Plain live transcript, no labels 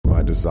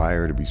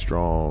desire to be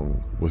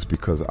strong was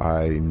because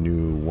I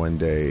knew one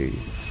day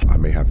I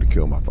may have to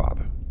kill my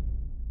father.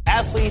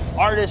 Athlete,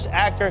 artist,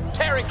 actor,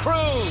 Terry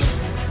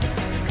Crews.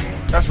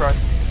 That's right.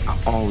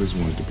 I always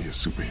wanted to be a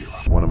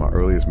superhero. One of my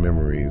earliest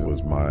memories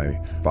was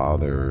my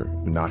father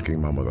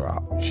knocking my mother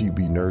out. She'd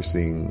be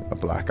nursing a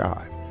black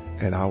eye,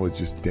 and I would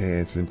just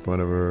dance in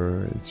front of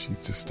her, and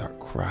she'd just start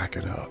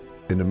cracking up.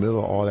 In the middle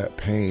of all that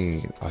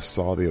pain, I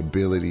saw the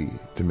ability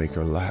to make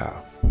her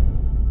laugh.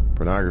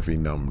 Pornography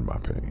numbed my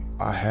pain.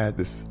 I had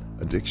this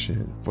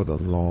addiction for the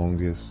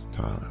longest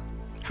time.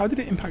 How did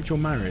it impact your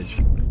marriage?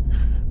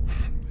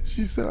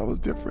 She said I was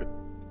different.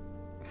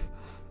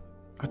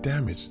 I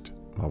damaged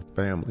my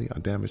family. I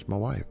damaged my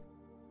wife.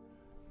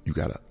 You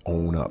got to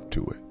own up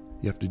to it.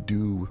 You have to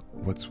do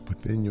what's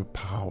within your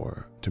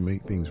power to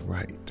make things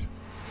right.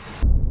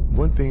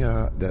 One thing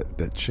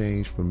that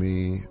changed for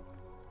me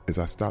is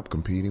I stopped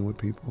competing with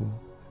people,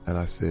 and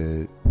I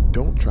said,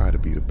 don't try to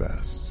be the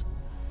best,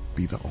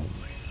 be the only.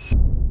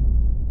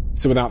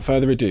 So without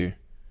further ado,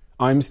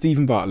 I'm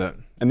Stephen Bartlett,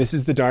 and this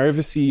is the Diary of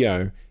a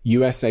CEO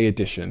USA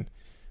edition.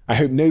 I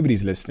hope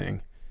nobody's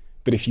listening,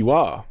 but if you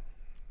are,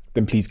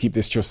 then please keep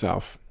this to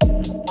yourself.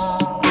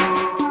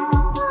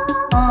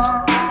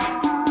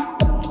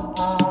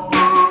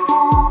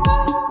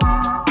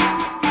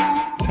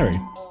 Terry,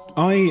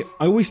 I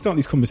always start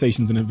these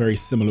conversations in a very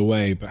similar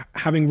way, but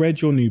having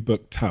read your new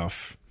book,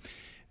 Tough,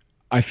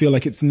 I feel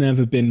like it's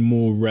never been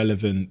more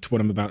relevant to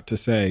what I'm about to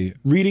say.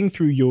 Reading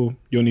through your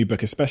new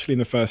book, especially in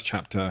the first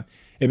chapter,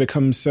 it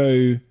becomes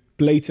so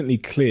blatantly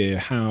clear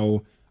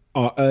how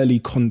our early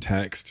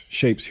context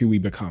shapes who we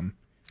become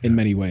in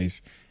many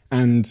ways.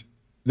 And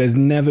there's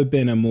never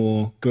been a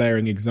more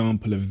glaring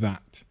example of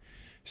that.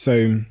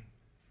 So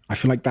I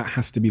feel like that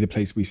has to be the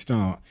place we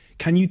start.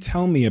 Can you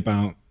tell me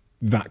about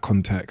that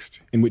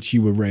context in which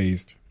you were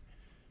raised?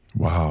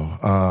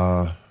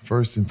 Wow.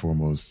 First and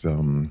foremost,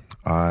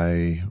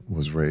 I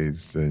was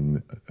raised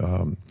in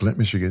Flint,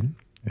 Michigan,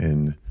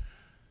 and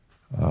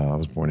I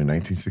was born in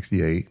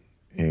 1968.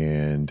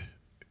 And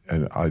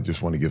I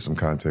just want to give some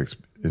context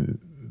in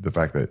the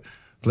fact that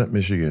Flint,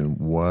 Michigan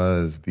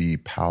was the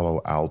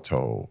Palo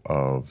Alto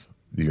of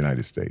the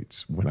United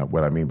States.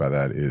 What I mean by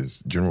that is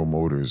General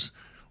Motors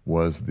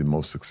was the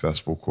most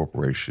successful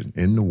corporation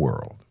in the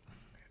world.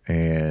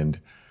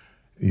 And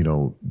you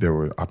know, there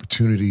were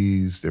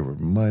opportunities, there were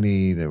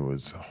money, there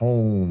was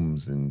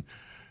homes, and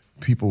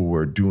people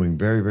were doing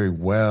very, very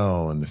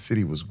well, and the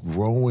city was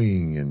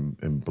growing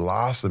and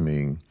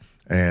blossoming.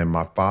 And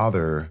my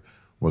father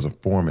was a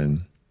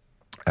foreman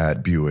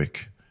at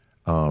Buick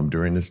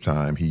during this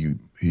time.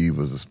 He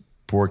was a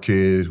poor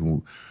kid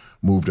who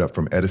moved up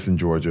from Edison,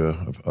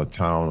 Georgia, a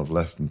town of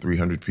less than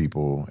 300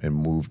 people,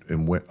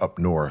 and went up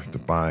north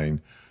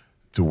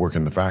to work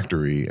in the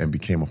factory and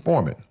became a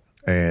foreman.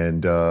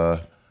 And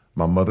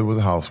my mother was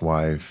a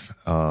housewife,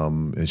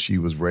 and she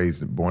was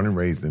born and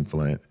raised in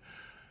Flint.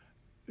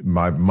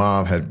 My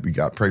mom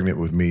got pregnant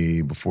with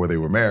me before they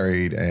were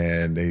married,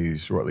 and they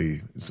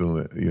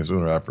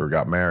sooner after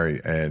got married.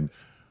 And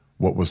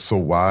what was so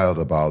wild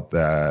about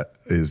that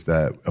is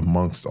that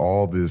amongst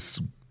all this,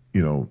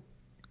 kind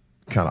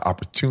of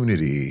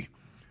opportunity,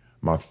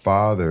 my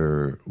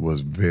father was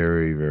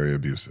very, very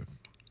abusive.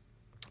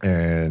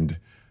 And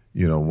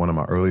one of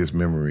my earliest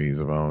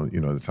memories around,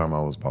 the time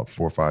I was about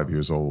 4 or 5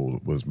 years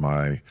old was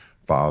my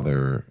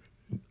father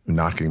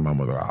knocking my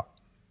mother out.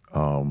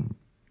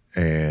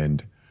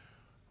 And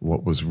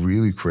what was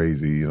really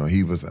crazy,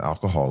 he was an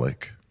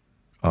alcoholic.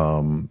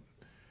 And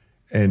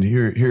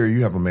here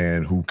you have a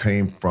man who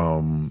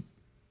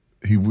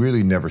he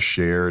really never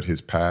shared his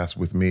past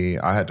with me.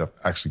 I had to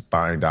actually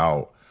find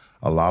out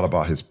a lot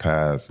about his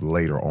past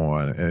later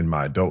on in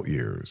my adult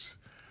years.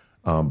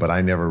 But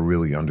I never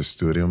really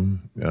understood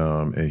him,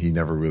 and he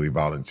never really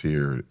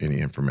volunteered any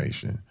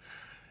information.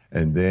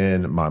 And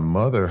then my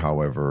mother,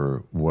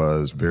 however,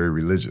 was very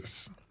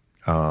religious.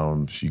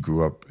 She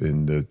grew up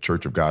in the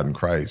Church of God in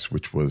Christ,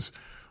 which was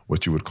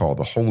what you would call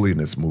the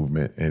holiness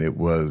movement. And it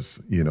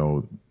was,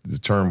 the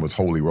term was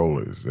holy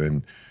rollers.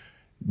 And,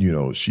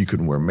 she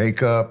couldn't wear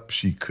makeup.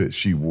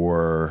 She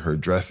wore her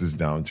dresses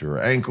down to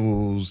her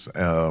ankles.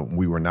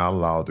 We were not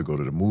allowed to go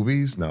to the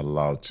movies, not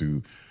allowed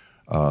to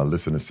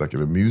listen to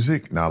secular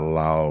music, not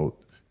allowed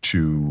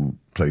to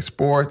play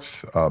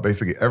sports.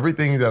 Basically,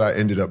 everything that I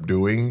ended up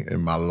doing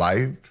in my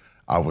life,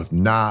 I was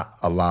not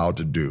allowed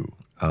to do.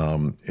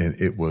 And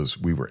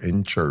we were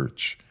in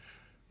church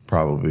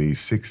probably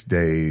 6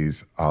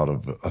 days out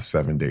of a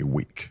 7-day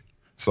week.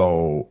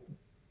 So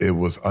it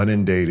was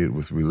inundated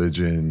with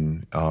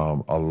religion,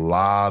 a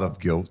lot of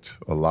guilt,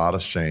 a lot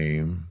of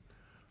shame,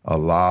 a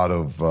lot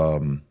of,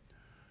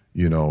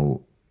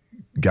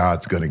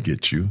 God's going to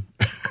get you,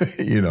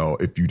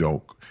 if you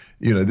don't,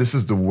 this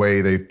is the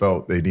way they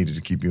felt they needed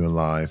to keep you in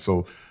line.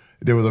 So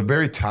there was a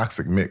very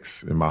toxic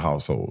mix in my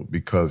household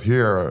because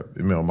here,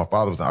 my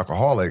father was an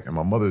alcoholic and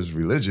my mother's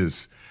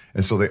religious.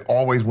 And so they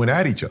always went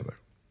at each other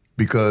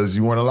because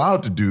you weren't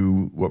allowed to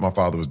do what my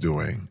father was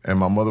doing. And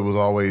my mother was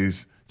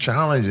always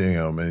challenging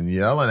him and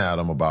yelling at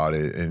him about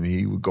it. And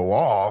he would go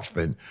off.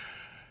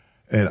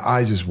 And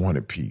I just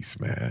wanted peace,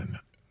 man.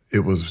 It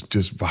was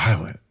just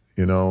violent.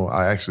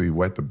 I actually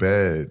wet the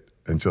bed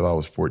until I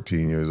was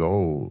 14 years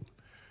old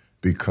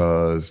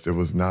because there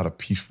was not a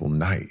peaceful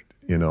night.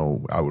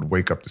 I would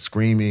wake up to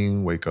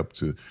screaming, wake up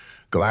to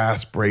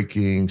glass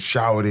breaking,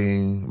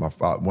 shouting.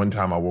 One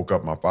time I woke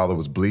up, my father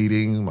was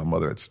bleeding. My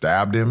mother had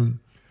stabbed him,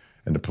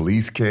 and the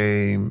police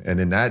came. And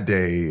in that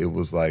day, it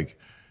was like,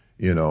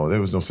 there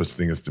was no such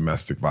thing as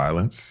domestic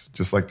violence,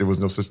 just like there was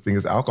no such thing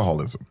as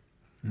alcoholism.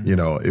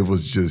 It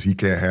was just he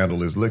can't handle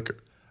his liquor.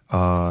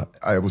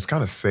 I was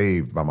kind of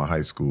saved by my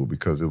high school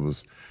because it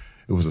was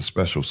a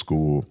special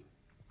school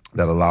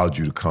that allowed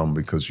you to come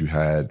because you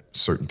had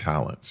certain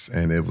talents.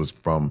 And it was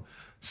from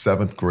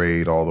 7th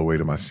grade all the way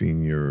to my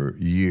senior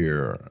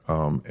year,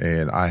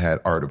 and I had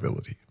art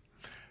ability.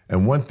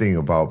 And one thing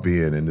about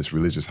being in this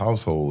religious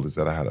household is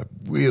that I had a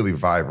really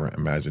vibrant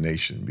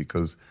imagination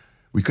because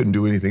we couldn't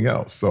do anything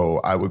else.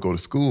 So I would go to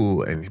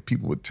school and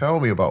people would tell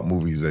me about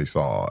movies they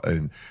saw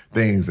and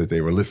things that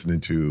they were listening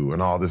to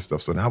and all this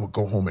stuff. So then I would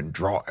go home and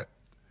draw it.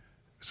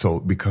 So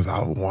because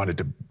I wanted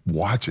to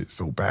watch it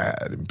so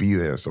bad and be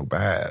there so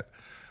bad.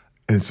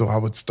 And so I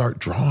would start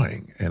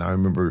drawing. And I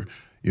remember,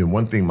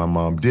 one thing my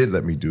mom did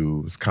let me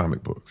do was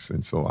comic books.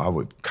 And so I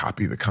would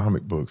copy the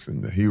comic books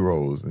and the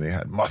heroes, and they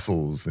had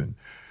muscles. And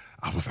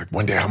I was like,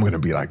 one day I'm going to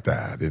be like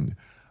that. And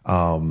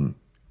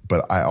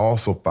but I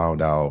also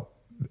found out,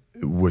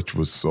 which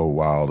was so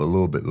wild, a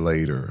little bit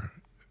later,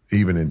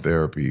 even in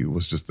therapy,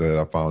 was just that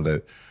I found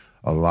that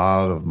a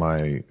lot of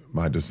my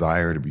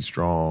desire to be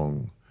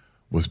strong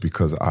was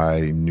because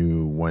I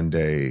knew one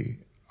day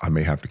I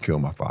may have to kill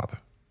my father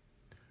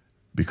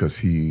because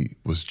he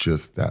was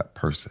just that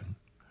person.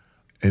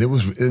 And it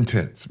was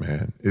intense,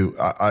 man.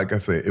 Like I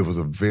say, it was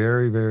a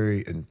very,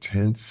 very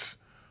intense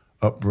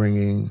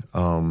upbringing.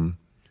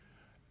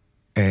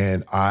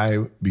 And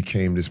I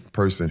became this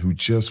person who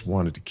just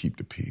wanted to keep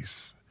the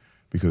peace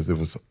because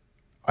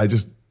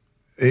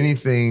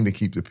anything to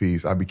keep the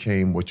peace. I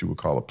became what you would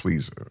call a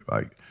pleaser.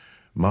 Like,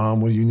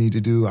 Mom, what do you need to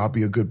do? I'll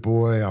be a good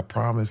boy. I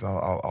promise.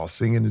 I'll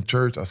sing in the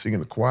church. I'll sing in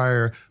the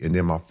choir. And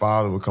then my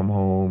father would come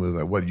home and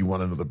was like, what, do you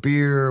want another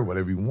beer?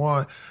 Whatever you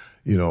want.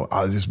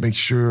 I'll just make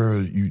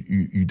sure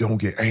you don't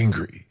get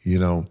angry,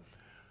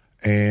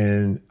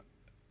 And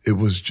it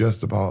was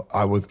just about,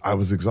 I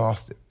was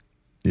exhausted,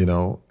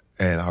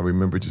 and I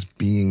remember just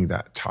being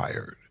that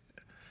tired.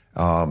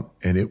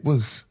 And it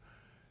was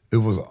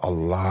a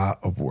lot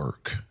of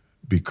work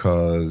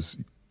because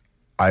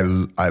I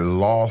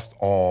lost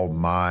all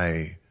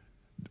my,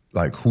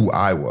 like, who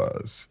I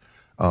was.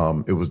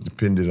 It was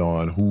dependent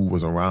on who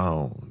was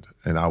around,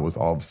 and I was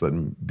all of a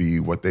sudden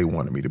be what they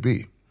wanted me to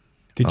be.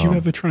 Did you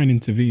ever try and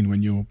intervene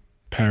when your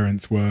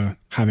parents were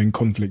having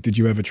conflict? Did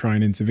you ever try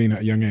and intervene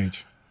at a young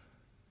age?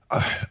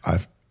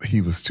 He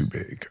was too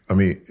big. I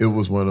mean, it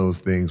was one of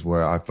those things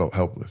where I felt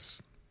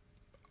helpless.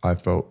 I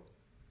felt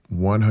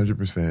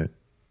 100%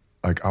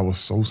 like I was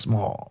so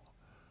small.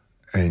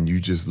 And you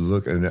just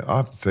look, and I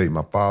have to say,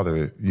 my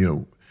father,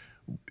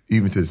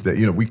 even to this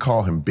day, we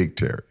call him Big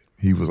Terry.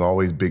 He was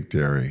always Big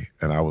Terry,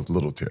 and I was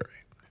Little Terry.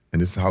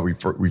 And this is how we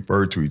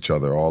referred to each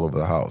other all over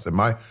the house. And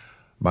my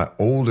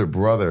older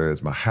brother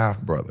is my half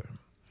brother.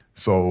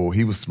 So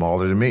he was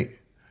smaller than me.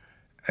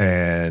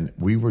 And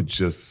I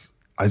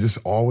just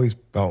always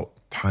felt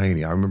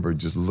tiny. I remember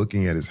just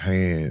looking at his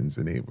hands,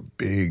 and they were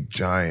big,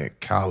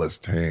 giant,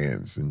 calloused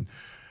hands. And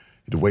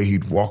the way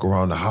he'd walk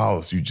around the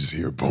house, you just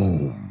hear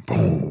boom,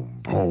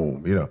 boom,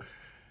 boom.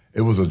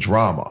 It was a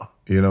drama.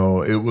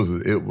 It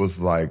was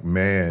like,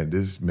 man,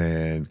 this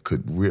man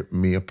could rip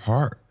me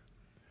apart.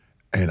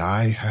 And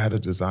I had a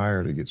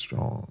desire to get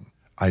strong.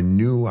 I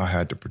knew I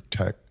had to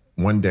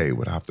one day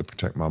would have to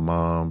protect my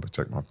mom,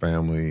 protect my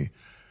family,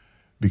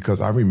 because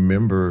I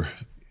remember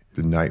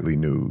the nightly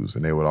news,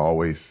 and they would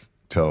always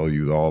tell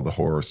you all the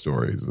horror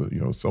stories.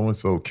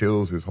 So-and-so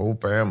kills his whole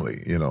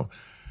family,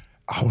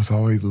 I was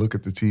always look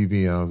at the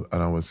TV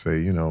and I would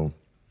say,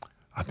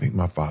 I think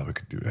my father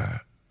could do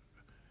that.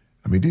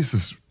 I mean, this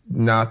is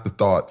not the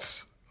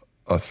thoughts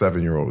a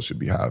 7-year-old should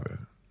be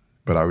having.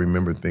 But I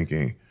remember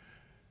thinking,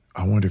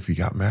 I wonder if he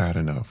got mad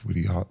enough, would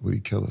he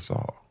kill us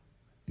all?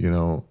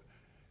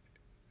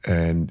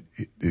 And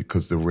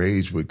because the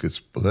rage would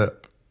just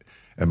flip.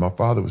 And my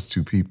father was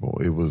two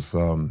people. It was,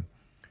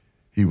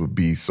 he would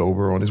be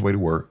sober on his way to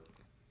work,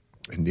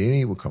 and then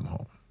he would come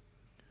home.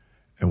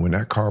 And when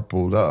that car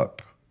pulled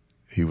up,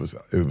 he would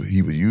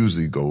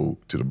usually go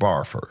to the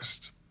bar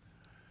first.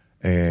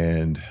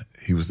 And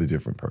he was a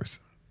different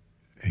person.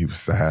 He was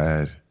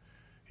sad.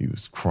 He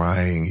was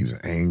crying. He was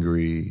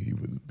angry. He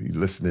would be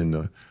listening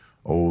to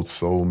old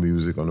soul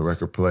music on the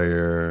record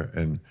player.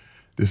 And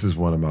this is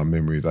one of my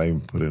memories. I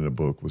even put it in a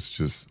book. Was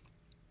just,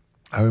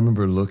 I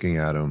remember looking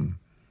at him,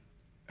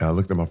 and I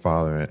looked at my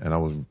father, and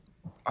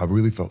I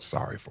really felt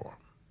sorry for him.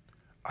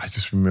 I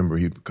just remember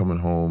he'd coming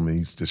home, and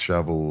he's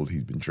disheveled.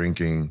 He'd been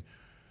drinking.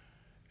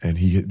 And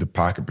the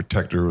pocket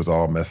protector was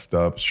all messed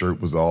up.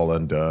 Shirt was all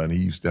undone. He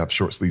used to have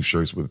short sleeve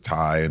shirts with a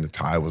tie, and the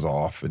tie was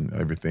off and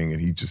everything.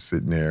 And he's just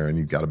sitting there, and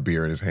he's got a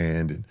beer in his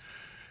hand.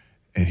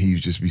 And he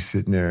would just be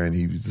sitting there and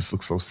he would just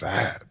look so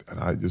sad. And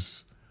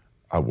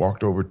I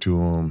walked over to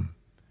him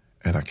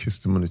and I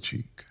kissed him on the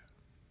cheek.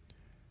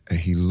 And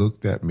he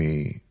looked at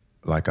me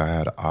like I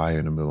had an eye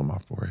in the middle of my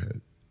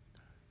forehead.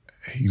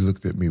 He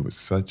looked at me with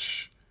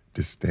such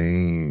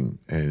disdain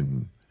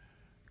and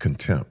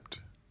contempt.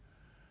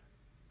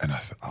 And I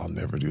said, I'll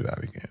never do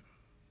that again.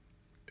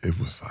 It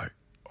was like,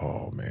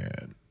 oh,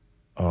 man.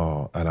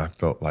 Oh, and I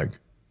felt like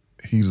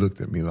he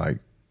looked at me like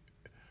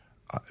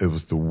it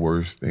was the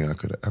worst thing I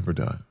could have ever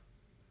done.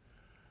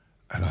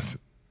 And I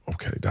said,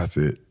 okay, that's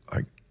it.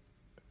 Like,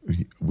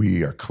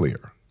 we are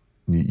clear.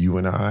 You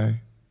and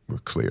I, we're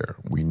clear.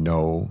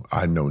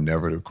 I know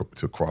never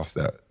to cross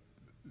that,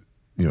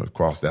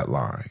 cross that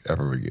line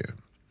ever again.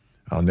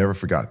 I'll never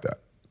forget that.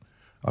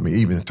 I mean,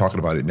 even talking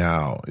about it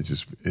now,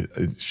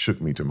 it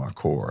shook me to my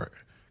core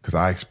because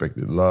I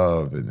expected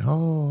love and,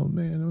 oh,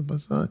 man, that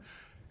was my son.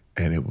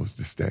 And it was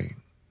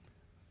disdain.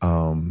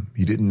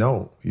 He didn't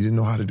know. He didn't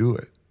know how to do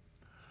it.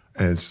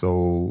 And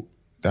so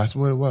that's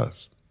what it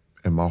was.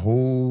 And my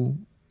whole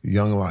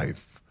young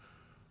life,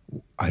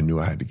 I knew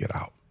I had to get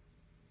out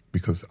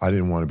because I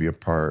didn't want to be a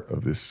part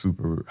of this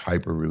super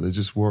hyper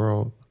religious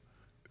world.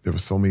 There were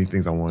so many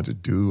things I wanted to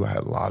do. I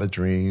had a lot of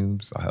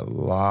dreams. I had a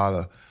lot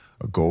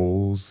of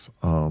goals.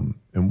 And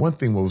one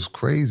thing what was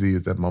crazy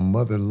is that my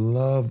mother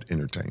loved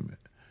entertainment.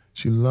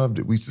 She loved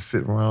it. We used to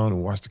sit around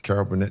and watch the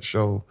Carol Burnett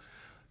show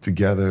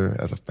together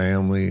as a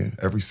family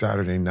every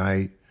Saturday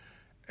night.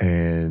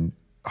 And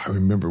I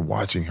remember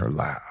watching her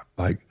laugh,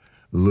 like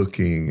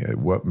looking at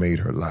what made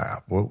her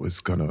laugh,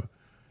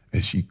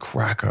 and she'd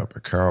crack up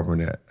at Carol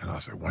Burnett. And I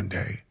said, one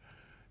day,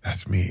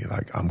 that's me.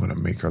 Like, I'm going to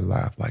make her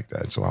laugh like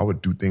that. So I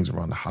would do things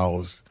around the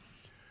house.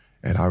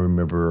 And I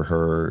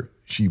remember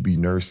she'd be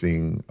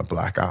nursing a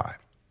black eye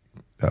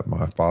that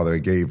my father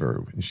gave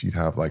her. And she'd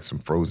have like some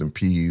frozen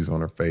peas on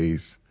her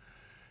face.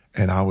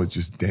 And I would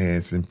just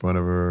dance in front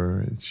of her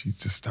and she'd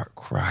just start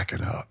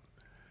cracking up.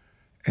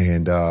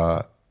 And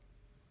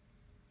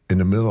in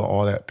the middle of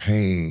all that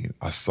pain,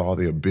 I saw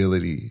the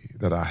ability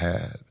that I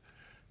had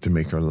to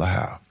make her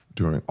laugh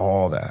during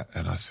all that.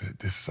 And I said,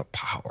 this is a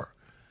power.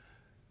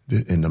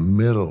 In the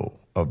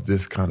middle of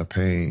this kind of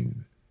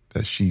pain,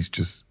 that she's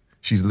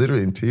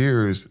literally in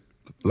tears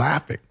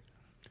laughing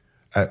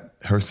at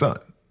her son,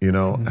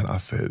 Mm-hmm. And I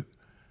said,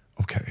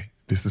 okay,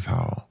 this is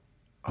how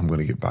I'm going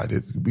to get by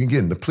this.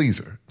 Again, the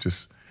pleaser,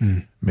 just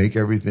make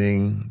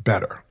everything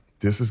better.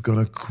 This is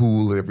going to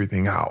cool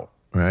everything out,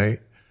 right?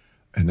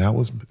 And that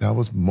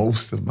was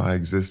most of my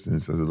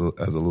existence as a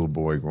little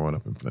boy growing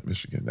up in Flint,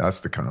 Michigan.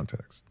 That's the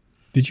context.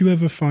 Did you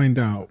ever find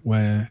out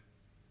where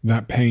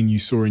that pain you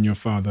saw in your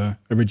father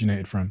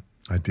originated from?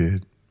 I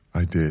did.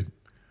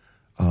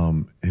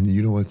 And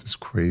you know what's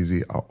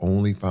crazy? I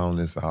only found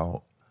this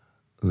out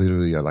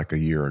literally like a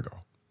year ago,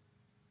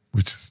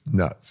 which is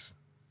nuts.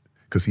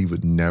 Because he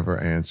would never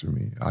answer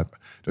me.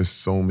 There's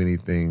so many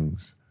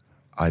things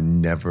I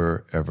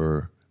never,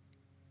 ever,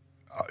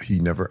 he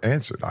never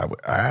answered. I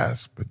would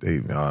ask, but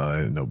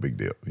no big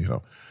deal,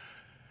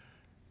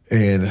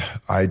 And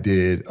I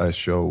did a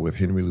show with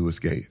Henry Louis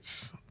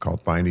Gates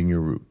called Finding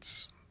Your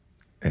Roots.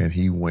 And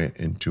he went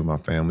into my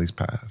family's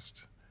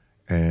past.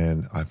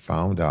 And I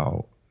found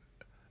out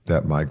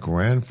that my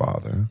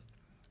grandfather,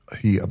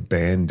 he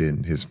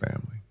abandoned his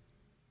family.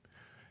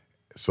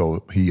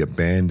 So he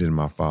abandoned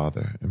my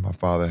father. And my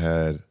father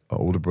had an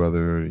older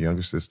brother, a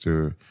younger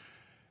sister,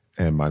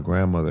 and my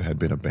grandmother had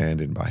been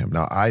abandoned by him.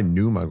 Now, I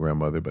knew my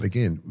grandmother, but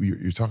again,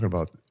 you're talking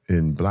about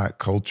in Black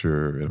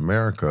culture in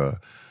America,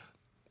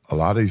 a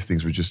lot of these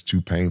things were just too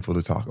painful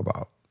to talk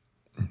about.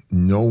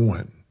 No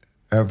one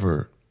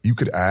ever, you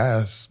could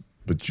ask,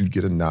 but you'd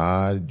get a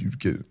nod,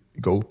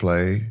 go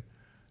play,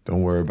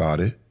 don't worry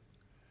about it.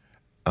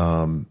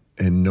 And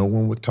no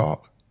one would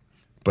talk.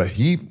 But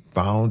he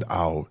found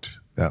out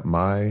that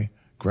my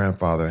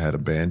grandfather had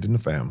abandoned the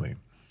family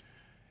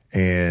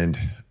and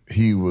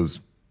he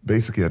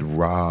had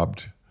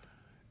robbed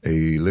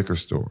a liquor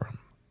store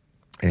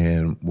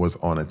and was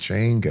on a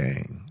chain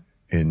gang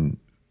in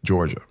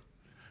Georgia,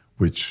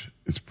 which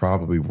is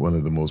probably one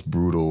of the most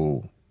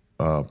brutal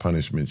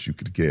punishments you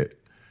could get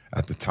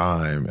at the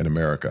time in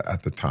America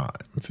at the time.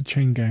 What's a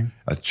chain gang?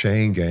 A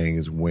chain gang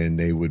is when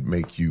they would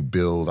make you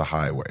build a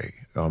highway.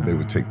 They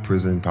would take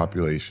prison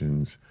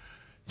populations,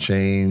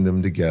 chain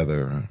them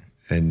together,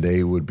 and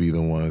they would be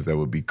the ones that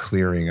would be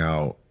clearing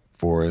out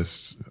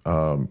forests,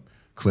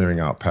 clearing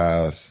out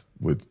paths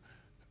with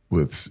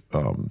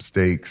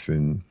stakes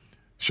and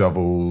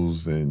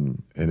shovels,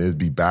 and it'd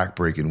be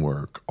backbreaking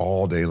work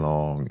all day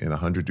long in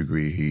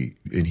 100-degree heat.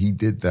 And he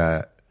did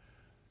that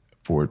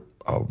for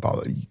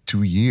about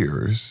 2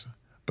 years.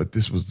 But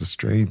this was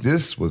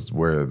this was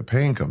where the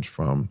pain comes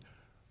from.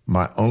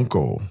 My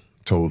uncle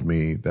told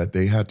me that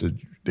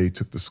they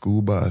took the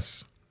school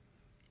bus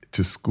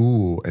to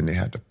school and they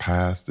had to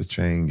pass the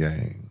chain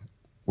gang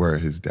where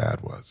his dad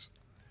was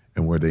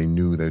and where they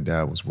knew their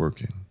dad was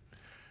working.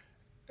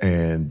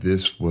 And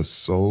this was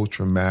so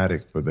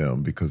traumatic for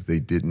them because they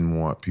didn't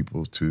want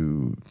people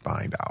to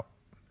find out.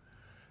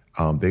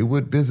 They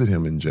would visit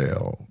him in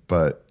jail,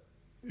 but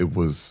it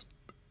was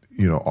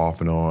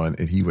off and on,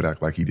 and he would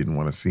act like he didn't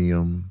want to see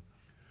him.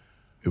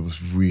 It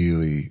was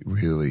really,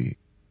 really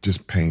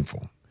just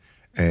painful.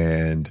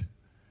 And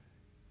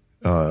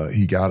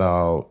he got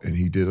out and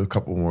he did a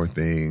couple more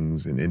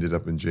things and ended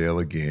up in jail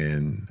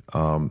again.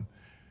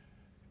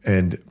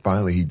 And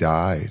finally he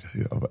died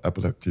of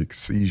epileptic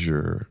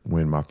seizure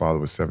when my father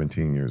was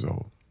 17 years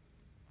old.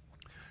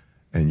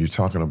 And you're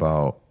talking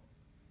about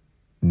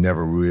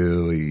never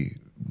really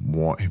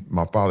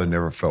my father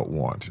never felt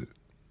wanted.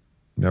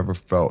 Never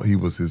felt he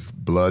was his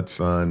blood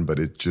son, but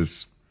it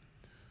just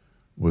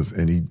was,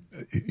 and he,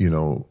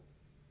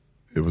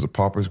 it was a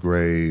pauper's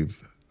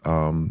grave.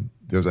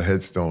 There's a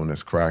headstone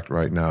that's cracked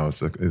right now.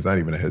 It's not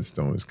even a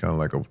headstone. It's kind of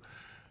like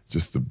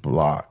just a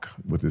block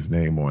with his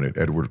name on it,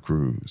 Edward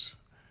Cruz.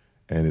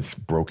 And it's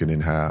broken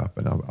in half.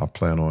 And I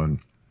plan on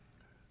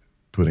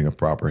putting a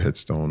proper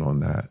headstone on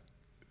that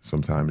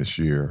sometime this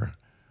year.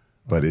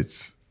 But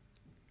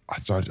I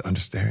started to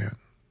understand.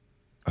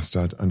 I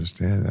started to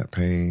understand that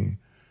pain.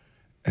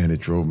 And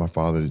it drove my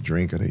father to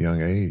drink at a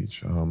young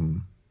age.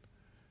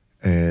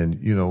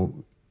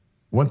 And,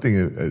 one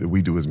thing that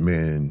we do as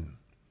men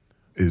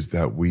is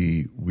that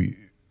we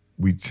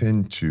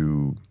tend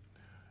to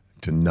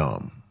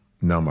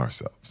numb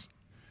ourselves,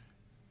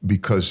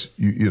 because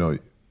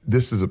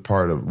this is a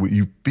part of,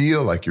 you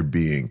feel like you're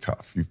being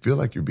tough. You feel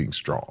like you're being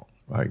strong.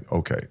 Like,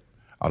 okay,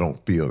 I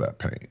don't feel that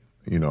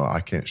pain. I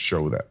can't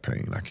show that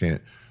pain. I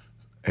can't.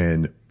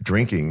 And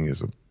drinking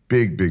is a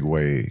big, big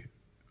way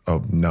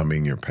of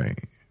numbing your pain.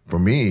 For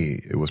me,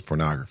 it was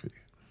pornography.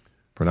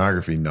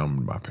 Pornography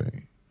numbed my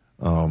pain.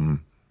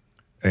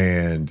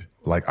 And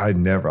like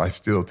I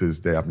still to this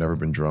day, I've never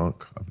been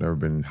drunk. I've never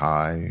been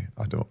high.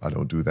 I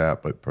don't do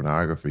that. But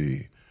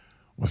pornography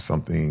was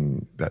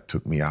something that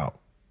took me out.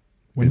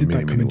 When did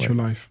that come into your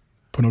life?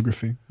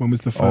 Pornography? When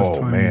was the first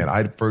time? Oh man,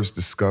 I first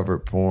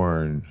discovered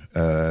porn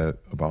at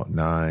about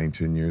 9,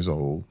 10 years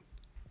old.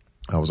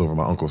 I was over at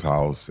my uncle's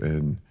house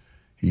and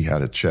he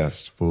had a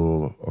chest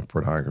full of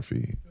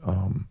pornography.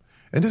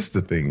 And this is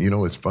the thing,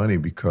 it's funny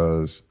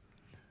because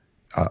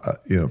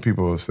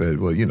people have said,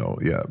 well,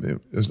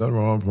 there's nothing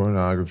wrong with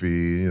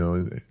pornography,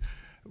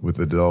 with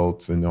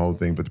adults and the whole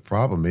thing. But the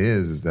problem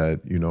is that,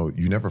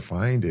 you never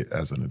find it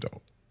as an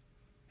adult.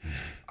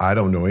 I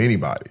don't know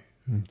anybody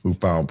who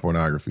found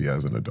pornography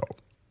as an adult.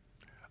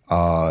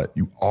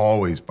 You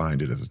always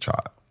find it as a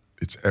child.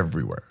 It's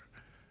everywhere.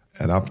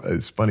 And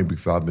it's funny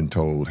because I've been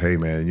told, hey,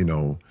 man,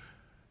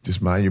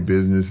 just mind your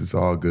business. It's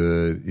all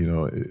good.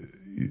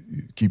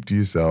 Keep to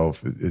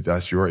yourself.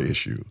 That's your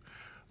issue.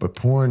 But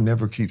porn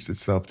never keeps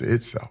itself to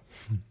itself.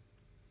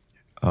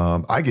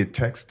 I get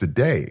texts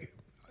today.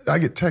 I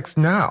get texts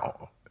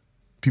now.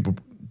 People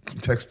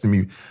texting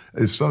me.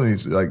 It's something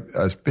like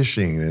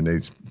fishing, and they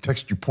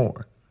text you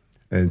porn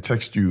and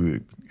text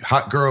you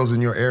hot girls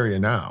in your area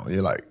now. And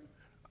you're like,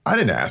 I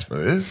didn't ask for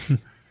this.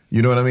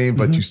 You know what I mean?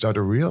 But you start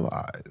to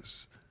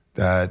realize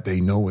that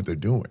they know what they're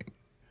doing.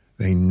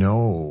 They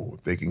know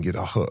they can get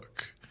a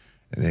hook,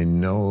 and they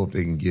know if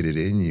they can get it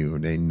in you,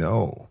 and they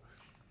know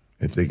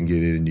if they can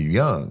get it in you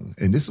young.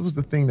 And this was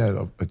the thing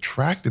that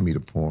attracted me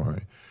to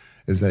porn,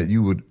 is that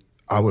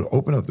I would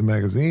open up the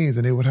magazines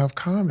and they would have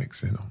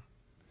comics in them.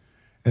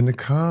 And the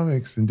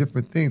comics and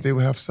different things, they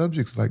would have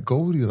subjects like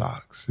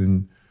Goldilocks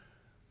and,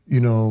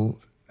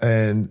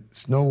 and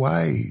Snow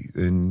White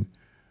and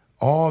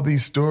all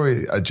these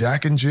stories,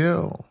 Jack and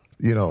Jill,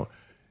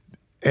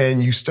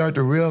 and you start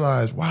to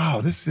realize,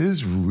 wow, this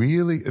is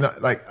really,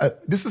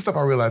 this is stuff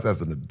I realized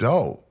as an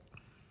adult,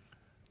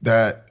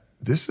 that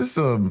this is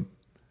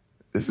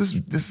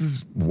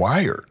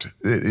wired.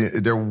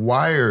 They're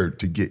wired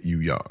to get you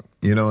young.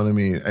 You know what I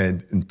mean?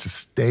 And to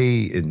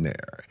stay in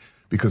there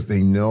because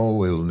they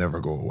know it'll never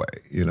go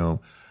away,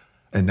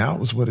 And that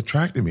was what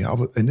attracted me.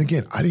 And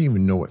again, I didn't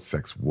even know what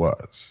sex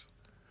was.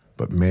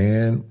 But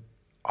man,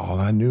 all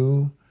I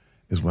knew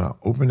is when I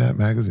opened that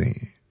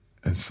magazine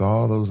and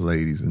saw those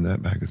ladies in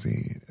that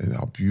magazine and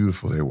how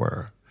beautiful they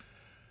were,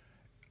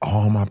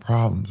 all my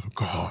problems were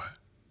gone.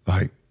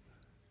 Like,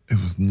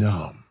 it was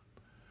numb.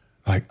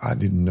 Like, I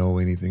didn't know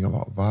anything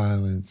about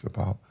violence,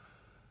 about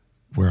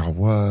where I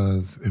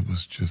was. It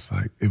was just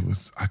like,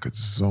 I could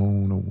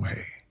zone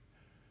away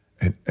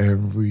and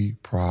every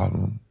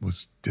problem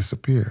was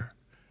disappear.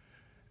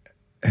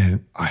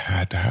 And I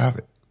had to have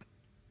it.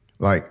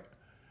 Like,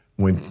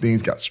 when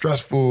things got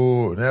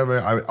stressful,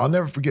 I'll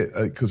never forget,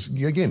 because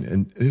again,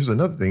 and here's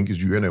another thing,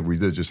 because you're in a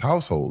religious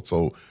household,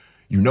 so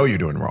you're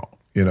doing wrong.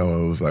 It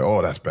was like,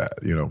 oh, that's bad,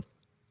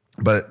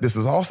 But this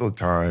is also a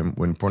time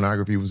when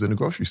pornography was in the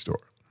grocery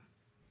store.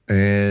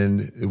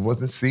 And it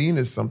wasn't seen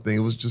as something, it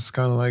was just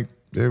kind of like,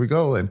 there we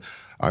go. And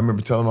I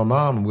remember telling my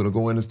mom, I'm going to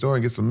go in the store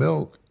and get some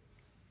milk.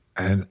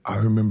 And I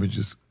remember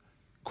just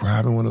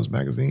grabbing one of those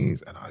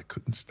magazines, and I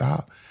couldn't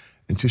stop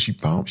until she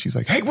found, she's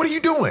like, hey, what are you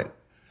doing?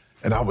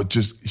 And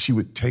she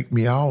would take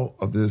me out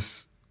of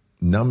this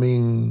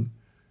numbing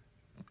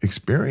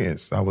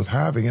experience I was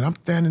having. And I'm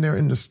standing there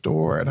in the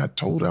store, and I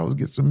told her I was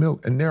get some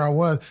milk. And there I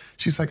was.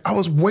 She's like, I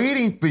was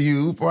waiting for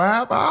you for a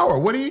half hour.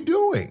 What are you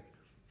doing?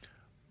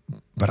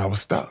 But I was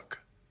stuck.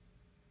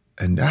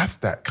 And that's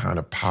that kind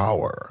of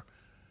power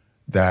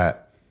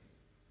that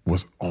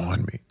was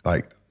on me.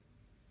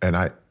 And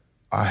I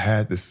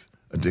had this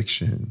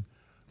addiction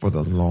for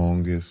the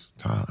longest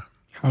time.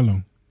 How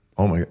long?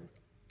 Oh my God.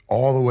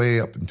 All the way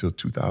up until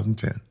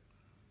 2010.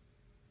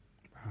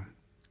 Wow.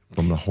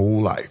 From the whole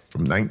life,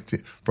 from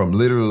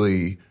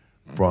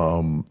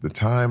the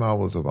time I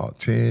was about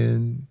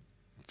 10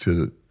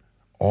 to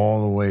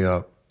all the way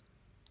up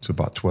to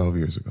about 12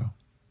 years ago.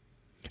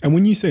 And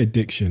when you say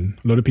addiction,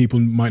 a lot of people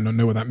might not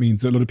know what that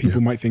means. A lot of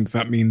people might think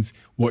that means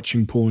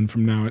watching porn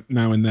from now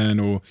and then,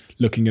 or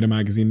looking at a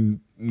magazine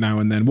now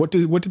and then. What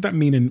did that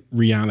mean in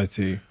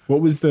reality?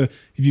 What was if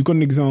you've got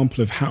an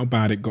example of how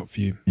bad it got for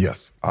you?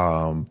 Yes.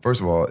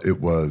 First of all,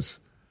 it was,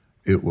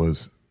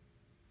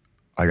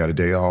 I got a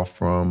day off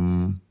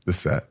from the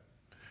set.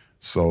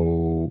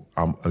 So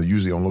I'm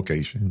usually on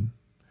location,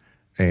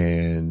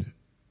 and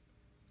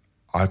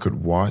I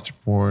could watch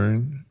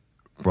porn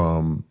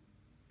from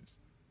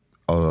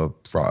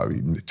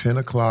probably 10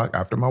 o'clock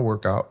after my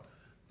workout,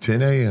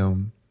 10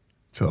 a.m.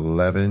 to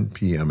 11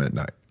 p.m. at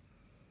night.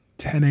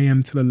 10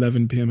 a.m. till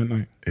 11 p.m. at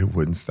night. It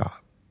wouldn't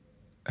stop.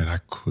 And I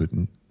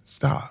couldn't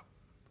stop.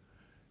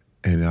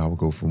 And I would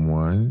go from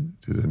one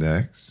to the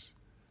next,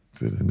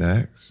 to the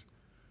next,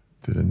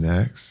 to the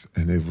next.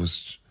 And it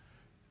was,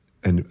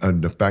 and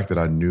the fact that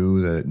I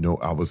knew that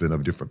I was in a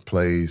different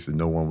place and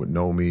no one would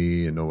know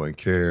me and no one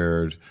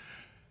cared,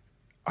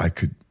 I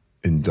could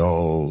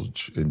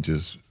indulge and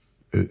just,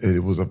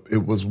 it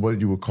was what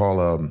you would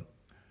call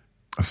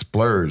a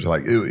splurge.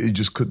 Like it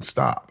just couldn't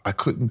stop. I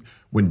couldn't,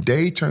 when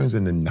day turns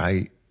into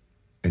night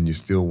and you're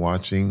still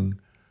watching,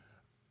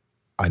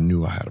 I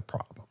knew I had a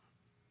problem.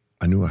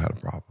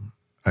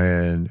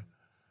 And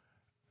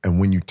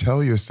when you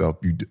tell yourself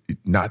I'm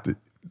not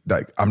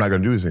going to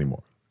do this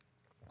anymore,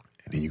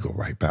 and then you go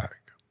right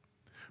back.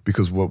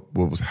 Because what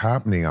was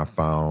happening, I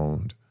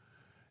found,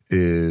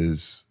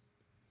 is,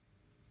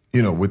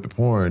 with the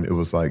porn, it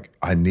was like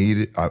I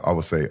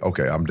would say,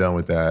 okay, I'm done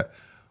with that,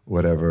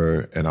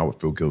 whatever, and I would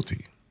feel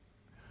guilty.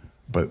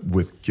 But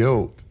with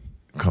guilt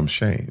comes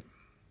shame.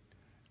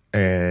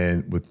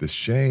 And with the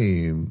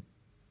shame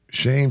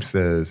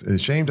says, and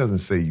shame doesn't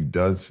say you've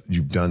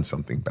done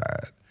something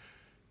bad.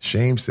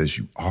 Shame says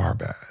you are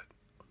bad.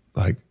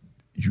 Like,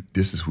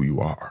 this is who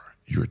you are.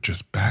 You're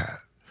just bad.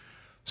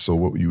 So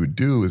what you would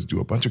do is do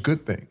a bunch of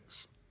good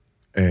things.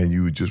 And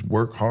you would just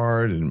work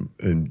hard,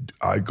 and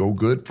I'd go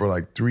good for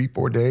like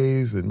 3-4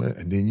 days, and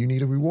then you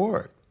need a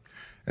reward.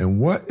 And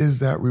what is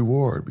that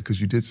reward?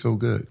 Because you did so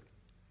good.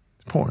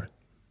 It's porn.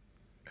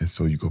 And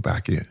so you go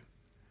back in,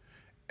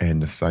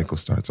 and the cycle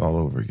starts all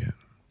over again.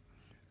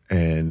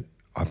 And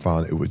I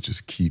found it would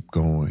just keep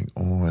going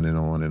on and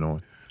on and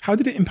on. How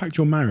did it impact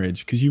your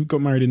marriage? Because you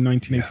got married in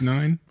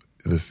 1989?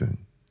 Yes. Listen,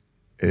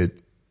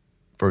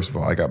 first of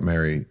all, I got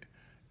married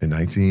in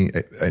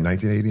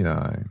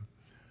 1989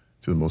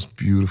 to the most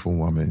beautiful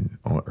woman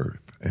on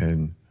earth.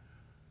 And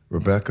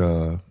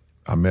Rebecca,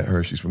 I met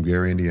her. She's from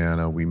Gary,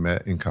 Indiana. We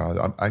met in college.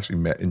 I actually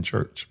met in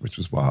church, which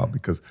was wild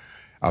because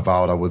I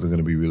vowed I wasn't going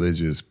to be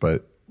religious.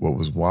 But what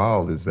was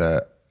wild is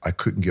that I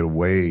couldn't get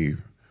away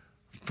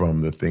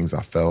from the things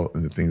I felt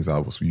and the things I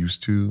was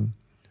used to.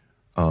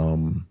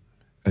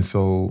 And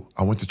so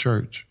I went to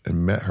church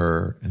and met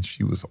her, and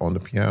she was on the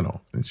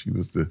piano, and she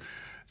was the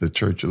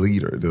church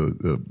leader,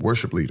 the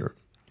worship leader.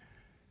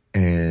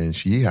 And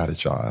she had a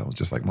child,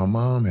 just like my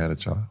mom had a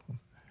child.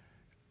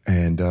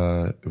 And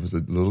it was a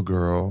little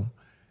girl,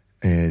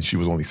 and she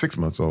was only 6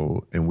 months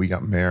old, and we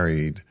got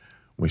married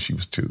when she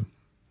was 2.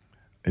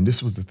 And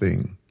this was the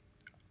thing.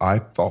 I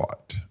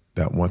thought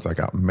that once I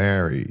got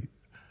married,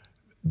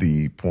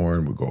 the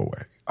porn would go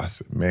away. I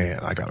said, man,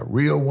 I got a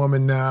real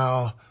woman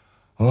now.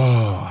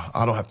 Oh,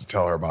 I don't have to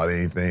tell her about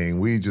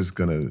anything. We just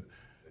gonna,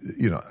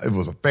 it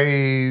was a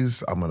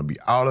phase. I'm gonna be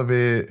out of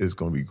it. It's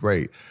gonna be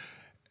great.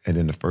 And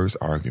then the first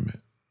argument,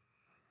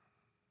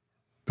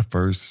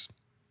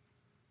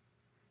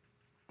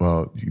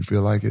 well, do you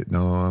feel like it?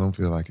 No, I don't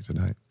feel like it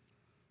tonight.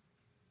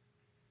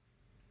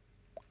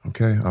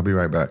 Okay, I'll be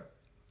right back.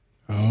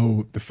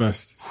 Oh, the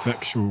first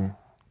sexual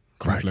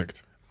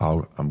conflict.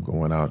 Right. I'm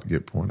going out to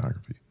get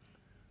pornography.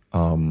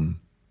 And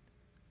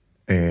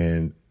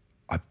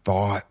I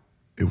thought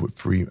it would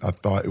I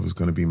thought it was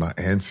going to be my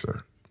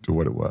answer to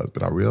what it was,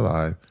 but I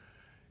realized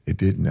it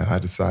didn't. And I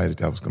decided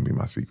that was going to be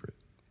my secret.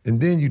 And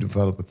then you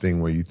develop a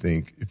thing where you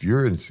think if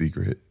you're in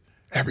secret,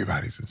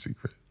 everybody's in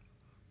secret.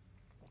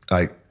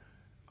 Like,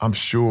 I'm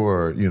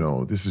sure,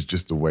 this is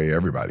just the way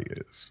everybody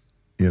is.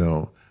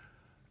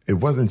 It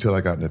wasn't until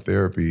I got into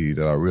therapy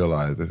that I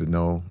realized, I said,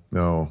 no,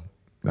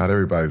 not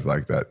everybody's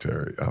like that,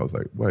 Terry. I was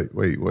like, wait,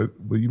 what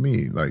do you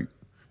mean? Like,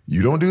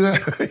 you don't do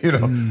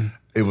that?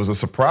 It was a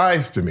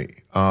surprise to me.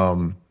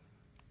 But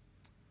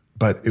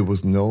it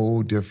was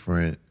no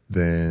different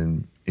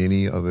than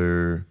any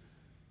other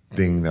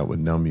thing that would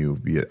numb you,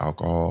 be it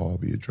alcohol,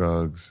 be it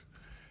drugs.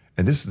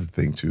 And this is the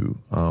thing too,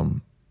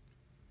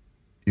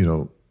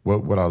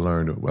 what I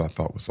learned, what I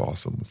thought was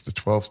awesome was the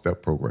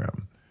 12-step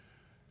program.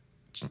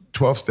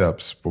 12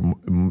 steps,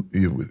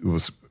 it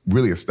was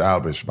really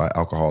established by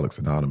Alcoholics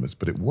Anonymous,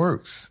 but it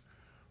works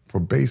for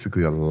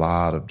basically a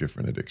lot of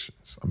different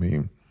addictions. I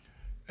mean,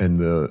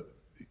 and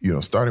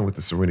starting with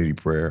the Serenity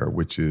Prayer,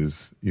 which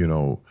is,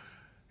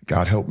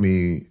 God help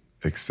me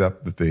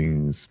accept the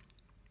things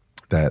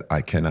that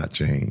I cannot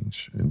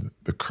change, and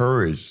the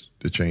courage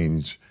to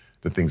change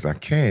the things I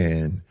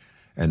can,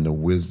 and the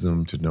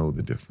wisdom to know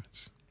the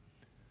difference.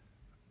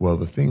 Well,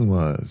 the thing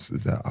is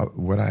that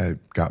what I had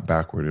got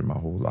backward in my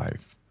whole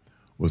life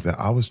was that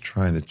I was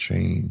trying to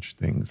change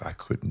things I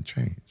couldn't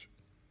change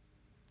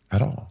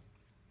at all.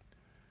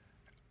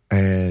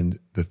 And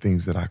the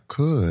things that I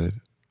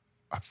could,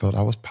 I felt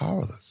I was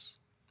powerless.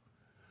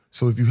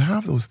 So if you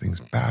have those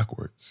things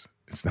backwards,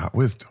 it's not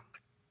wisdom,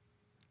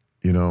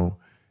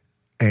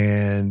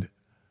 And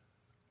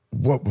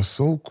what was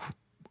so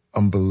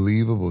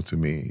unbelievable to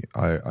me,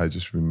 I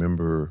just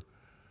remember,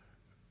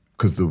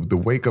 because the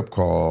wake-up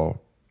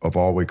call of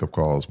all wake-up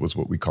calls was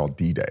what we call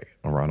D-Day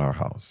around our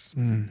house.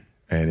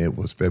 And it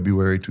was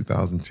February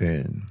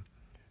 2010.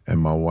 And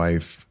my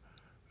wife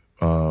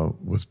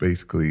was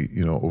basically,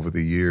 over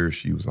the years,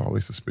 she was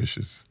always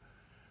suspicious.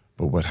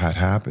 But what had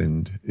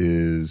happened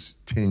is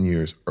 10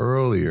 years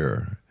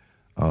earlier,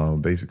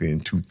 basically in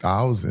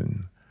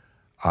 2000,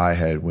 I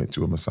had went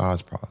to a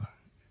massage parlor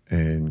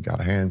and got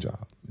a hand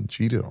job and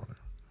cheated on her.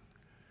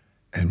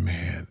 And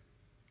man,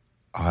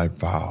 I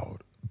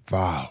vowed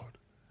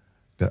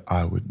that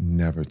I would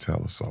never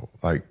tell a soul.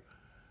 Like,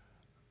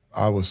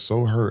 I was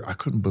so hurt. I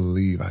couldn't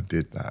believe I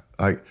did that.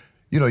 Like,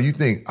 you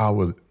think I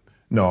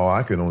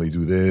can only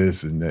do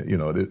this and that,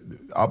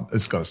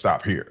 it's going to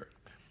stop here.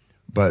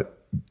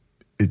 But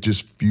it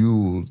just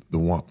fueled the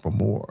want for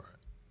more.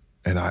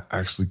 And I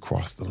actually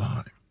crossed the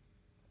line.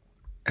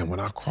 And when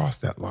I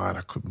crossed that line,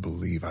 I couldn't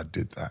believe I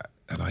did that.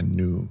 And I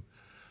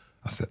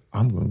said,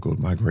 I'm going to go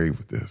to my grave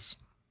with this.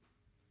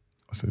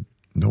 I said,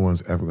 no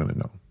one's ever going to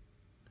know.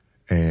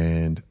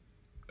 And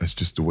that's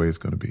just the way it's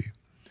going to be.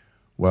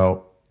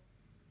 Well,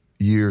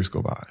 years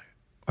go by.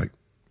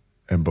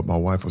 But my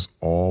wife was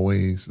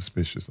always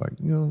suspicious. Like,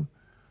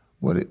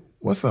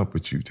 what's up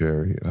with you,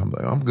 Terry? And I'm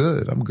like, I'm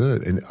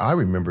good. And I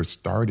remember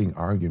starting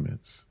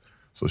arguments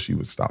so she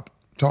would stop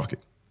talking.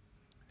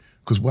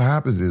 Because what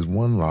happens is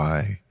one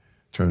lie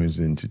turns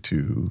into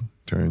 2,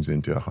 turns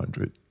into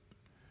 100.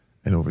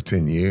 And over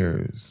 10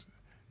 years,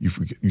 you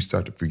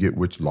start to forget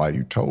which lie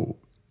you told.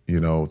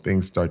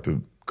 Things start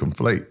to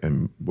conflate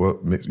and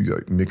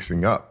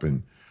mixing up.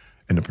 And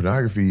the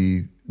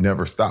pornography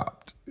never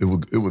stopped. It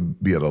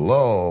would be at a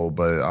lull,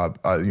 but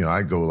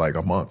I'd go like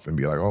a month and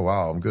be like, oh,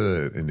 wow, I'm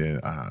good. And then,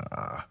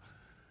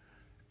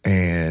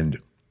 and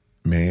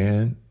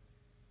man,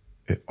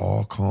 it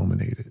all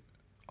culminated.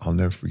 I'll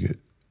never forget.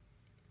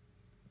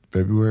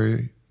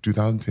 February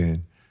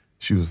 2010,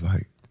 she was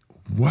like,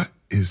 what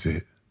is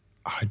it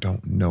I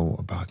don't know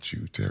about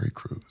you, Terry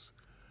Crews?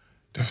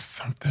 There's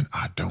something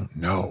I don't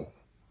know.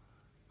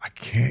 I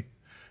can't.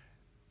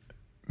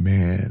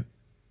 Man,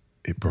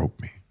 it broke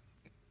me.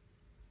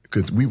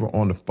 Because we were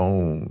on the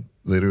phone,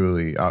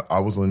 literally. I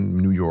was in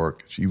New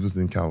York, she was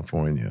in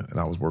California, and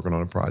I was working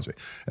on a project.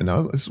 And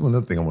now, this is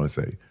another thing I want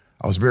to say.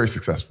 I was very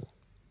successful.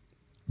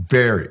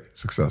 Very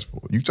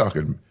successful. You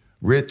talking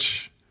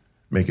rich,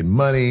 making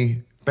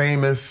money,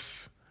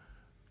 famous,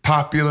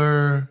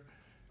 popular.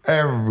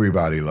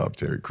 Everybody loved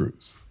Terry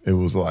Crews. It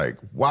was like,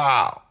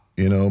 wow,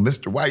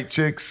 Mr. White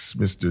Chicks,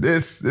 Mr.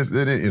 This,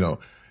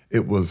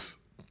 it was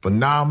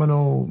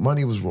phenomenal.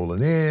 Money was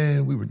rolling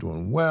in. We were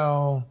doing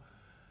well.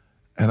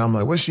 And I'm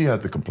like, what she have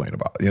to complain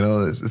about?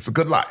 It's a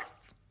good life,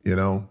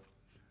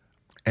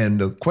 And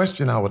the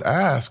question I would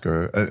ask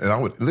her, and I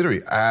would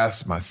literally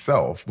ask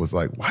myself, was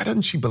like, why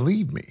doesn't she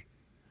believe me?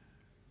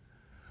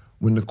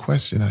 When the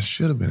question I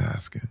should have been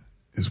asking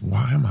is,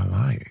 why am I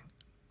lying?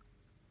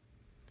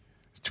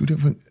 It's two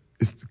different,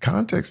 it's the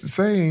context the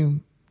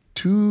same,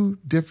 two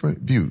different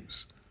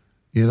views,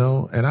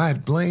 And I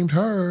had blamed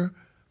her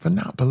for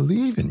not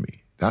believing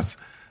me.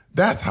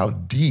 That's how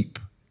deep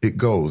it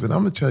goes. And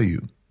I'm going to tell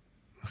you,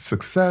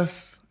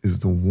 success is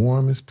the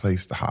warmest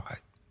place to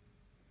hide.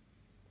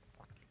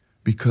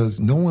 Because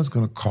no one's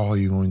going to call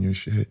you on your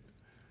shit.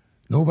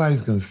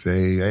 Nobody's going to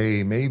say,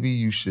 hey, maybe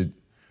you should.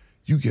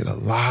 You get a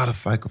lot of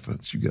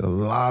sycophants. You get a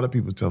lot of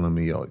people telling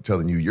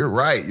you, you're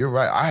right.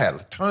 I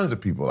had tons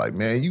of people like,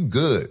 man, you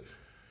good.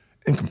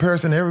 In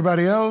comparison to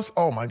everybody else,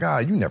 oh my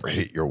God, you never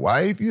hit your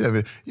wife.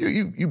 You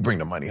bring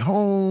the money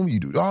home. You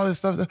do all this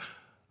stuff.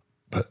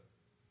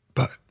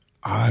 But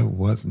I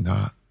was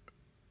not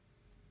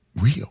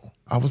real.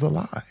 I was a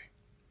lie.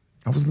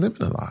 I was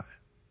living a lie.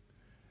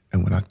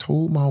 And when I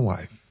told my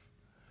wife,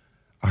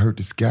 I heard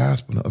this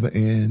gasp on the other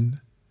end,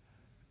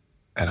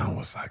 and I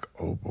was like,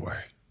 oh boy,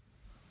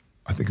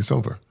 I think it's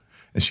over.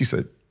 And she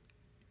said,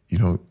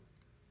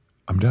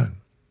 I'm done.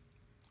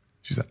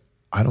 She said,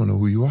 I don't know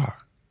who you are.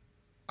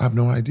 I have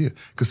no idea.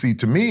 Because see,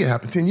 to me, it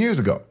happened 10 years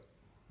ago.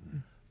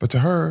 But to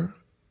her,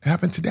 it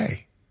happened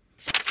today.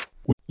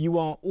 You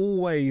are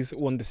always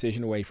one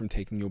decision away from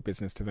taking your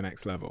business to the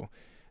next level.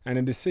 And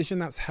a decision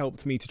that's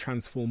helped me to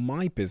transform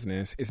my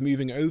business is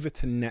moving over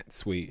to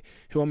NetSuite,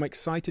 who I'm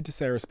excited to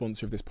say are a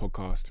sponsor of this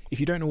podcast. If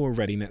you don't know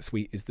already,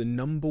 NetSuite is the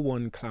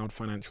 #1 cloud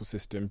financial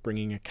system,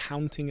 bringing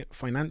accounting,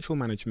 financial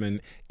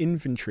management,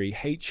 inventory,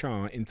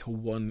 HR into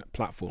one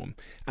platform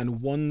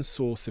and one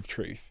source of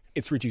truth.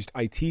 It's reduced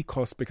IT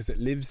costs because it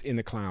lives in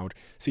the cloud,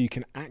 so you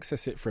can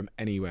access it from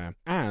anywhere.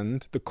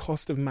 And the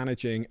cost of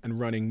managing and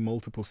running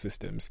multiple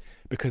systems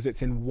because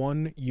it's in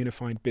one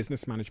unified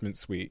business management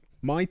suite.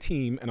 My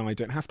team and I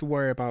don't have to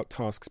worry about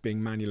tasks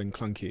being manual and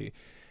clunky.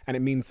 And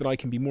it means that I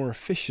can be more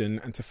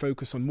efficient and to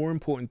focus on more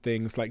important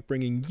things like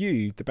bringing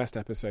you the best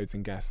episodes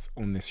and guests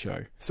on this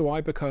show. So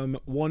I become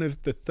one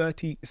of the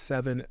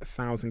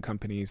 37,000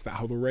 companies that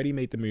have already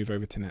made the move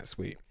over to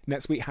NetSuite.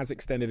 NetSuite has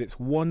extended its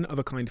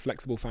one-of-a-kind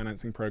flexible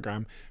financing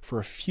program for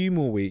a few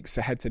more weeks.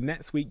 So head to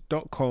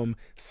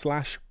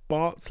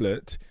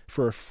netsuite.com/Bartlett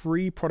for a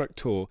free product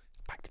tour.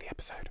 Back to the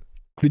episode.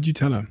 What did you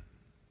tell her?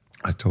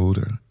 I told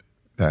her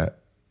that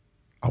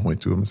I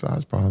went to a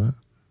massage parlor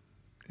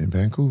in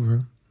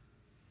Vancouver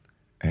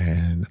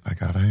and I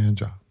got a hand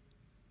job.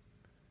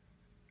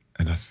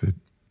 And I said,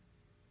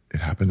 it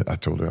happened. I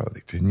told her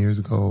like 10 years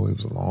ago. It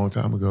was a long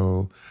time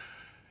ago.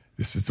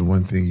 This is the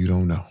one thing you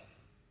don't know.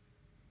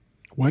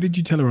 Why did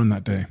you tell her on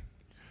that day?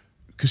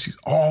 Because she's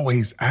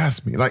always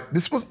asked me. Like,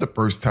 this wasn't the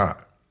first time.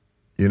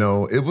 You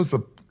know, it was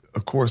a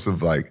course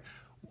of like,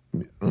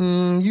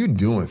 you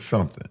doing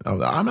something. I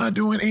was like, I'm not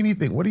doing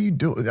anything. What are you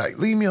doing? Like,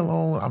 leave me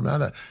alone. I'm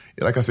not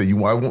like I said,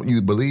 why won't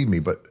you believe me?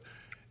 But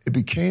it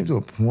became to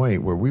a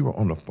point where we were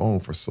on the phone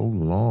for so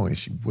long and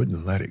she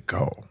wouldn't let it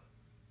go.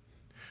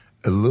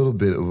 A little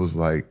bit, it was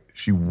like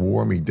she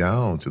wore me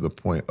down to the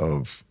point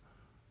of,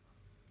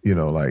 you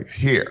know, like,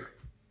 here.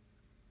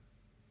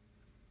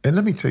 And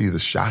let me tell you the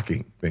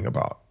shocking thing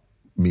about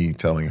me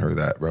telling her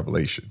that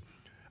revelation.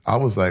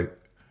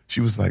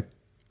 She was like,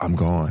 I'm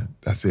gone.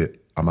 That's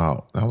it. I'm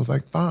out. And I was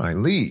like,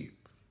 fine, leave.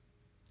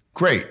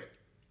 Great.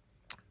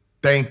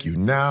 Thank you.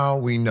 Now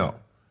we know.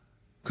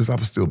 Because I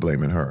was still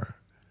blaming her.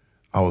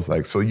 I was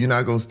like, so you're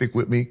not going to stick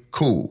with me?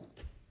 Cool.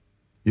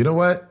 You know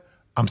what?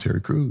 I'm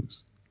Terry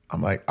Crews.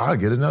 I'm like, I'll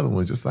get another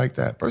one just like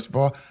that. First of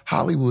all,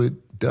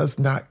 Hollywood does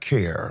not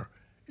care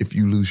if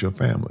you lose your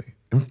family.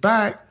 In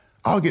fact,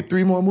 I'll get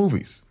 3 more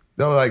movies.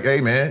 They're like,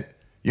 hey, man,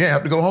 you ain't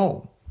have to go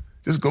home.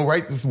 Just go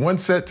right this one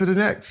set to the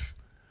next.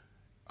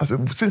 I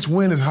said, since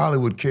when has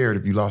Hollywood cared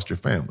if you lost your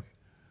family?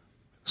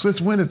 Since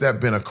when has that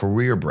been a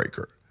career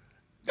breaker?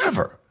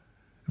 Never.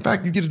 In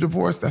fact, you get a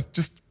divorce, that's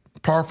just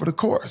par for the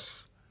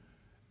course.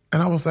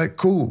 And I was like,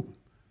 cool,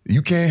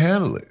 you can't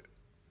handle it.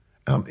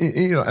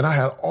 And I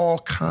had all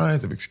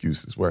kinds of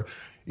excuses where,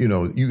 you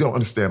don't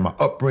understand my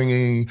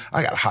upbringing.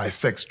 I got a high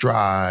sex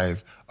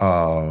drive.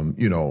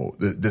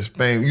 This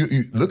fame.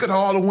 You look at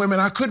all the women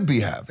I could be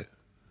having.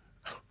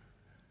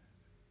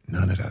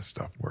 None of that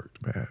stuff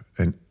worked, man.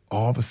 And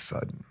all of a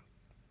sudden,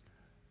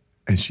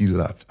 and she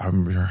left. I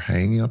remember her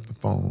hanging up the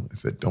phone and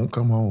said, don't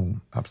come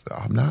home. I said,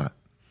 I'm not.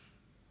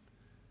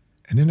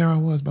 And then there I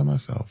was by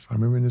myself. I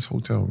remember in this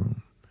hotel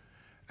room.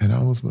 And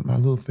I was with my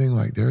little thing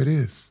like, there it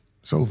is.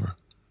 It's over.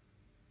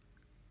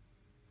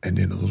 And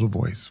then a little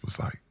voice was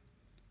like,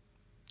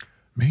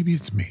 maybe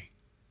it's me.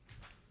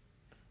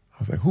 I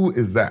was like, who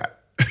is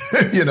that?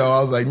 I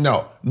was like,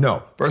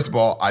 no. First of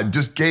all, I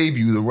just gave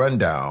you the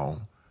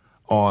rundown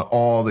on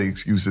all the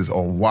excuses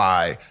on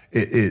why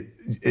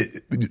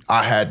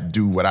I had to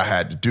do what I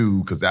had to do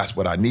because that's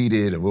what I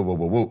needed and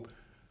whoop.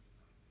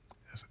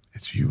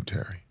 It's you,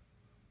 Terry.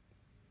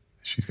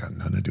 She's got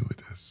nothing to do with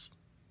this.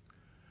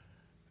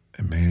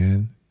 And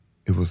man,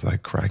 it was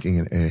like cracking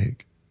an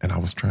egg and I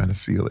was trying to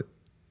seal it.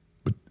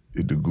 But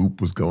the goop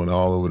was going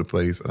all over the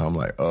place and I'm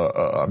like,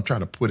 I'm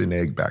trying to put an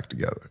egg back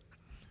together.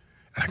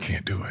 And I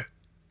can't do it.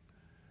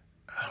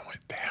 And I went,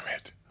 damn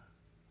it.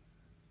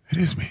 It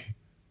is me.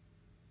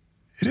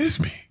 It is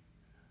me.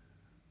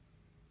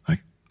 Like,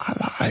 I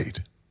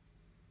lied.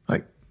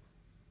 Like,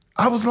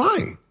 I was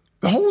lying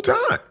the whole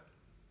time.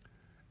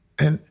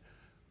 And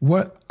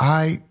what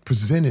I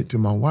presented to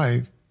my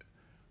wife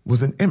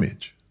was an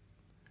image.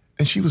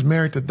 And she was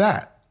married to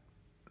that.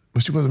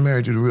 But she wasn't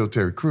married to the real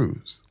Terry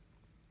Crews.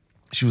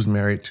 She was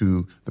married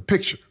to the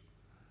picture.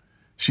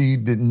 She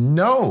didn't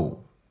know.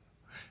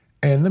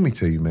 And let me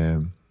tell you,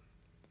 man,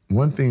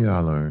 one thing I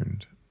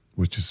learned,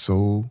 which is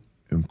so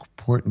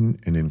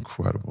important and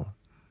incredible,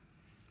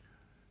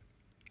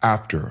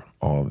 after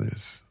all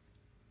this,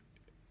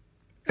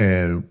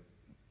 and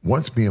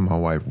once me and my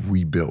wife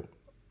rebuilt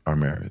our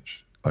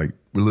marriage, like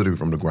literally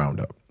from the ground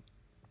up,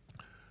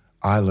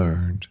 I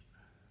learned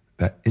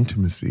that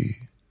intimacy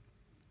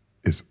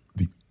is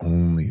the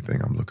only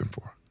thing I'm looking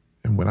for.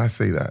 And when I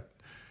say that,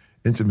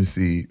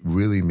 intimacy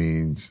really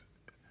means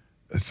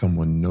that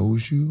someone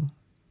knows you,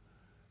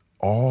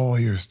 all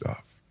your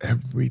stuff,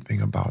 everything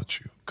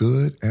about you,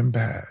 good and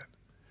bad,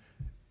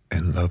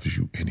 and loves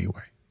you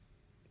anyway.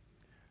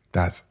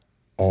 That's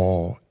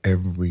all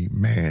every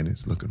man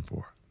is looking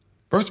for.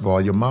 First of all,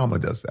 your mama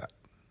does that.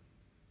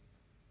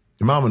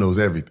 Your mama knows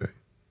everything.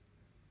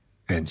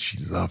 And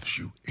she loves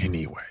you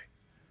anyway.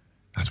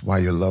 That's That's why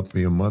your love for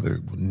your mother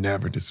will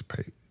never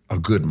dissipate. A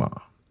good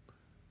mom.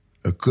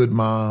 A good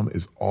mom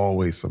is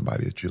always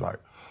somebody that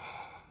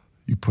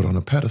you put on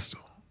a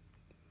pedestal.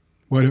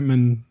 Why don't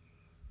men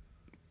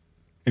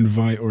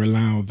invite or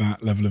allow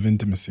that level of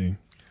intimacy?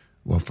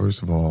 Well,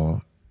 first of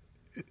all,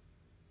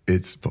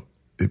 it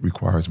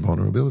requires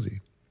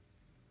vulnerability.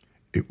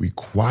 It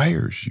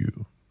requires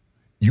you.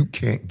 You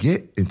can't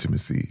get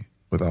intimacy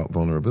without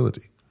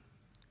vulnerability.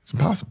 It's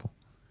impossible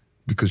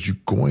because you're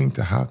going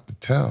to have to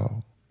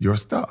tell your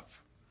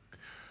stuff.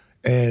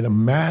 And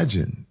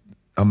imagine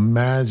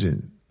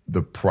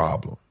the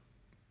problem.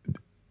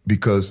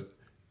 Because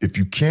if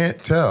you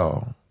can't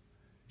tell,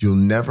 you'll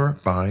never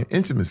find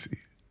intimacy.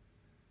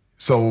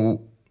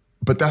 So,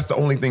 but that's the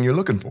only thing you're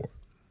looking for.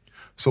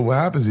 So what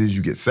happens is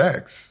you get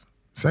sex.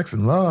 Sex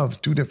and love is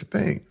two different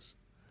things.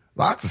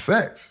 Lots of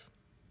sex.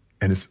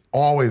 And it's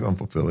always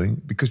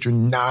unfulfilling because you're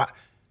not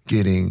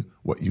getting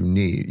what you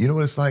need. You know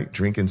what it's like?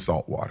 Drinking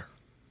salt water.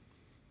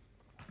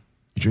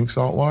 You drink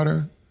salt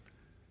water,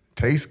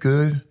 tastes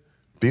good,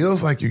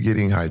 feels like you're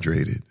getting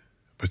hydrated,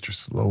 but you're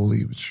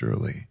slowly but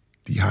surely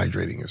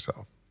dehydrating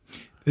yourself.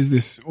 There's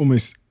this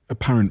almost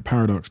apparent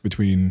paradox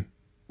between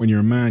when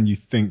you're a man, you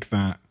think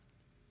that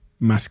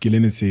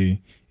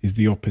masculinity is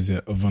the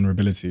opposite of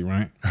vulnerability,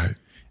 right? Right.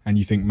 And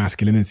you think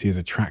masculinity is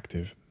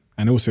attractive.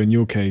 And also in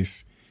your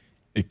case,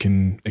 it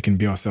can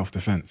be our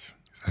self-defense.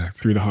 Exactly.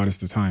 Through the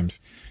hardest of times.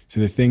 So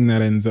the thing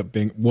that ends up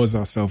was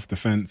our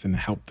self-defense and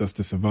helped us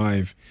to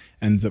survive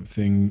ends up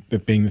being the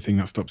thing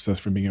that stops us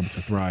from being able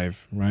to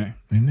thrive, right?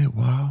 Isn't it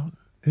wild?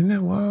 Isn't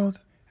that wild?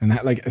 And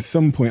that, like, at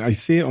some point, I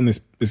see it on this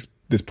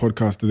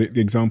podcast.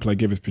 The example I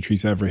give is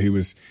Patrice Evra, who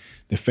was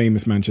the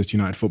famous Manchester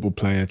United football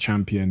player,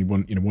 champion. He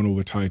won all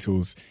the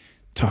titles.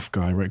 Tough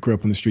guy, right? Grew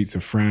up on the streets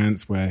of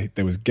France where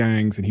there was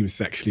gangs and he was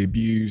sexually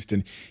abused,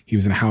 and he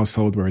was in a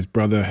household where his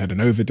brother had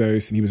an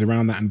overdose, and he was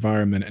around that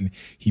environment, and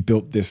he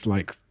built this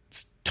like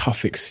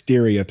tough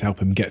exterior to help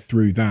him get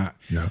through that.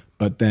 Yeah.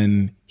 But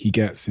then he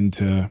gets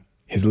into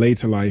his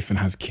later life and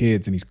has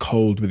kids, and he's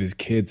cold with his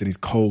kids and he's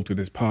cold with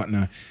his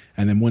partner.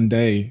 And then one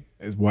day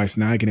his wife's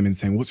nagging him and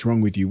saying, "What's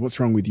wrong with you? What's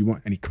wrong with you?"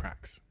 And he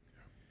cracks.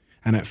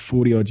 And at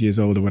 40 odd years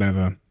old or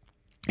whatever,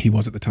 he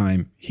was at the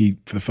time, he,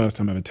 for the first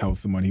time ever, tells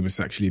someone he was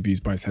sexually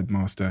abused by his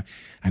headmaster,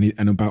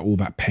 and about all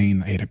that pain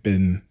that he'd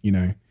been,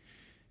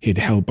 he'd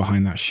held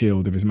behind that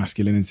shield of his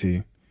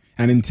masculinity.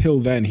 And until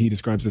then, he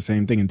describes the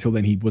same thing. Until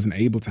then, he wasn't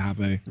able to have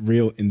a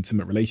real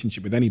intimate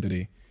relationship with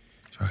anybody.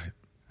 Right.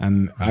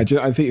 And right.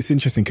 I think it's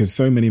interesting because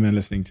so many men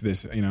listening to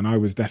this, and I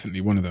was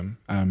definitely one of them,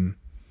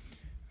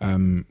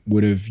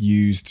 would have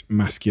used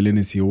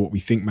masculinity, or what we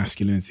think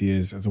masculinity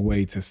is, as a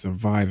way to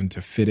survive and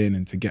to fit in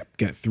and to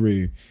get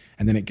through.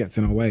 And then it gets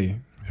in our way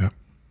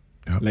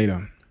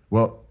later.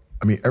 Well,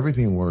 I mean,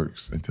 everything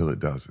works until it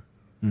doesn't.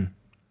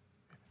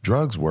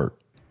 Drugs work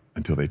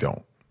until they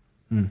don't.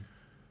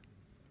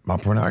 My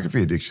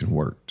pornography addiction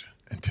worked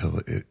until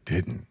it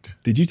didn't.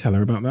 Did you tell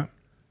her about that?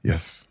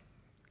 Yes.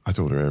 I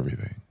told her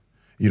everything.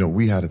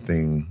 We had a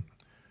thing,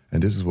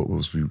 and this is what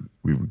we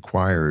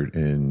required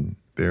in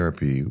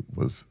therapy,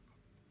 was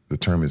the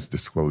term is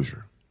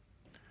disclosure.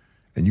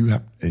 And you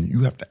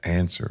have to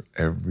answer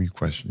every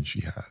question she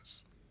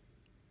has,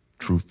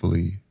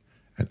 truthfully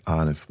and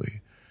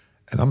honestly.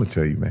 And I'm going to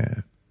tell you,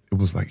 man, it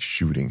was like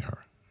shooting her.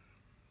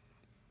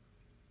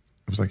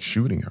 It was like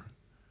shooting her.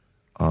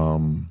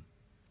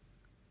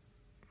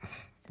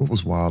 What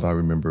was wild, I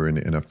remember in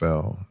the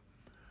NFL,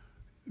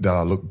 that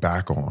I look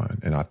back on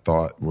and I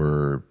thought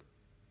were,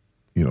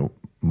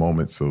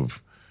 moments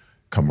of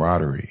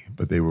camaraderie,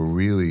 but it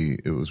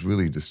was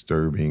really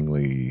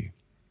disturbingly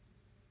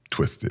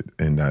twisted.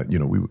 And that,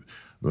 we would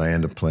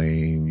land a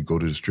plane, you go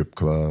to the strip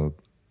club,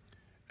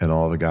 and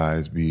all the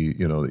guys be,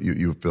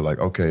 you feel like,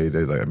 okay,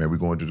 they're like, man, we're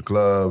going to the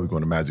club, we're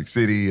going to Magic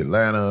City,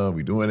 Atlanta,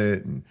 we're doing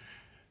it. And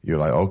you're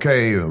like,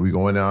 okay, we're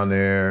going down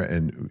there.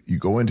 And you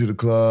go into the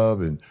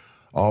club, and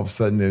all of a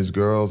sudden there's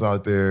girls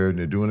out there and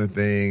they're doing a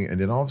thing. And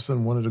then all of a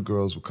sudden one of the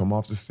girls will come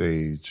off the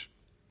stage,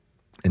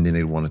 and then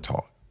they want to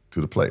talk to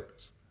the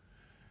players.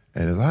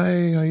 And it's like,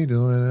 hey, how you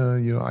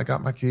doing? I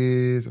got my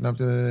kids and I'm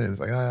doing it. And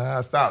it's like,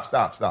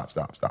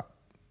 stop.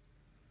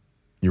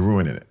 You're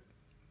ruining it.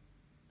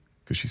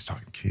 Because she's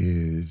talking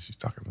kids, she's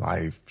talking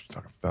life, she's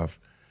talking stuff.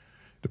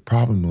 The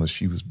problem was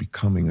she was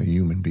becoming a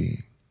human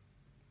being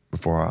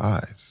before our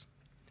eyes.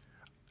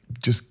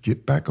 Just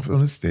get back up on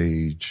the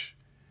stage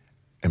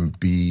and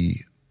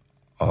be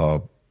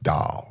a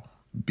doll,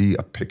 be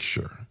a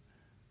picture.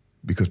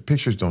 Because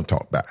pictures don't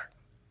talk back.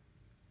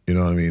 You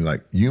know what I mean?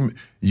 Like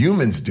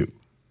humans do.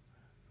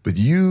 But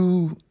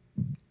you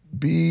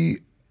be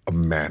a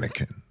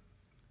mannequin,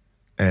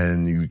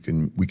 and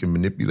we can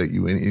manipulate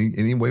you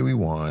any way we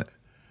want,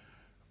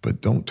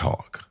 but don't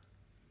talk,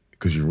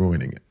 because you're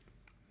ruining it.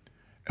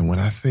 And when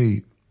I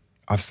say,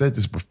 I've said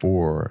this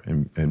before,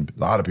 and a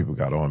lot of people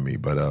got on me,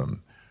 but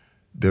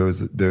there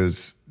was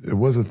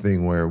a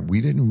thing where we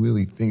didn't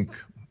really think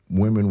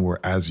women were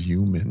as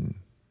human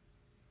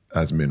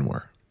as men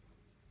were.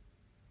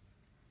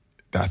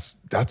 That's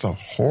a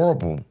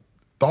horrible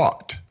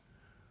thought.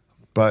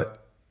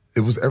 But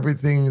it was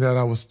everything that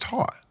I was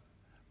taught.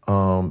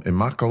 In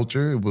my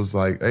culture, it was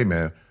like, hey,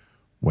 man,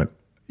 when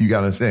you got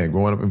to understand,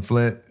 growing up in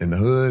Flint, in the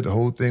hood, the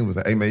whole thing was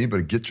like, hey, man, you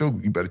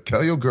better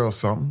tell your girl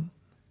something.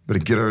 You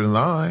better get her in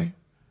line.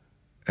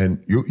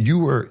 And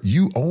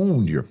you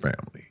owned your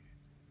family.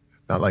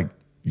 Not like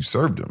you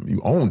served them,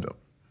 you owned them.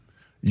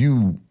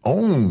 You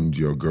owned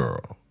your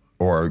girl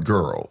or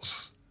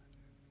girls.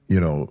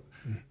 You know,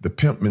 the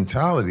pimp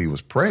mentality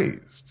was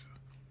praised.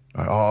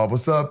 Like, oh,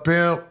 what's up,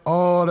 pimp?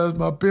 Oh, that's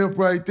my pimp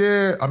right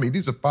there. I mean,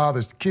 these are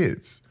fathers to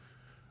kids.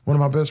 One of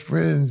my best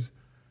friends,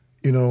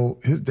 you know,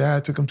 his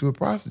dad took him to a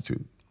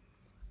prostitute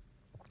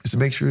just to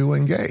make sure he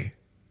wasn't gay.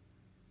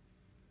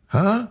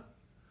 Huh?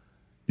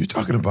 You're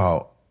talking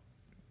about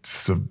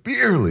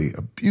severely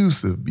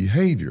abusive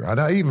behavior.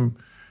 And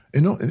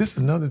this is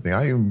another thing.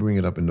 I even bring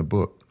it up in the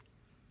book.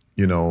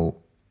 You know,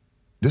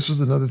 this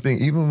was another thing,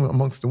 even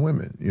amongst the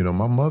women. You know,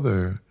 my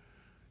mother,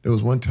 there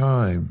was one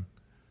time,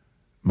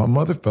 my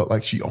mother felt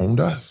like she owned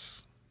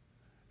us.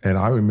 And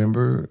I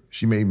remember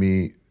she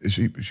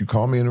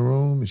called me in the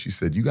room and she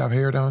said, you got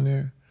hair down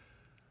there?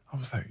 I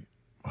was like,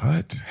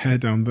 what? Hair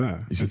down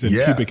there? She As said, in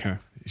yeah. pubic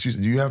hair? She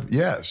said,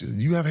 she said,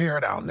 you have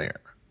hair down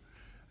there.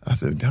 I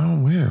said,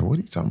 down where? What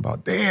are you talking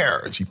about? There.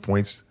 And she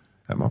points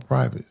at my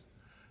private.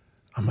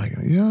 I'm like,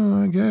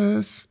 yeah, I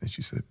guess. And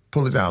she said,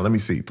 pull it down. Let me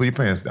see. Pull your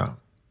pants down.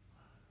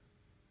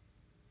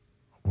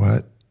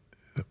 What?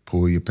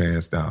 Pull your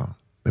pants down.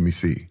 Let me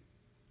see.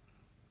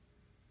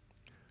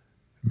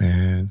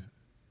 Man,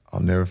 I'll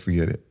never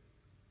forget it.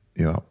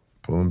 You know,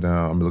 pull them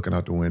down. I'm looking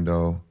out the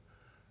window.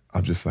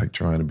 I'm just like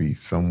trying to be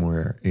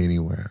somewhere,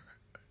 anywhere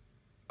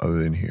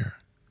other than here.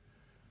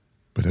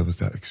 But it was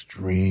that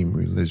extreme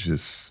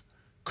religious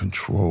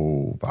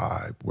control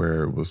vibe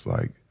where it was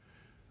like,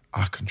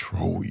 I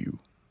control you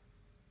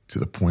to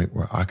the point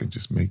where I can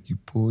just make you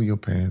pull your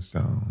pants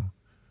down,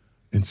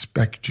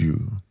 inspect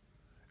you.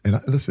 And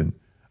listen,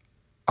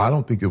 I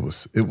don't think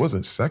it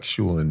wasn't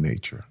sexual in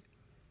nature,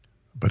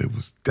 but it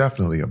was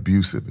definitely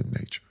abusive in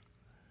nature.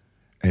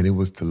 And it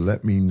was to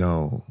let me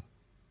know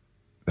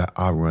that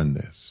I run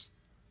this.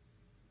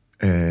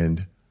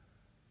 And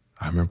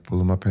I remember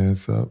pulling my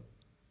pants up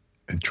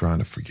and trying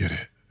to forget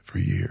it for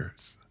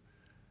years.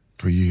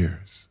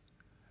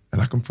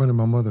 And I confronted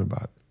my mother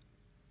about it.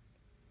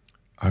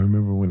 I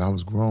remember when I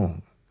was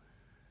grown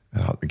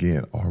and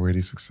again,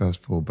 already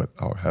successful, but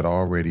I had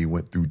already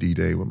went through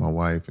D-Day with my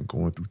wife and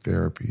going through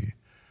therapy.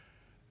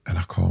 And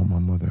I called my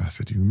mother. I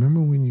said, do you remember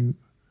when you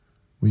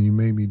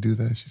made me do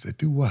that? She said,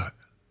 do what?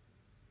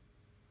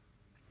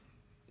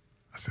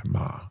 I said,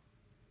 Ma,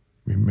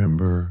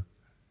 remember?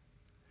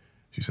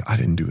 She said, I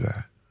didn't do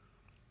that.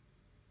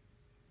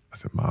 I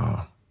said,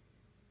 Ma,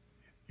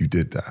 you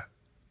did that.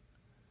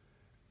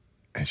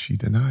 And she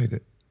denied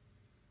it.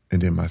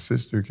 And then my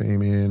sister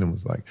came in and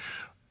was like,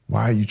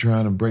 why are you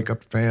trying to break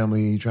up the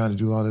family? You trying to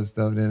do all this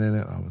stuff? And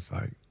I was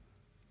like,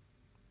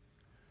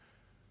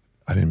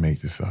 I didn't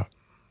make this up.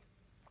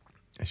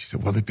 And she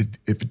said, well, if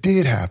it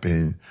did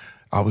happen,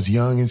 I was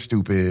young and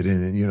stupid,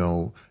 and you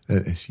know,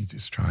 and she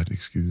just tried to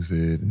excuse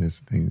it and this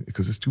thing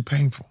because it's too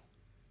painful.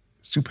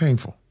 It's too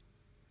painful.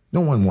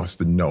 No one wants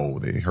to know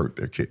they hurt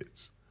their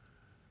kids.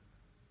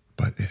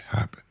 But it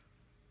happened.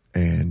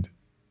 And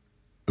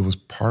it was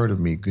part of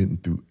me getting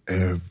through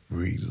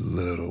every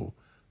little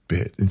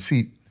bit. And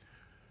see,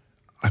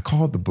 I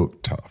called the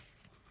book tough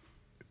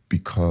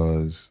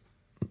because,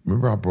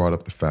 remember I brought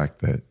up the fact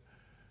that,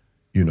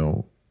 you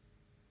know,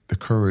 the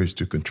courage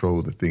to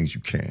control the things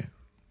you can.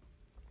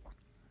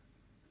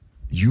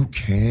 You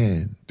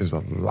can. There's a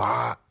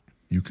lot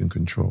you can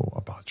control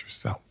about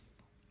yourself.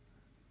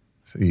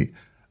 See,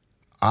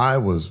 I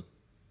was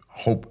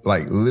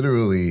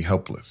literally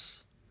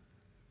helpless.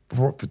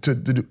 To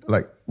do,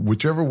 like,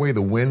 whichever way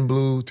the wind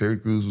blew, Terry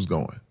Crews was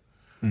going.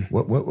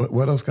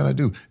 What else can I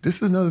do?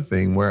 This is another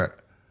thing where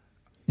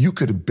you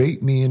could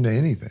bait me into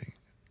anything.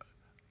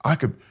 I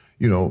could,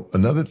 you know,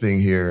 another thing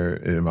here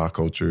in my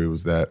culture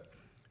was that,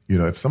 you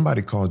know, if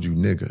somebody called you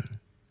nigga,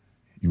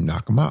 you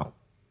knock them out.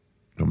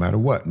 No matter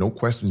what. No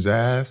questions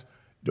asked.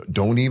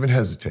 Don't even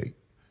hesitate.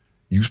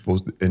 You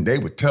supposed to, and they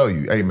would tell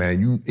you, hey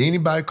man,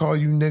 anybody call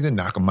you nigga,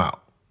 knock them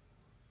out.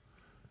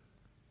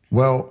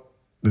 Well,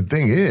 the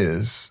thing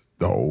is,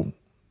 though,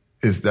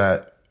 is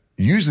that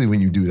usually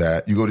when you do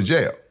that, you go to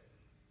jail.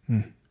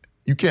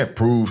 You can't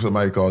prove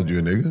somebody called you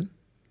a nigga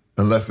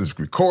unless it's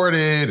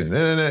recorded and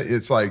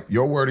it's like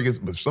your word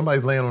against, but if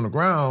somebody's laying on the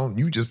ground,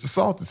 you just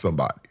assaulted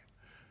somebody.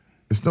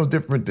 It's no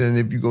different than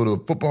if you go to a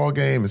football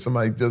game and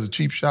somebody does a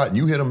cheap shot and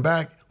you hit them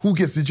back, who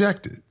gets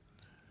ejected?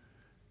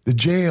 The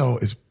jail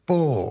is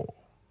full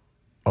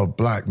of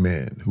black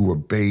men who were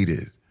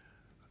baited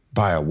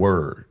by a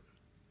word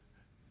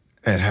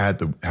and had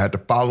to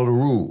follow the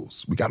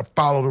rules. We got to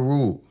follow the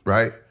rules,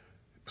 right?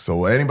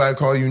 So anybody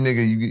call you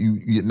nigga, you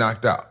get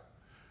knocked out.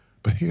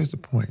 But here's the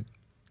point,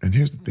 and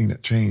here's the thing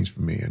that changed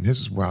for me, and this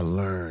is where I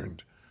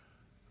learned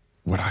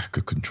what I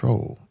could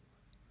control.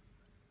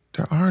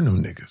 There are no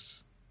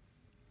niggas.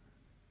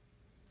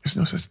 There's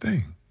no such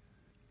thing.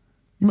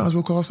 You might as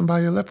well call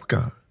somebody a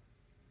leprechaun.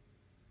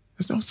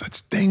 There's no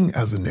such thing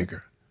as a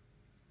nigger.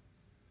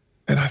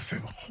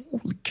 said,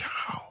 holy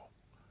cow.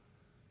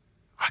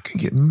 I can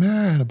get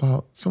mad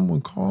about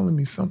someone calling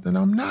me something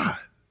I'm not.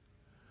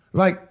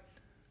 Like,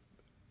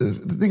 the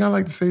thing I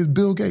like to say is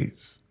Bill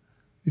Gates.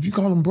 If you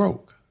call him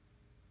broke,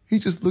 he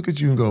just look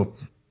at you and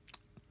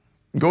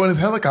go in his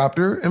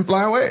helicopter and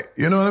fly away.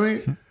 You know what I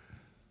mean?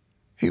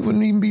 He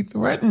wouldn't even be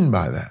threatened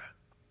by that.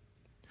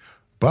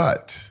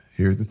 But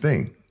here's the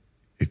thing.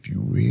 If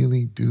you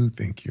really do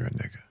think you're a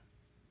nigga,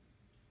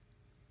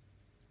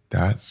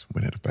 that's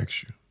when it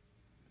affects you.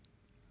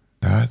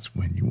 That's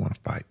when you want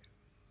to fight.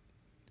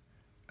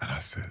 And I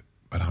said,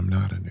 but I'm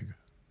not a nigga.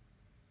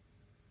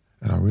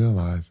 And I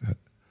realized that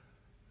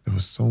there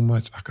was so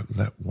much I could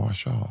let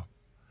wash off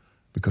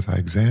because I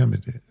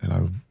examined it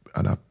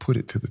and I put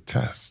it to the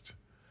test.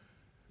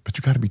 But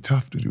you got to be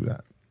tough to do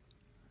that.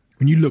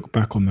 When you look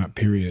back on that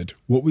period,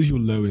 what was your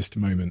lowest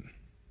moment?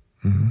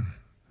 Mm-hmm.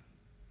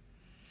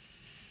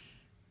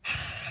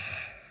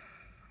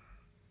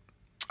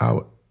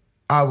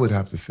 I would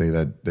have to say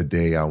that the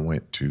day I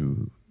went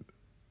to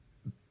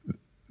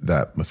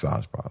that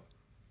massage parlor,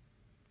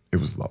 it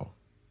was low.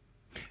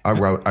 I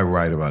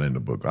write about it in the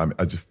book.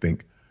 I just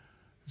think,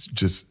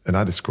 and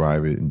I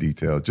describe it in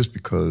detail just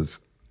because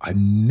I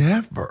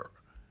never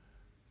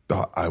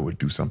thought I would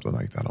do something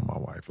like that on my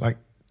wife. Like,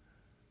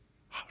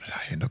 how did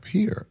I end up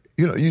here?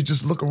 You know, you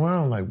just look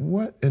around like,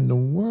 what in the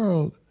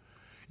world?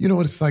 You know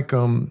what it's like?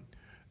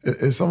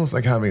 It's almost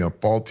like having a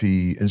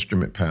faulty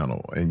instrument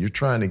panel and you're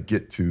trying to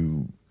get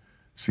to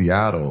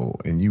Seattle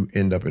and you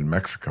end up in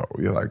Mexico.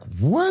 You're like,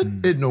 what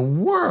in the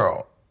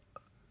world?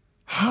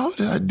 How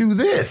did I do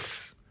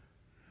this?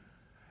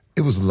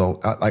 It was low.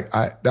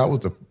 That was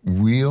the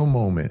real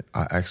moment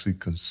I actually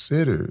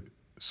considered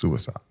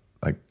suicide.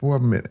 Like for a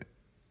minute,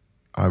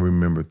 I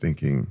remember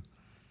thinking,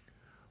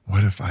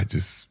 what if I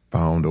just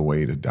found a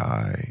way to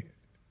die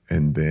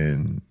and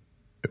then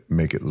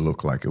make it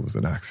look like it was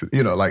an accident?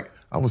 You know, like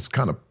I was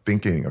kind of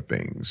thinking of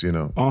things, you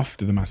know.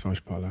 After the massage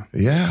parlor?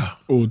 Yeah.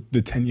 Or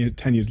the 10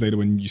 years later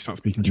when you start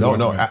speaking to your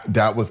No, wife?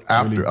 that was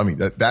after. Really? I mean,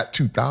 that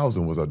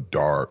 2000 was a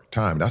dark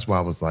time. That's why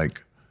I was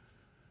like,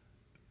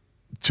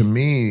 to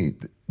me,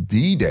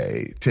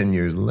 D-Day 10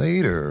 years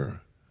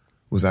later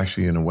was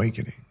actually an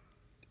awakening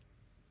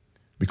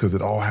because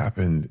it all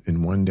happened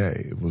in one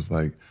day. It was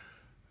like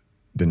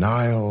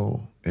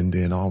denial and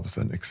then all of a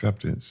sudden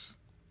acceptance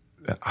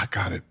that I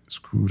got it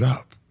screwed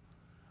up.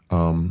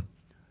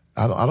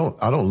 I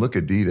don't look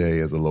at D-Day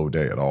as a low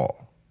day at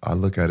all. I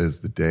look at it as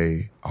the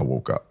day I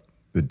woke up,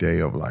 the day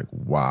of like,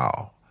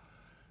 wow,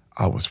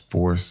 I was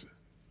forced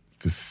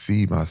to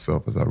see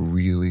myself as I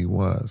really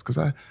was because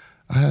I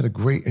had a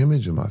great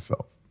image of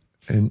myself.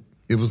 And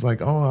it was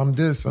like, oh, I'm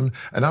this, and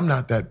I'm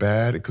not that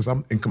bad because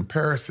I'm in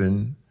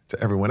comparison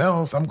to everyone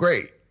else, I'm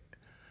great.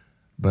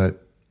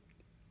 But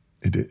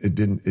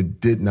it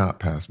did not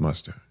pass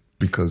muster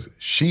because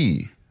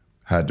she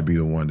had to be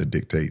the one to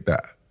dictate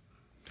that.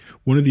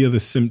 One of the other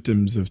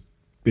symptoms of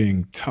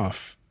being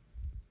tough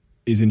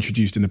is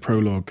introduced in the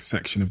prologue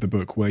section of the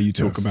book where you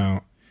talk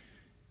about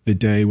the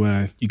day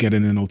where you get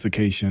in an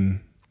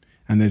altercation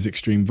and there's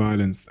extreme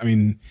violence. I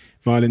mean,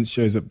 violence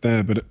shows up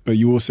there, but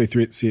you also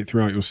see it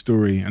throughout your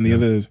story. And the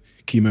other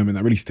key moment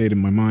that really stayed in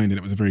my mind, and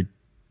it was a very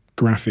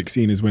graphic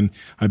scene, is when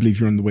I believe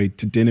you're on the way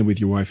to dinner with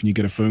your wife and you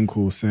get a phone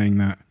call saying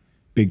that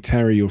Big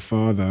Terry, your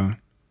father,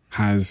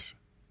 has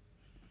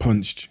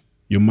punched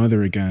your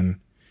mother again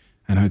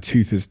and her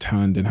tooth has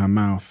turned in her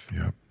mouth.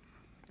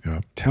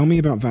 Yep. Tell me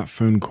about that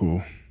phone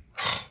call.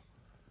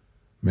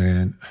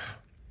 Man,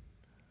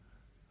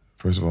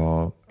 first of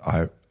all,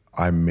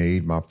 I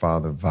made my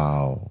father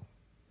vow.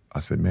 I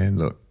said, man,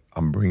 look,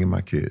 I'm bringing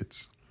my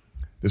kids.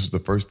 This was the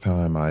first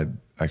time I'd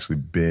actually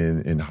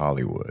been in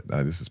Hollywood.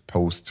 This is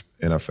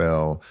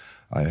post-NFL.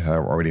 I had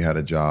already had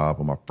a job.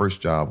 And my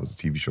first job was a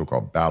TV show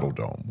called Battle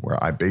Dome,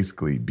 where I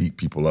basically beat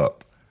people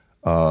up.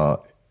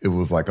 It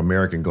was like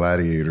American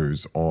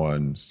Gladiators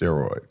on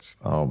steroids.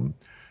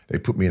 They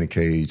put me in a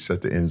cage,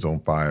 set the ends on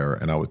fire,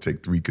 and I would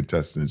take 3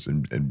 contestants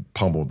and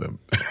pummel them.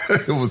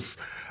 It was,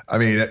 I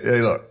mean,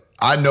 hey, look,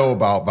 I know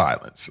about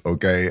violence,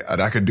 okay?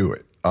 And I could do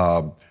it.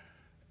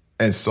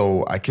 And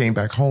so I came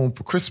back home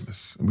for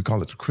Christmas, and we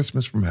call it the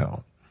Christmas from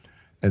Hell.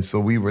 And so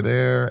we were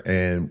there,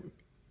 and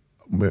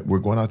we're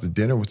going out to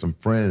dinner with some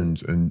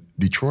friends, and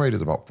Detroit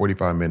is about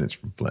 45 minutes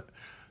from Flint.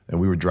 And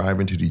we were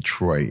driving to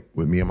Detroit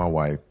with me and my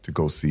wife to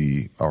go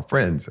see our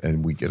friends,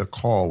 and we get a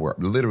call. We're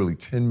literally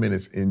 10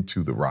 minutes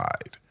into the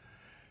ride.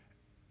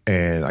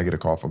 And I get a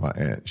call from my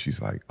aunt.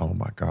 She's like, oh,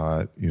 my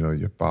God,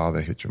 your father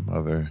hit your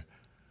mother.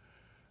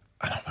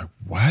 And I'm like,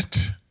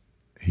 what?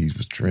 He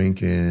was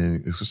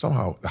drinking. It's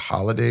somehow the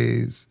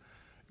holidays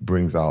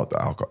brings out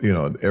the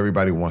alcohol.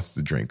 Everybody wants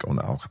to drink on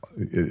the alcohol.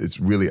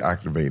 It's really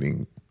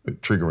activating,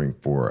 triggering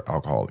for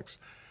alcoholics.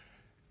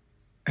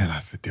 And I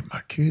said, did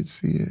my kids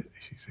see it?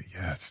 She said,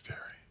 yes, Terry.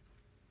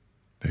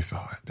 They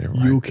saw it. They were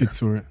right Your there. kids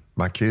saw it?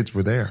 My kids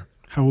were there.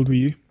 How old were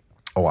you?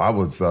 Oh, I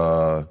was,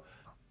 I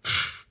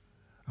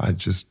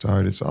just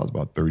started, so I was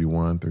about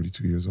 31,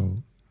 32 years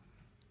old.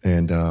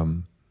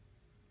 And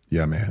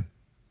yeah, man,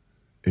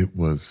 it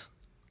was,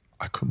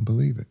 I couldn't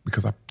believe it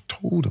because I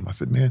told him, I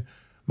said, man,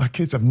 my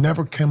kids have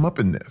never come up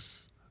in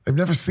this. They've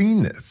never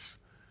seen this,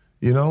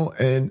 you know?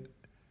 And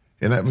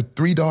I have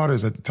 3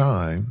 daughters at the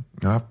time,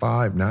 and I have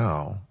 5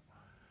 now.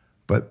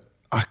 But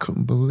I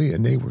couldn't believe it.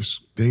 And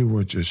they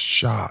were just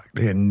shocked.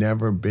 They had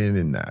never been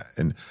in that.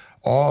 And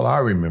all I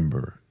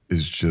remember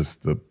is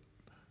just the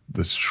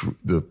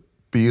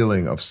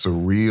feeling of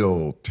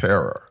surreal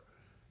terror.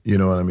 You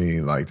know what I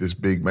mean? Like, this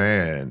big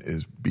man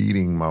is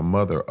beating my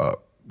mother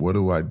up. What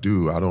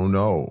do? I don't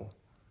know.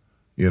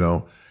 You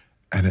know?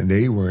 And then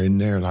they were in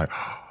there like,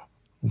 oh,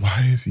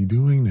 why is he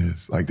doing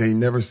this? Like, they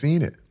never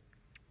seen it.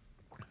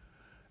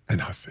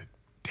 And I said,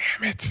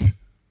 damn it.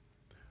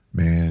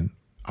 Man,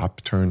 I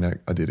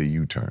did a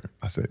U-turn.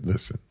 I said,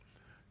 listen,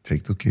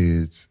 take the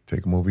kids,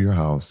 take them over your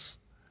house.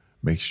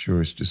 Make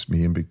sure it's just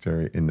me and Big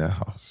Terry in that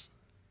house.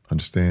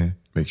 Understand?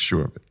 Make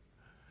sure of it.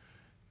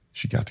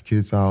 She got the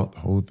kids out, the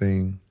whole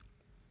thing.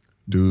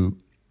 Dude,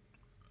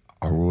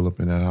 I roll up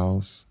in that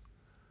house.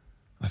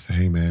 I said,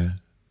 hey,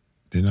 man,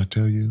 didn't I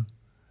tell you?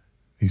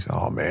 He said,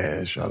 oh,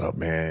 man, shut up,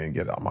 man.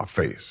 Get out of my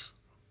face.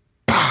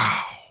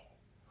 Pow!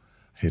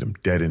 Hit him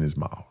dead in his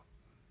mouth.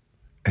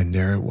 And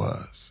there it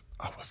was.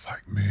 I was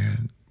like,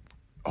 man,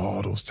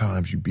 all those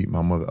times you beat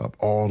my mother up,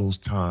 all those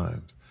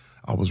times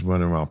I was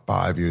running around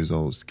 5 years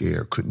old,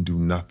 scared, couldn't do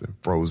nothing,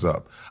 froze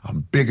up.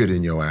 I'm bigger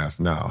than your ass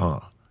now, huh?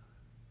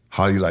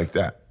 How you like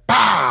that?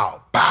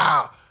 Pow!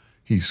 Pow!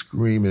 He's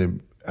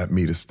screaming at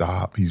me to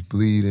stop. He's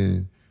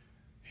bleeding.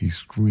 He's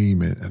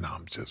screaming, and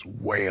I'm just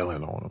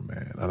wailing on him,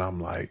 man. And I'm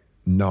like,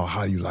 no,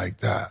 how you like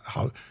that?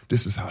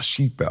 This is how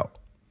she felt.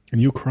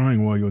 And you're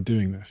crying while you're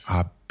doing this.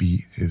 I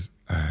beat his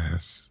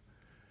ass,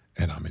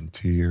 and I'm in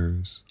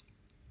tears.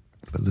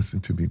 But listen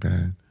to me,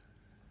 man.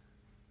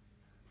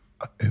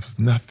 It was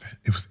nothing.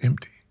 It was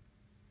empty.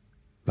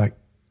 Like,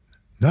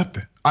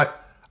 nothing. I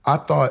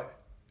thought,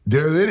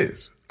 there it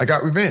is. I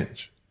got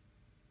revenge.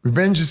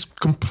 Revenge is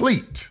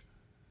complete.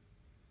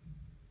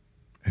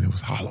 And it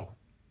was hollow.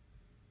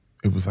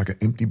 It was like an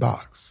empty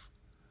box.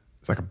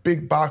 It's like a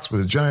big box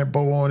with a giant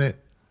bow on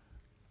it.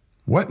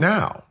 What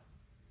now?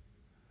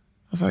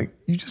 I was like,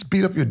 you just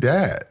beat up your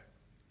dad.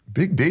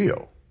 Big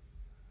deal.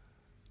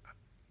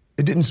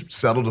 It didn't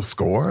settle the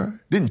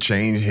score. Didn't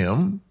change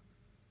him.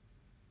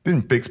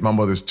 Didn't fix my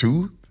mother's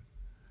tooth.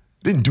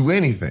 Didn't do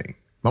anything.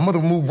 My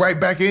mother moved right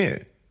back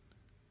in.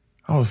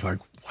 I was like,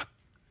 what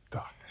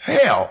the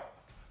hell?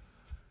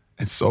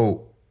 And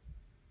so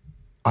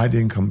I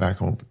didn't come back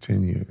home for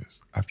 10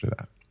 years after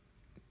that.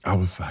 I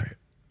was like,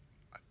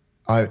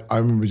 I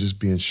remember just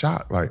being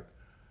shocked. Like,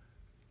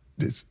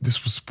 this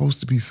was supposed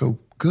to be so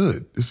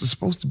good. This was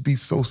supposed to be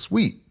so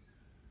sweet.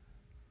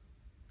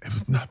 It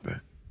was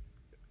nothing.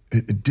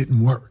 It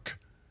didn't work.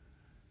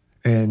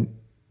 And,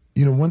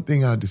 you know, one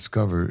thing I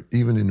discovered,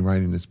 even in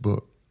writing this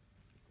book,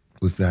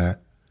 was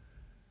that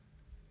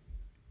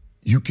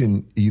you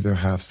can either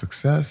have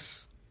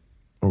success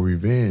or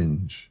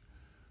revenge,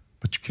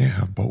 but you can't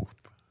have both.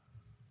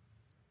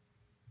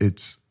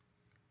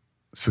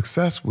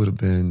 Success would have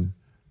been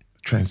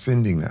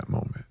transcending that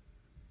moment,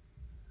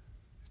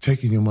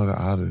 taking your mother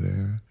out of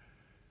there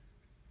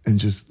and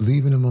just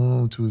leaving him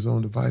alone to his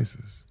own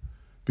devices.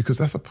 Because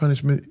that's a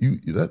punishment. You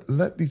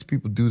let these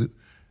people do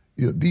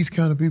these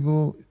kind of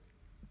people,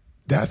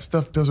 that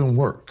stuff doesn't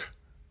work.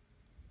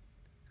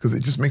 Because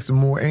it just makes them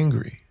more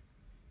angry.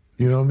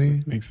 You know what I mean?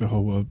 It makes the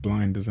whole world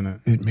blind, doesn't it?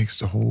 It makes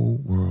the whole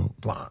world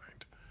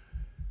blind.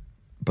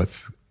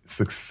 But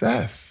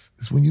success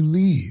is when you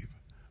leave.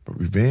 But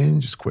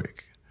revenge is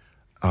quick.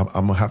 I'm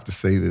going to have to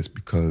say this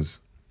because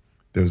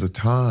there was a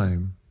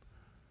time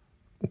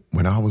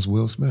when I was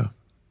Will Smith,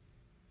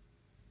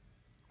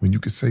 when you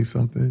could say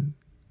something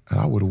and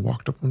I would have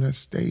walked up on that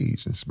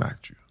stage and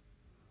smacked you.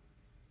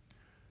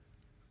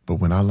 But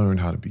when I learned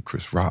how to be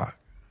Chris Rock,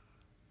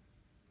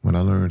 when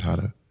I learned how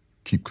to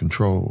keep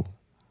control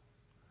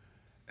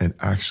and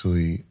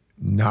actually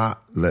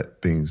not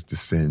let things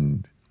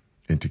descend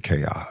into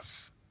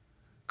chaos,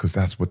 because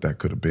that's what that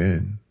could have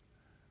been.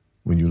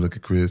 When you look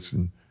at Chris,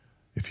 and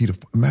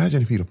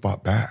imagine if he'd have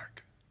fought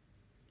back,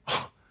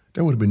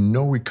 there would have been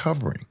no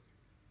recovering.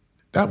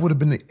 That would have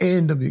been the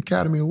end of the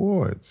Academy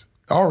Awards.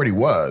 It already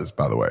was,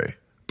 by the way,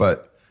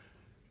 but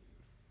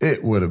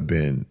it would have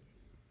been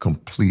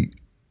complete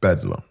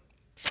bedlam.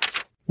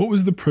 What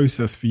was the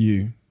process for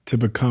you to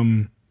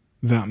become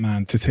that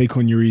man, to take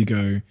on your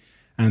ego?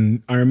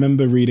 And I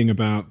remember reading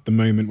about the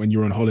moment when you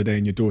were on holiday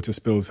and your daughter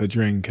spills her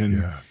drink, and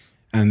yes.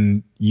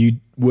 And you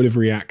would have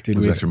reacted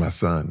with... It was actually my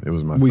son. It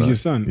was my son. Was your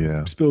son?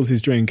 Yeah. Spills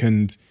his drink,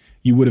 and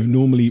you would have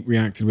normally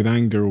reacted with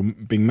anger or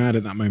being mad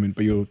at that moment,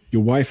 but your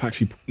wife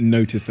actually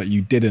noticed that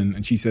you didn't,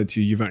 and she said to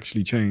you, you've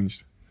actually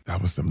changed.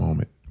 That was the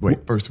moment.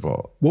 Wait, first of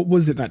all... What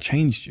was it that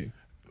changed you?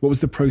 What was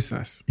the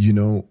process? You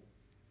know,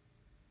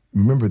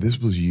 remember, this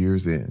was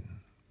years in,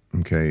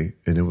 okay?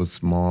 And it was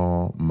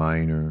small,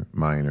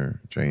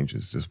 minor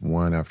changes, just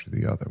one after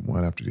the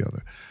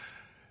other.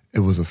 It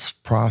was a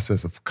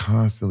process of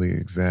constantly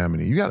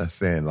examining. You got to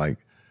understand, like,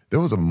 there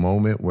was a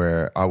moment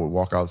where I would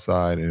walk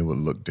outside and it would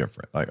look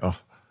different. Like, oh,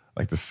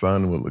 Like the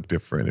sun would look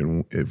different,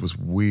 and it was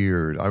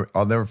weird.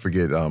 I'll never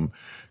forget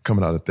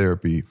coming out of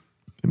therapy,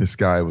 and this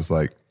guy was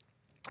like,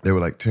 they were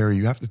like, Terry,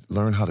 you have to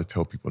learn how to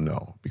tell people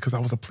no, because I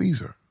was a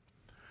pleaser.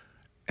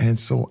 And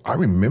so I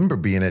remember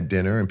being at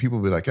dinner and people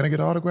would be like, can I get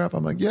an autograph?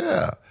 I'm like,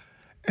 yeah.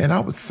 And I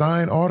would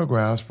sign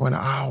autographs for an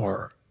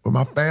hour with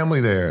my family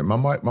there. And my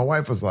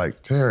wife was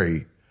like,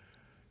 Terry,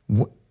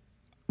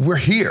 we're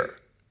here.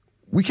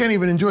 We can't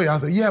even enjoy it. I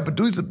was like, yeah, but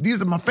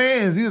these are my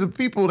fans. These are the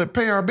people that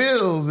pay our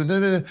bills. And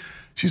then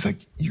she's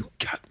like, you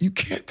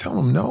can't tell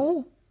them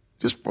no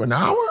just for an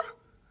hour?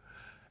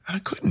 And I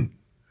couldn't,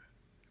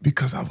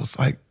 because I was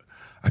like,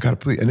 I got to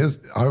please. And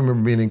I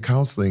remember being in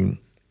counseling,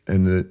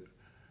 and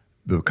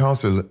the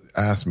counselor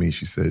asked me,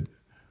 she said,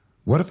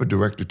 what if a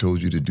director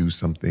told you to do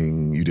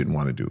something you didn't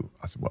want to do?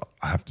 I said, well,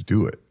 I have to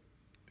do it.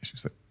 And she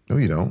said, no,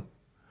 you don't.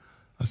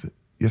 I said,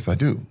 yes, I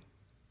do.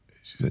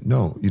 She said,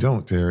 no, you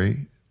don't,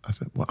 Terry. I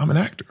said, well, I'm an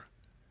actor.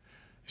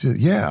 She said,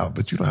 yeah,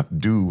 but you don't have to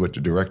do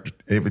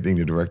everything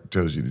the director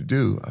tells you to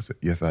do. I said,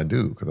 yes, I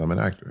do, because I'm an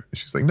actor. And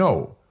she's like,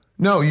 no,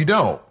 you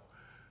don't.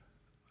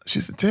 She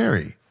said,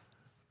 Terry,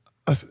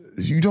 I said,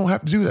 you don't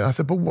have to do that. I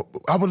said, but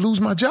I would lose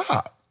my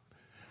job.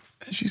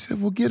 And she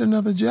said, well, get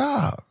another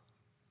job.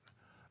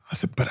 I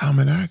said, but I'm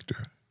an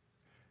actor.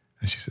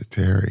 And she said,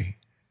 Terry,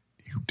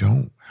 you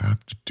don't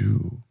have to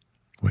do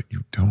what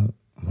you don't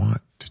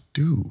want to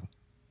do.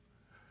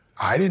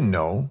 I didn't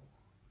know,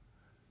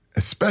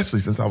 especially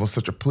since I was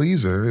such a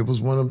pleaser. It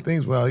was one of them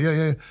things, well,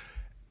 yeah.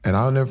 And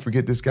I'll never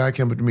forget, this guy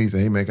came up to me and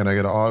said, hey, man, can I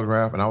get an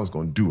autograph? And I was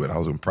going to do it. I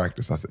was going to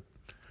practice.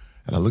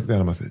 And I looked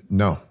at him, I said,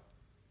 no.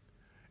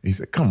 He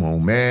said, come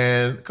on,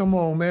 man.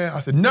 I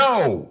said,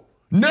 no.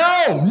 And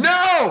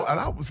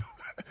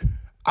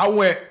I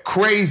went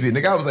crazy. And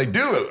the guy was like,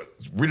 dude,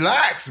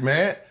 relax,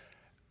 man.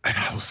 And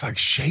I was like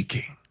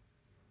shaking.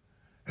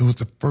 It was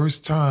the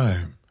first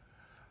time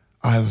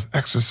I was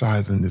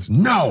exercising this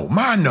no.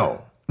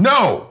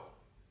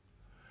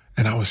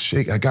 And I was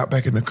shaking. I got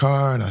back in the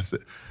car and I said,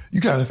 I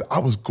thought I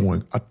was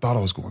going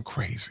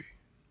crazy.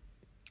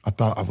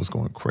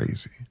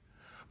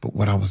 But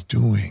what I was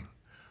doing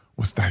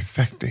was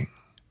dissecting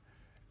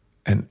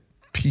and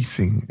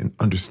piecing and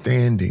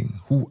understanding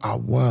who I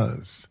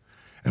was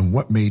and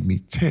what made me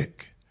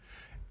tick.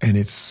 And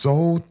it's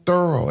so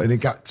thorough, and it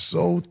got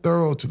so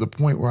thorough to the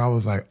point where I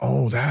was like,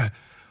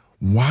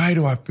 why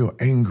do I feel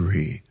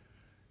angry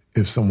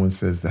if someone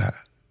says that?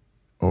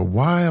 Or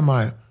why am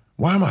I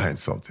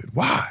insulted?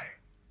 Why?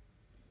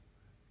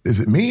 Is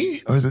it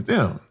me or is it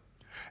them?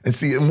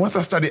 And once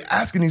I started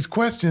asking these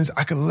questions,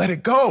 I could let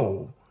it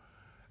go.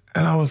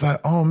 And I was like,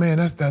 oh man,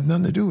 that's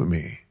nothing to do with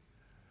me.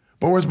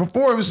 But whereas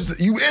before it was just,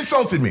 you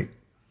insulted me.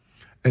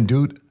 And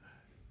dude,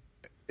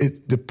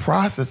 the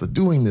process of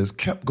doing this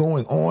kept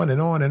going on and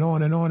on and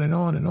on and on and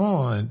on and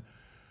on,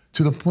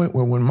 to the point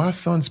where when my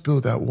son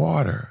spilled that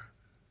water,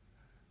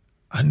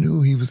 I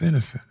knew he was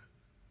innocent.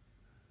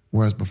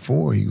 Whereas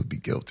before, he would be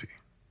guilty.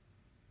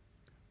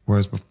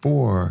 Whereas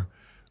before,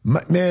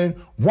 man,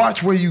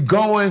 watch where you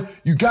going.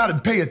 You got to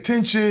pay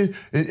attention.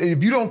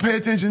 If you don't pay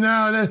attention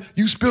now, then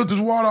you spilled this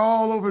water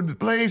all over the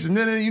place, and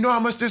then you know how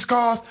much this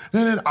cost?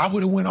 Then I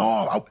would have went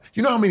off.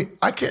 You know how many,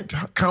 I can't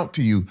count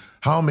to you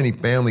how many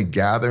family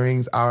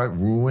gatherings I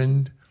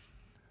ruined,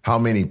 how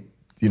many,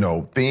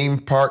 theme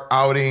park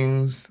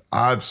outings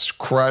I've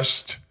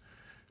crushed,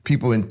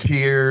 people in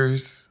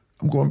tears.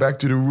 I'm going back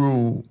to the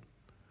rule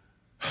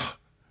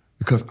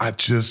because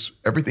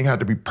everything had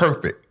to be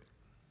perfect.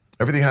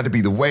 Everything had to be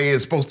the way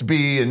it's supposed to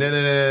be, and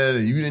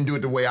then you didn't do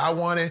it the way I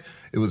wanted.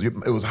 It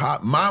was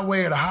hot, my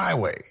way or the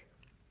highway.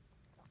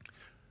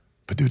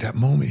 But dude, that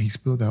moment he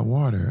spilled that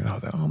water, and I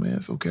was like, oh man,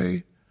 it's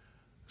okay.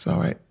 It's all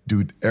right.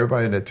 Dude,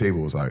 everybody at that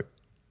table was like,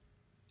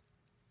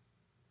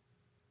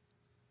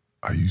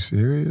 are you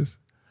serious?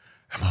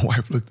 And my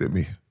wife looked at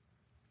me.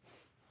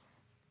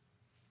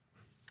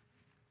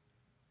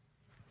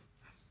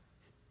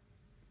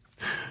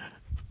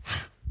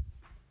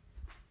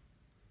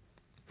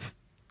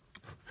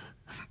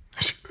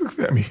 She looked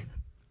at me.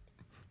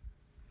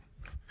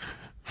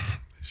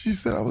 She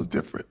said I was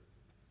different.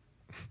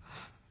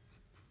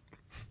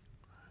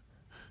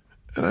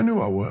 And I knew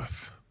I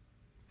was.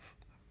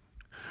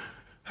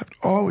 After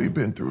all we've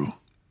been through,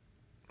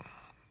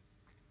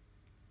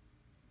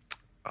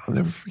 I'll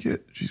never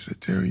forget. She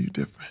said, Terry, you're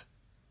different.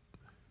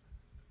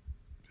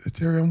 She said,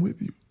 Terry, I'm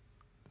with you.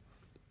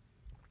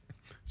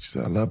 She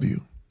said, I love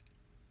you.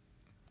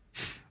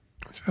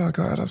 She said, I'm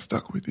glad I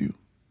stuck with you,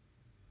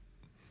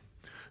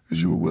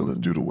 because you were willing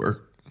to do the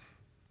work.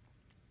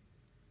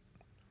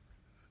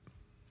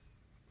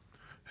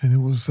 And it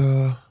was,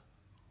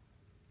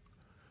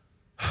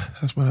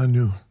 that's when I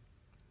knew.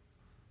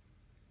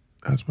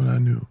 That's when I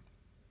knew.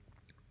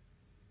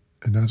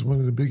 And that's one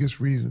of the biggest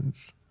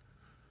reasons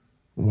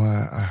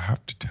why I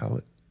have to tell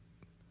it.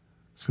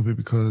 Simply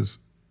because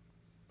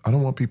I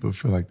don't want people to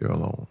feel like they're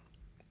alone.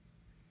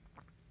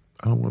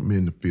 I don't want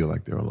men to feel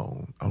like they're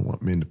alone. I don't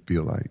want men to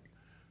feel like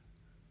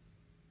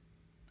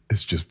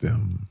it's just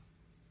them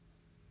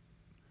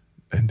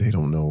and they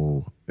don't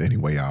know any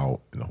way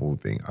out and the whole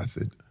thing. I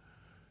said,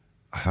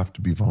 I have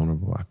to be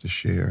vulnerable. I have to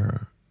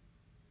share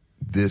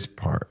this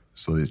part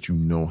so that you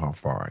know how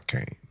far I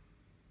came.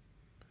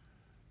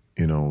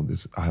 You know,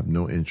 I have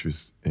no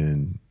interest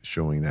in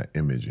showing that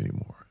image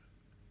anymore.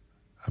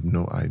 I have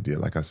no idea.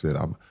 Like I said,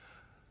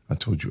 I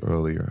told you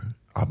earlier,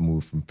 I've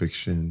moved from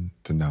fiction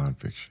to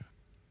nonfiction.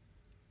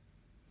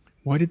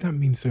 Why did that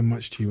mean so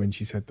much to you when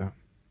she said that?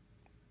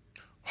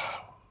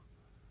 Wow.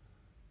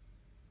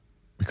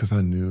 Because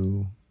I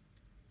knew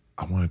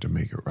I wanted to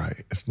make it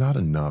right. It's not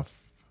enough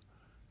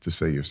to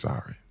say you're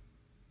sorry.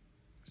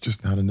 It's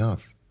just not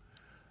enough.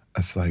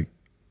 It's like,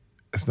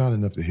 it's not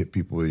enough to hit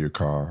people with your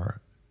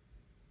car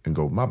and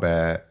go, my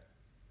bad,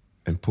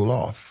 and pull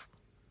off.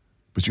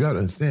 But you have to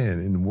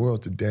understand, in the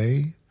world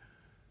today,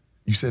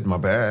 you said my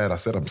bad, I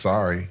said I'm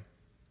sorry,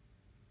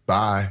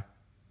 bye,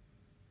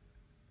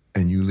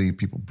 and you leave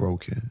people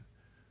broken.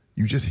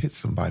 You just hit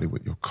somebody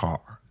with your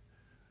car,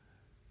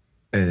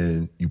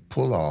 and you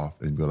pull off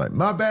and be like,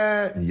 my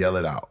bad, and yell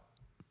it out.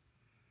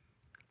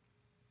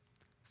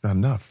 It's not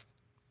enough.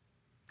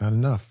 Not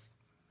enough.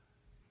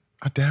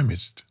 I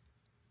damaged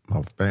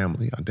my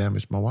family. I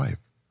damaged my wife.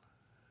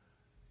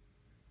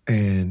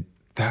 And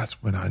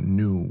that's when I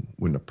knew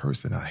when the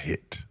person I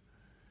hit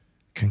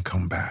can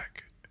come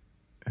back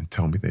and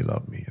tell me they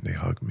love me and they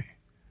hug me.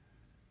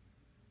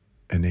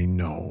 And they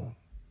know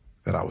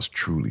that I was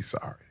truly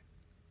sorry.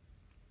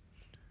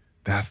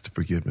 That's the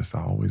forgiveness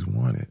I always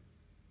wanted.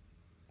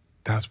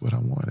 That's what I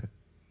wanted.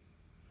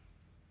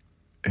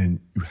 And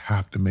you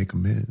have to make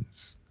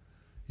amends.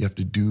 You have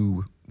to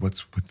do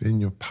what's within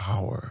your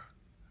power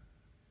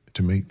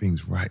to make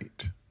things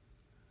right.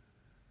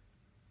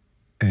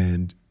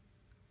 And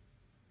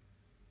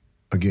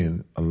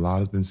again, a lot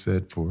has been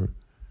said for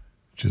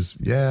just,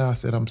 yeah, I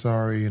said I'm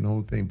sorry and the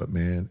whole thing, but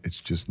man, it's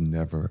just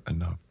never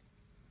enough.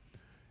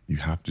 You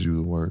have to do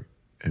the work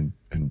and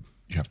you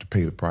have to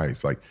pay the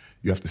price. Like,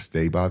 you have to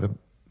stay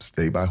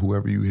by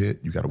whoever you hit.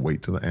 You got to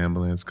wait till the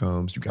ambulance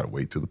comes. You got to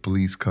wait till the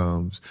police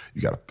comes.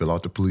 You got to fill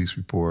out the police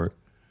report.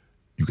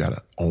 You got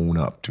to own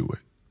up to it.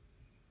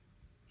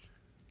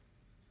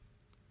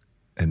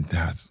 And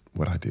that's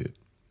what I did.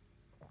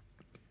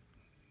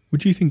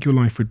 What do you think your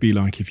life would be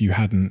like if you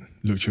hadn't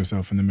looked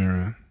yourself in the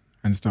mirror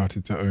and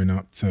started to own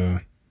up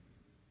to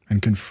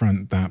and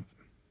confront that?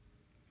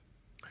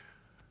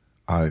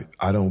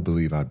 I don't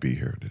believe I'd be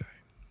here today.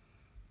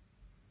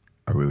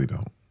 I really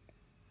don't.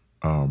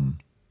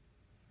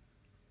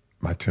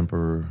 My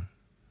temper,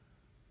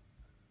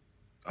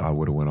 I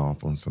would have went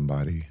off on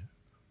somebody.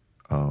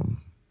 I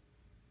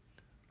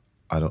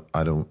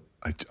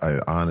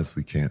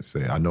honestly can't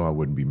say. I know I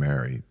wouldn't be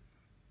married.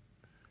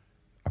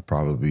 I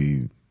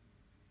probably,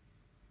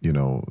 you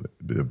know,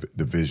 the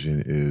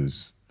vision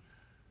is,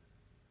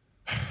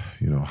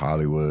 you know,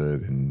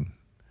 Hollywood and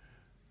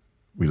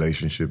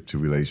relationship to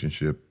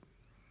relationship,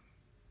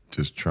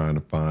 just trying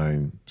to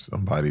find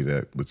somebody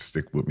that would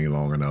stick with me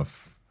long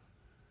enough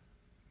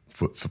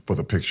for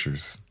the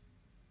pictures.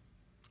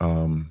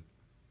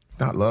 It's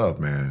not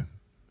love, man.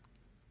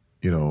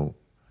 You know,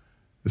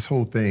 this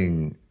whole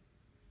thing,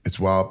 it's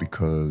wild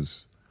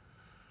because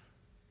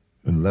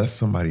unless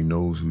somebody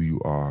knows who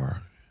you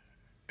are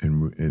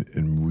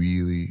and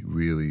really,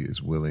 really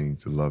is willing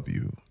to love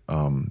you,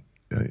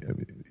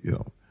 you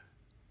know,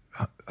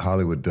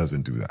 Hollywood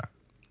doesn't do that.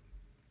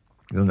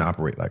 It doesn't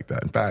operate like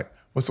that. In fact,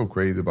 what's so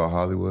crazy about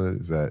Hollywood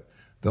is that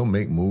they'll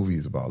make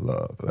movies about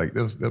love. Like,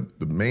 the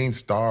main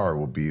star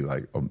will be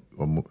like,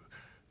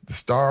 the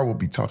star will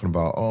be talking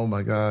about, oh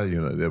my God, you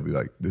know, they'll be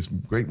like, this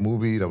great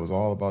movie that was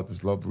all about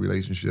this love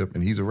relationship,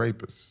 and he's a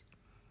rapist.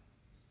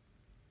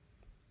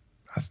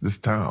 That's this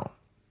town.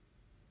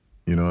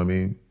 You know what I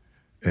mean?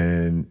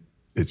 And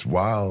it's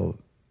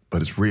wild,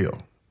 but it's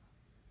real.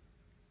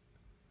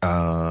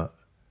 I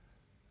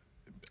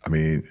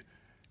mean,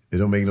 it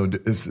don't make no.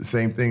 It's the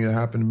same thing that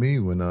happened to me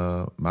when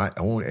my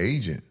own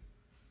agent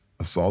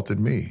assaulted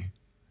me,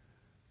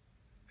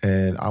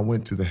 and I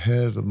went to the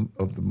head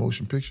of the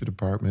motion picture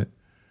department,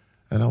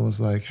 and I was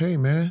like, "Hey,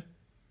 man,"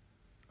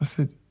 I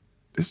said,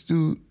 "This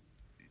dude,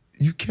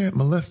 you can't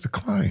molest the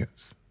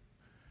clients."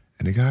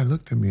 And the guy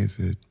looked at me and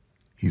said,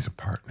 "He's a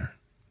partner."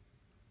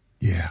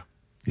 Yeah,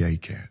 he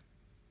can.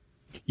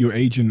 Your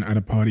agent at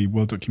a party,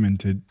 well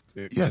documented,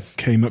 yes,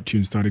 came up to you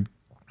and started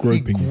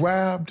groping. He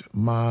grabbed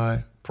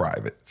my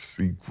privates.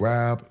 He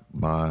grabbed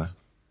my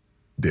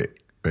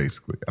dick,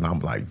 basically. And I'm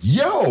like,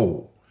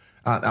 yo!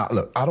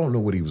 Look, I don't know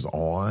what he was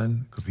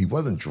on, because he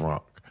wasn't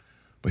drunk,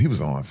 but he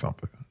was on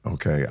something,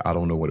 okay? I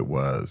don't know what it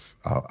was.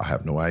 I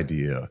have no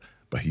idea,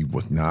 but he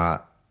was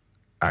not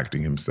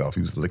acting himself.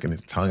 He was licking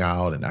his tongue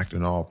out and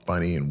acting all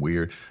funny and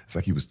weird. It's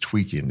like he was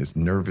tweaking this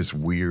nervous,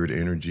 weird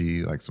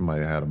energy, like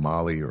somebody had a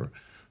Molly or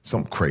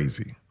something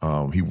crazy.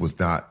 He was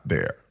not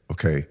there,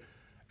 okay?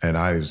 And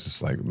I was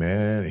just like,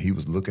 man, he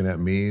was looking at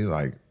me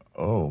like,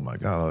 oh my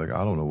God, like,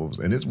 I don't know what was,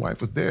 and his wife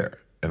was there,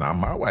 and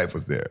my wife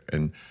was there.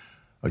 And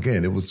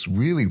again, it was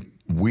really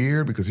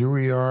weird because here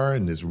we are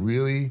in this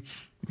really,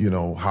 you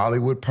know,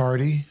 Hollywood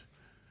party,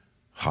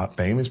 hot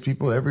famous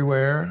people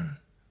everywhere.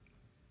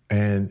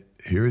 And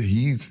here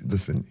he's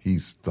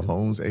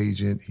Stallone's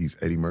agent, he's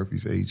Eddie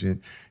Murphy's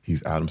agent,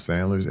 he's Adam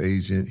Sandler's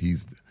agent,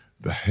 he's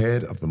the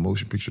head of the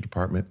motion picture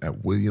department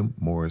at William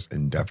Morris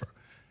Endeavor.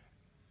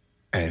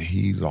 And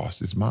he lost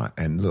his mind.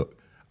 And look,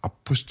 I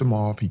pushed him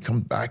off. He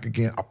comes back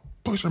again. I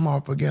push him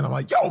off again. I'm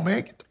like, yo,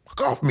 man, get the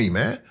fuck off me,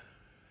 man.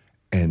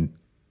 And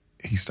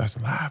he starts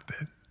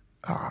laughing.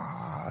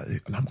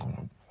 And I'm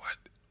going, what?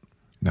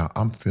 Now,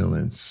 I'm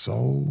feeling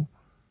so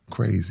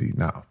crazy.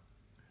 Now,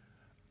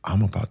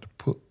 I'm about to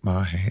put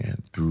my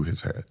hand through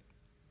his head.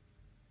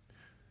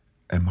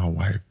 And my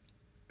wife,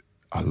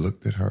 I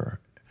looked at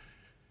her,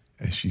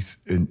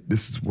 and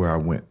this is where I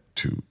went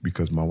to,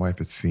 because my wife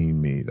had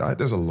seen me.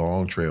 There's a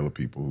long trail of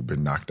people who've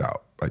been knocked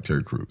out by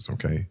Terry Crews,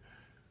 okay?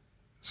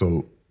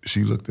 So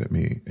she looked at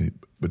me,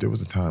 but there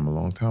was a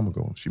long time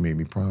ago, she made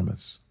me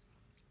promise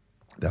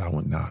that I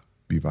would not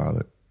be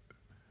violent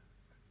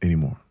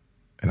anymore.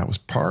 And that was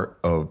part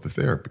of the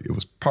therapy. It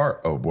was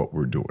part of what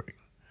we're doing.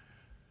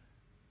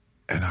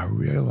 And I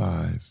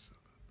realized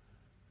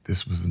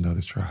this was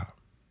another trial.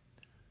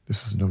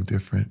 This was no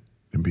different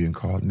than being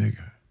called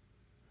nigger.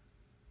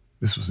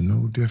 This was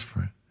no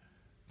different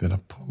than a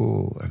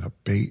pull and a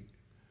bait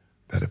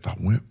that if I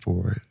went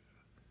for it.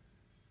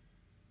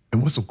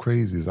 And what's so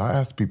crazy is I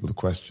asked people the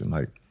question,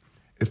 like,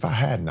 if I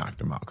had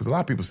knocked him out, because a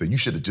lot of people say, you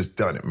should have just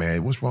done it,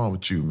 man. What's wrong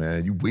with you,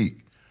 man? You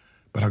weak.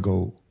 But I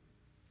go,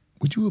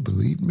 would you have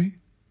believed me?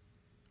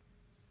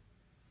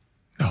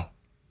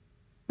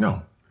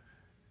 No.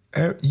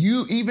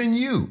 Even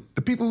you,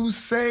 the people who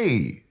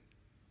say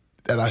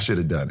that I should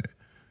have done it,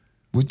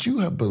 would you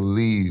have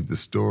believed the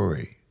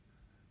story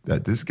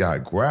that this guy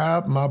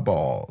grabbed my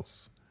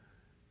balls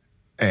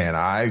and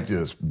I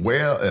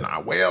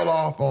wailed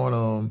off on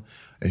him,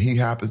 and he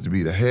happens to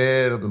be the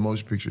head of the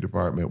motion picture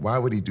department? Why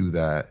would he do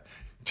that?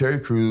 Terry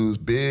Crews,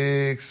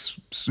 big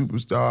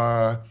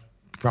superstar,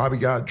 probably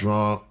got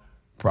drunk,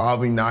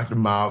 probably knocked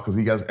him out because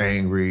he got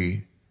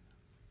angry.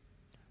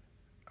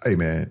 Hey,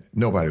 man,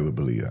 nobody would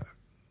believe that.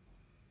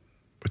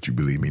 But you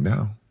believe me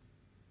now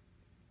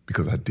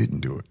because I didn't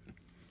do it.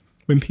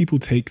 When people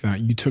take that,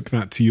 you took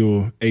that to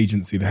your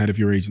agency, the head of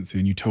your agency,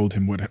 and you told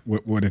him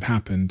what had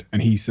happened,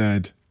 and he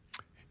said?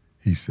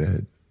 He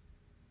said,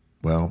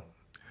 well,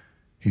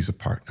 he's a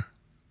partner.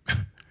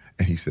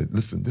 And he said,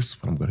 listen, this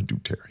is what I'm going to do,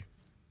 Terry.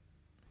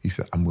 He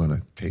said, I'm going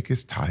to take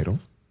his title,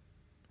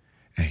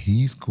 and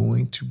he's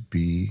going to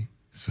be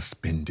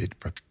suspended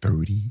for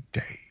 30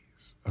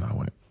 days. And I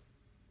went,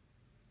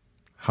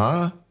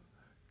 huh?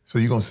 So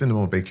you're going to send him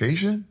on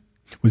vacation?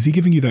 Was he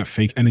giving you that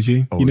fake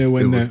energy? Oh, you know,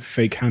 when they're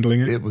fake handling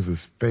it? It was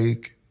as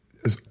fake.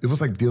 It was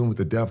like dealing with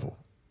the devil.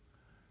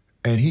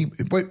 And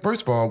but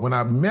first of all, when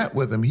I met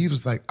with him, he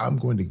was like, I'm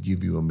going to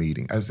give you a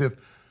meeting. As if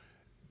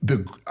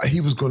he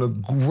was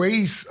going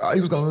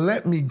to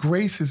let me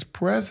grace his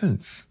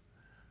presence.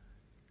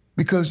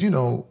 Because, you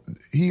know,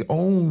 he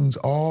owns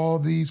all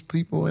these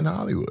people in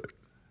Hollywood.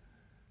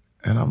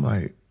 And I'm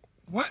like,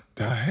 what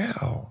the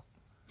hell?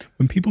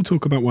 When people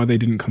talk about why they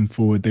didn't come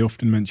forward, they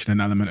often mention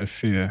an element of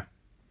fear.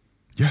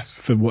 Yes.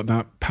 For what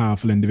that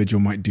powerful individual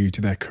might do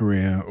to their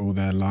career or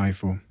their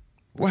life. Or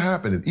what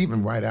happened is,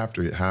 even right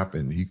after it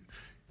happened, he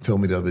told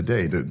me the other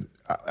day that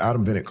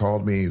Adam Bennett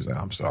called me. He was like,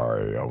 I'm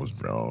sorry, I was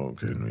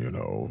drunk, and, you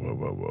know, blah,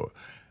 blah, blah.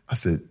 I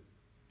said,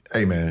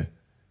 hey, man,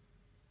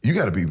 you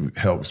got to be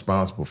held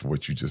responsible for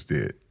what you just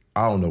did.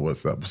 I don't know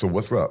what's up. So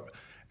what's up?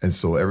 And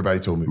so everybody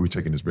told me we're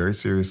taking this very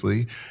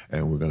seriously,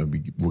 and we're gonna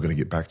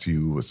get back to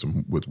you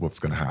with what's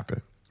gonna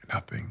happen.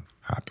 Nothing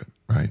happened,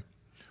 right?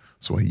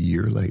 So a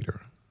year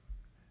later,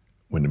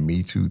 when the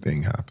Me Too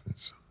thing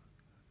happens,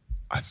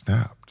 I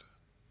snapped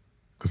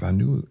because I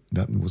knew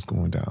nothing was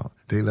going down.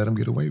 They let him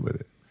get away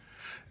with it.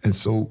 And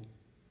so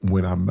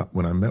when I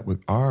met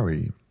with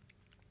Ari,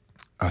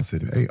 I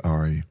said, hey,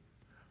 Ari,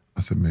 I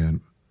said,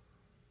 man,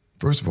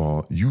 first of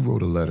all, you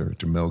wrote a letter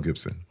to Mel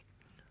Gibson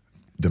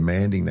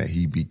demanding that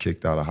he be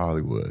kicked out of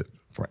Hollywood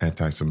for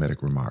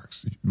anti-Semitic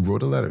remarks. You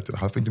wrote a letter to the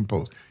Huffington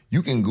Post.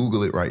 You can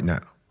Google it right now,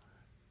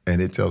 and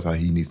it tells how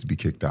he needs to be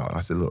kicked out. I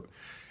said, look,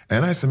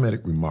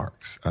 anti-Semitic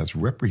remarks, as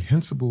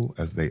reprehensible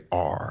as they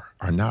are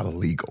not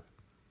illegal.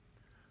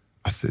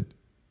 I said,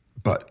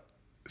 but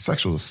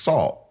sexual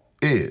assault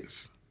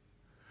is.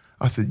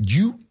 I said,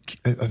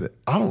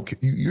 I don't care.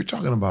 You're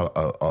talking about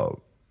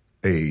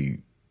a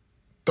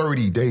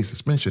 30-day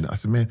suspension. I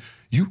said, man,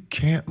 you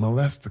can't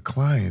molest the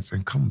clients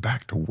and come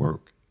back to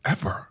work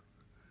ever.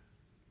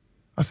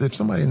 I said, if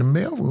somebody in the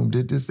mailroom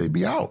did this, they'd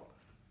be out.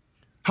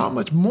 How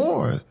much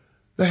more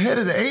the head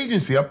of the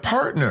agency, a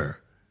partner?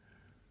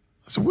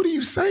 I said, what are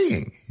you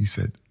saying? He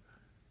said,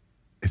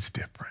 it's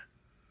different.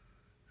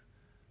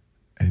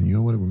 And you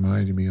know what it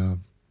reminded me of?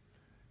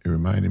 It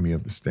reminded me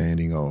of the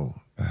standing O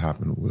that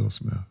happened to Will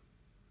Smith.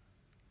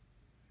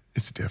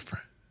 It's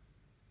different.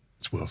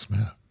 It's Will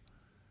Smith.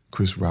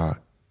 Chris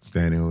Rock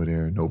standing over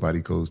there,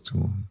 nobody goes to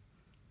him.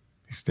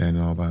 He's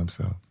standing all by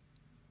himself.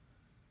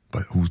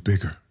 But who's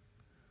bigger?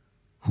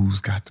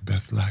 Who's got the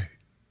best light?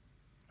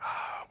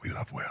 We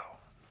love Will.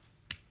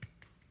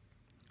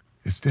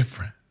 It's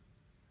different.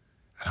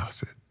 And I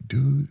said,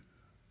 dude,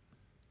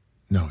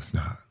 no, it's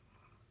not.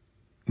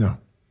 No.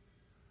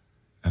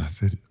 And I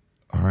said,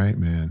 all right,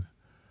 man.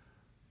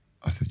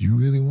 I said, you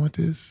really want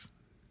this?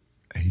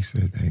 And he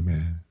said, hey,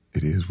 man,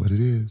 it is what it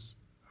is.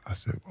 I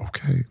said,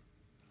 okay.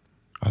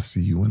 I'll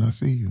see you when I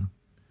see you.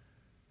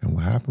 And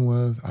what happened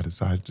was I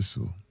decided to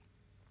sue.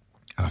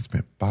 And I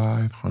spent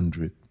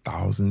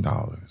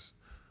 $500,000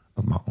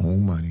 of my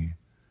own money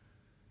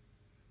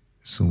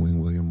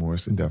suing William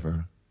Morris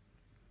Endeavor.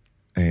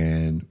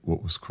 And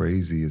what was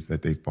crazy is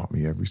that they fought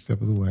me every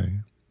step of the way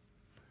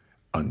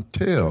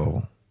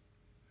until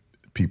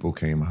people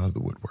came out of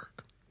the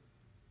woodwork.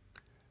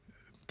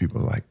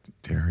 People like,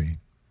 Terry,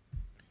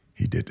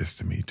 he did this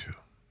to me too.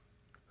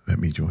 Let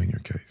me join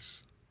your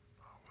case.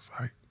 I was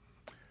like,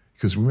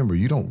 because remember,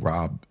 you don't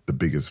rob the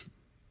biggest,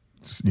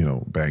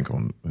 bank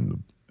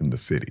in the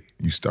city.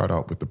 You start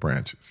out with the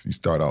branches. You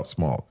start out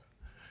small.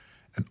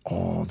 And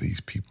all these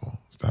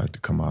people started to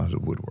come out of the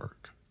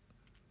woodwork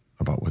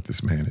about what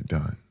this man had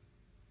done.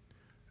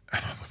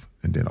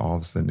 And then all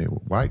of a sudden they were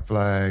white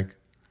flag,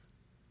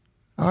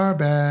 our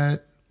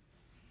bad.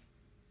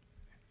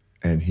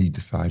 And he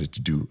decided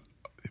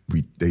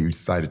they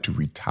decided to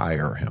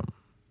retire him.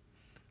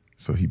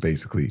 So he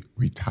basically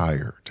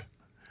retired.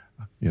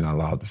 You're not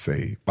allowed to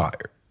say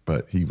fired,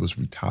 but he was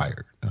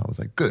retired. And I was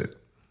like, good.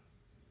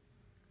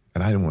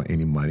 And I didn't want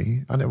any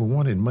money. I never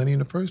wanted money in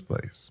the first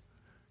place.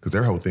 Because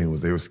their whole thing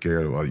was they were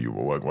scared of,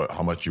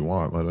 how much you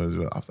want? I was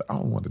like, I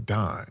don't want a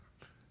dime.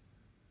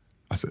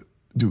 I said,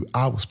 dude,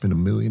 I will spend $1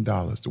 million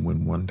to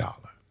win $1.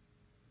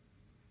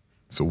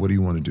 So what do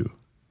you want to do?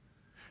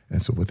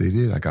 And so what they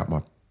did, I got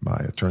my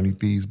attorney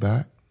fees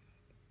back.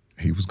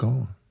 He was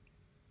gone.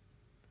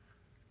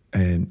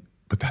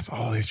 But that's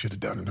all they should have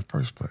done in the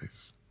first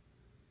place.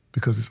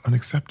 Because it's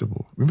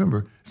unacceptable.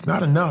 Remember, it's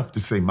not enough to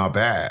say my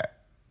bad.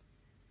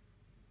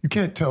 You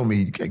can't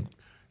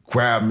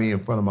grab me in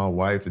front of my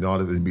wife and all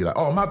this and be like,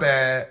 oh, my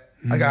bad.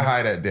 I got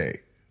high that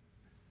day.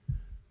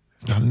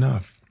 It's not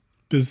enough.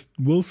 Does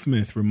Will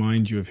Smith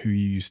remind you of who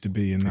you used to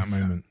be in that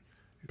moment?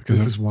 Because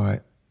this is why,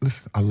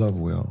 listen, I love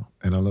Will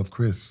and I love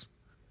Chris.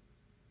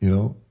 I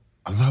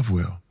love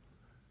Will.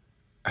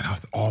 And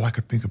all I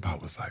could think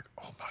about was like,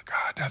 oh my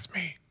God, that's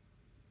me.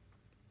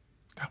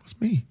 That was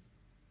me.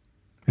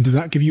 And does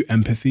that give you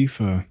empathy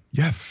for?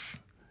 Yes.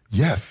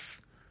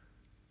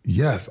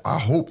 I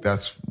hope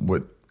that's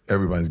what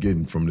everybody's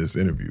getting from this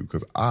interview,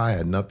 because I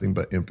had nothing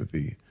but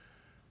empathy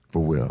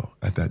for Will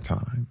at that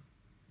time,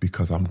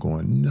 because I'm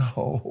going,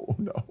 no.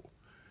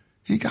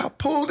 He got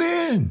pulled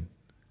in.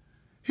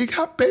 He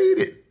got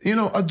baited,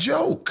 a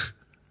joke.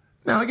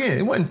 Now, again,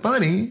 it wasn't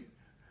funny.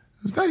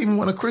 It's not even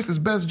one of Chris's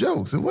best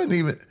jokes. It wasn't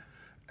even.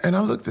 And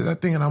I looked at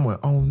that thing and I went,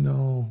 oh,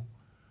 no.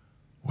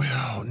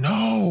 Will,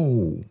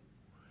 no.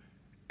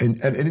 And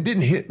it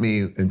didn't hit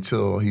me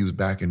until he was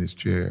back in his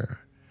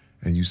chair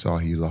and you saw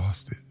he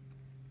lost it.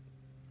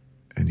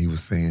 And he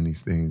was saying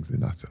these things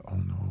and I said, oh,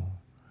 no.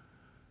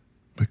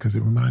 Because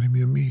it reminded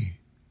me of me.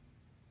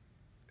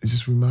 It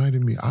just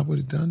reminded me, I would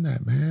have done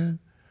that, man.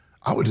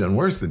 I would have done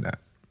worse than that.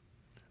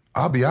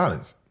 I'll be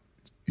honest.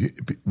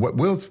 What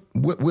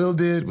Will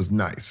did was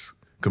nice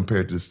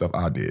compared to the stuff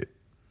I did.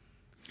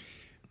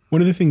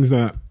 One of the things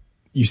that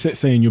you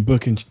say in your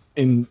book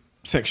in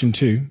section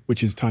 2,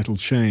 which is titled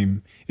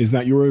Shame, is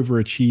that your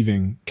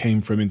overachieving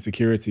came from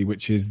insecurity,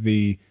 which is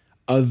the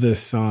other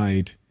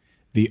side,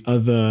 the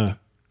other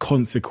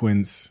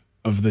consequence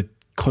of the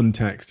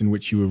context in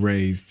which you were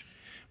raised,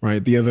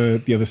 right? The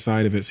other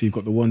side of it. So you've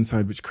got the one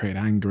side which created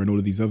anger and all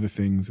of these other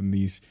things and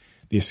the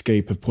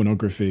escape of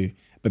pornography.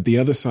 But the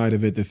other side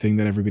of it, the thing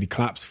that everybody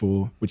claps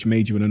for, which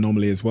made you an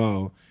anomaly as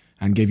well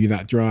and gave you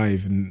that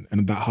drive and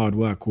that hard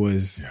work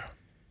was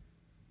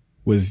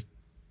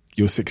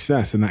your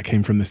success, and that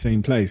came from the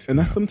same place. And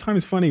that's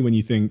sometimes funny when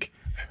you think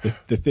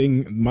the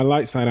thing, my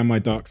light side and my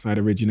dark side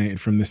originated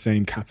from the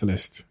same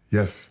catalyst.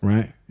 Yes.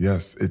 Right?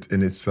 Yes.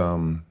 It's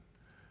kind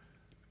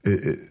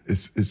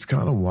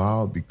of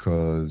wild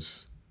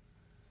because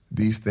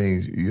these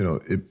things, you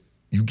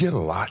get a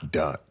lot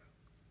done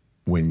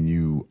when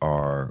you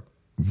are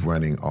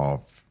running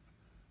off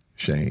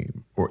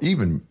shame or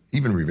even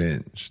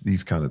revenge,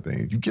 these kind of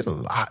things. You get a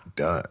lot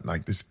done.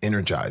 Like, this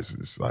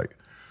energizes, like,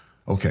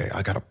 okay,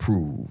 I got to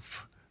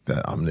prove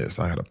that I'm this.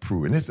 I got to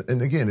prove.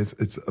 And again,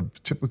 it's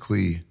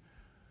typically,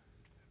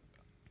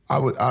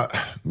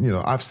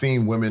 I've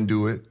seen women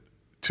do it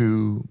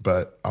too,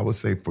 but I would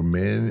say for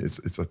men,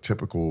 it's a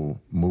typical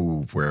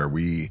move where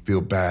we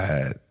feel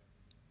bad,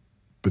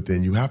 but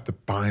then you have to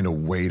find a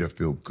way to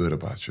feel good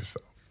about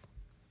yourself.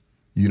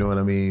 You know what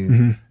I mean?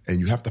 Mm-hmm. And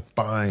you have to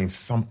find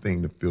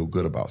something to feel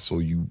good about, so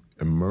you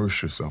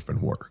immerse yourself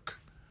in work.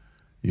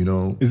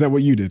 Is that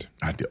what you did?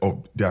 I did.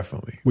 Oh,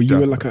 definitely. Were you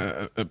like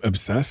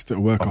obsessed, a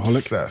workaholic?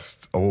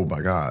 Obsessed. Oh my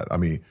God. I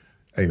mean,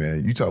 hey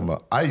man, you talking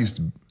about,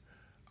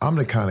 I'm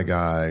the kind of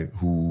guy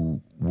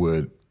who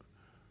would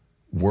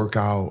work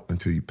out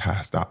until you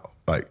passed out.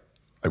 Like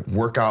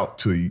work out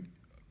till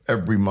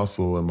every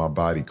muscle in my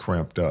body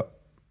cramped up.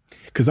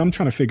 Because I'm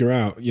trying to figure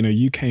out, you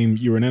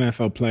were an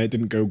NFL player, it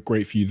didn't go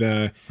great for you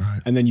there.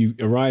 Right. And then you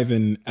arrive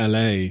in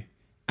LA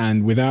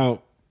and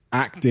without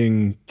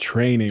acting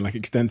training, like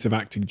extensive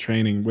acting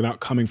training, without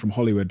coming from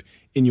Hollywood.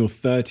 In your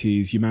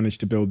 30s, you managed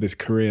to build this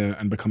career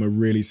and become a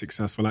really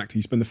successful actor.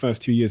 You spent the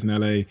first 2 years in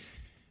LA,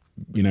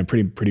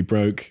 pretty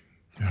broke,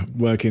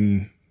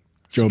 working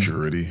jobs.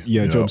 Security.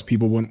 Jobs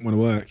people want to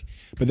work.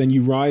 But then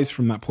you rise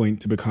from that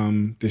point to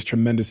become this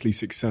tremendously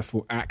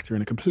successful actor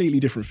in a completely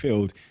different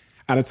field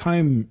at a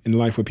time in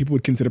life where people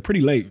would consider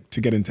pretty late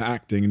to get into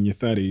acting in your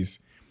 30s.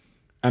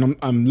 And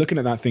I'm looking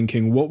at that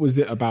thinking, what was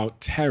it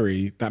about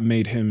Terry that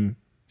made him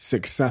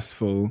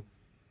successful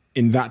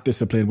in that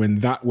discipline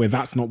where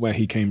that's not where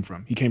he came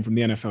from? He came from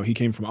the NFL. He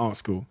came from art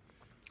school.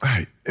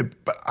 Right.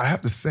 But I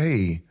have to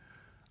say,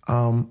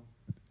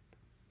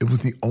 it was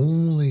the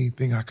only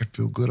thing I could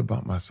feel good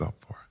about myself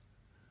for.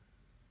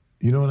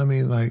 You know what I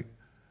mean? Like,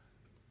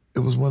 it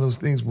was one of those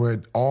things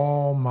where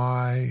all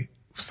my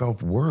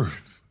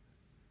self-worth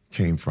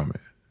came from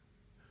it.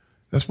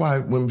 That's why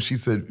when she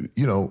said,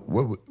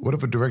 what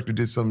if a director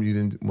did something you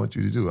didn't want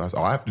you to do? I said,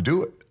 I have to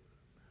do it.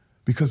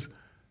 Because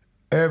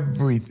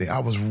everything, I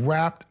was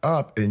wrapped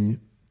up in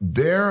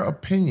their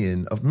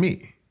opinion of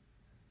me.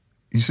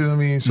 You see what I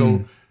mean?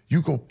 So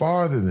you go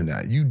farther than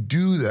that. You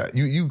do that.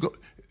 You go.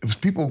 It was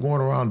people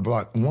going around the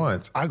block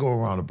once. I go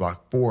around the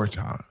block 4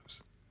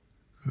 times.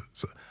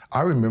 So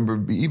I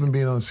remember even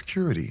being on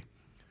security.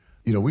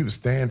 We would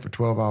stand for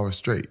 12 hours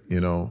straight,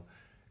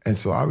 And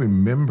so I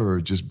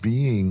remember just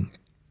being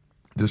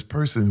this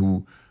person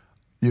who,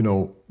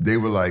 they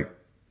were like,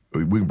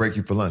 we can break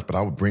you for lunch, but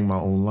I would bring my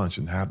own lunch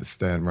and have it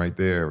stand right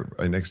there,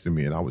 right next to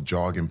me, and I would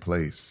jog in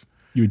place.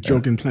 You would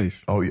jog in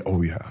place? Oh,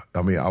 yeah.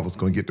 I mean, I was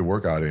going to get the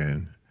workout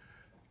in,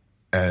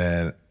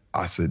 and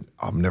I said,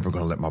 I'm never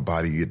going to let my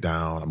body get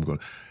down.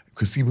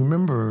 Because see,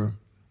 remember,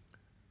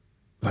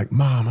 like,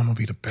 Mom, I'm going to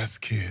be the best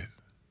kid.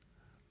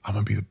 I'm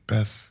going to be the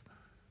best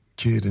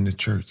kid in the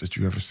church that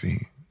you ever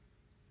seen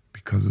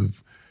because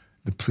of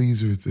the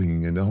pleaser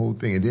thing and the whole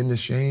thing. And then the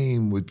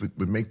shame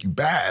would make you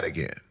bad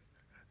again.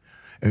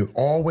 And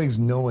always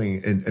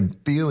knowing and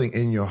feeling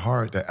in your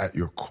heart that at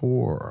your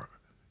core,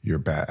 you're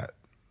bad.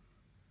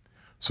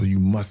 So you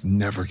must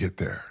never get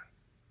there.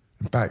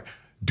 In fact,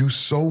 do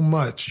so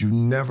much, you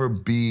never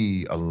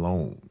be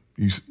alone.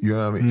 You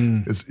know what I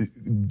mean?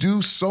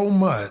 Do so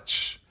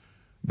much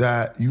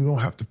that you don't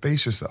have to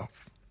face yourself.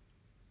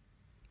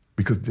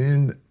 Because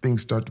then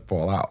things start to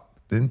fall out.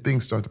 Then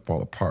things start to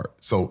fall apart.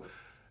 So,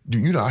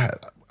 I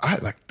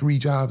had like 3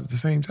 jobs at the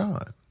same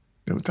time.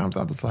 There were times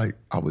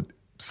I would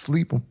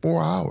sleep on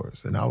 4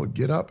 hours and I would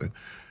get up and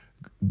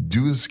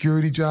do the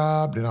security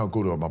job. Then I would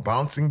go to my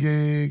bouncing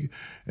gig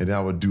and then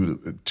I would do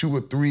 2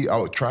 or 3. I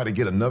would try to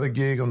get another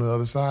gig on the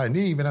other side. And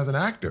then even as an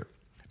actor,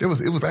 it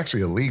was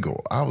actually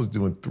illegal. I was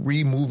doing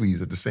 3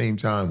 movies at the same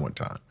time one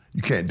time.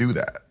 You can't do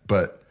that.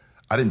 But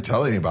I didn't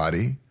tell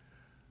anybody.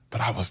 But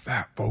I was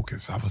that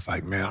focused. I was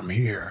like, man, I'm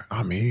here.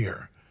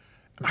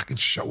 And I can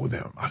show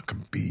them. I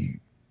can be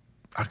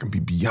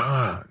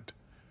beyond.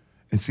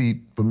 And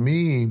see, for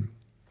me,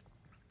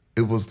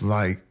 it was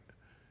like,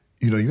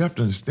 you have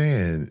to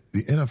understand,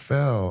 the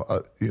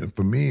NFL,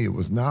 for me, it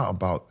was not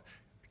about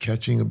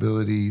catching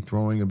ability,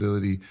 throwing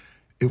ability.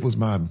 It was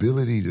my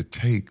ability to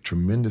take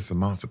tremendous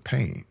amounts of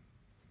pain.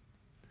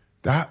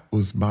 That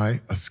was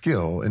a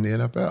skill in the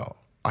NFL.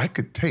 I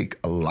could take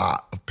a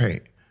lot of pain.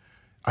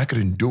 I could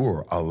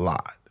endure a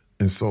lot.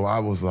 And so I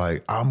was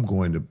like, I'm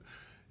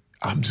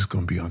just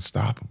going to be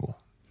unstoppable.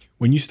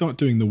 When you start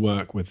doing the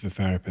work with the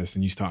therapist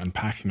and you start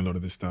unpacking a lot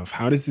of this stuff,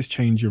 how does this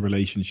change your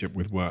relationship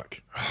with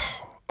work?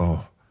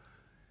 Oh,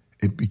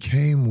 it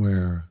became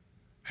where,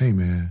 hey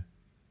man,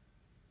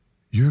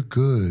 you're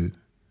good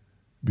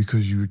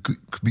because you're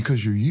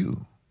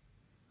you.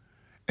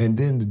 And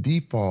then the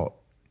default,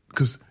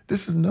 because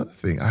this is another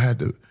thing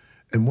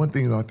and one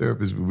thing our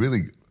therapist would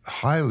really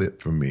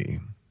highlight for me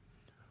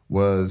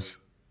was,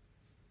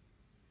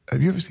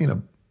 have you ever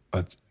seen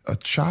a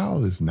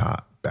child is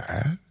not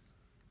bad?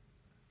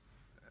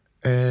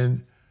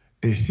 And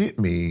it hit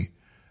me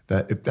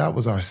that if that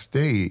was our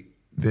state,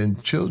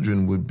 then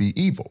children would be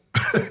evil.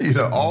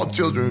 All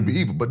children would be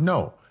evil. But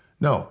no,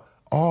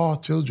 all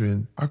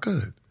children are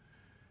good.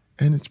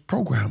 And it's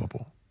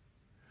programmable.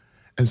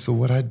 And so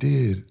what I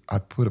did, I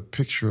put a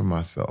picture of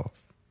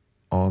myself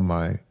on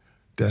my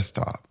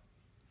desktop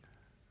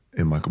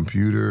in my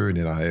computer, and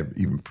then I had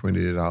even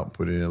printed it out,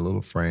 put it in a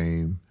little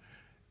frame,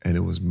 and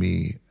it was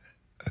me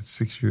at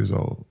 6 years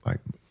old,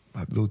 like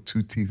my little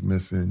 2 teeth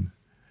missing.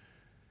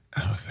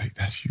 And I was like,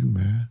 that's you,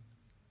 man.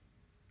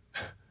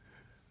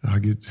 I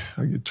get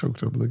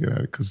choked up looking at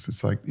it because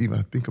it's like, even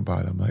I think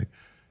about it, I'm like,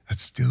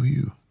 that's still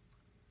you.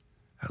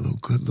 That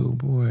good little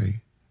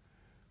boy.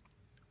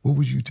 What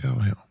would you tell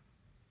him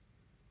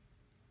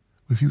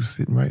if he was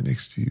sitting right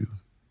next to you?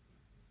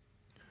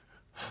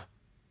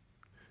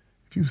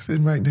 If he was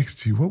sitting right next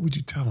to you, what would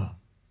you tell him?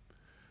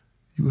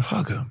 You would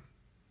hug him.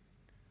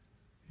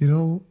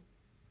 The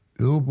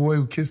little boy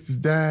who kissed his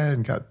dad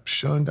and got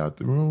shunned out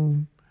the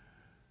room,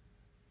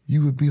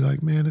 you would be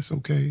like, man, it's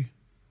okay.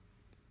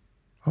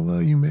 I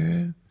love you,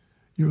 man.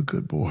 You're a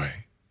good boy.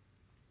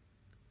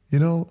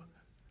 I'm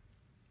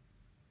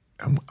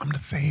the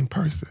same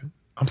person.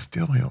 I'm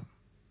still him.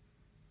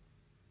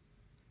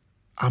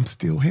 I'm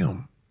still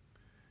him.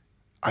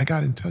 I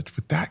got in touch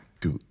with that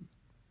dude.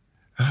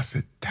 And I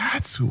said,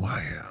 that's who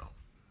I am.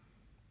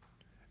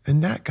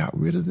 And that got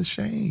rid of the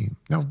shame.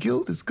 Now,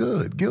 guilt is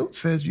good. Guilt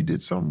says you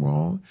did something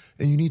wrong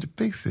and you need to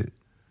fix it.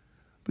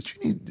 But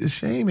the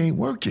shame ain't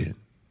working.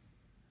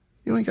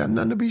 You ain't got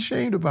nothing to be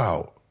ashamed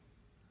about.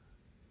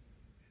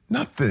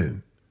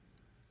 Nothing.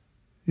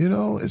 You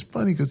know, it's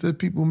funny because there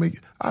people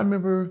I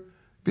remember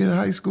being in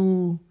high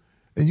school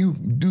and you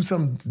do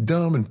something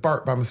dumb and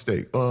fart by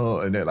mistake.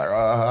 And they're like,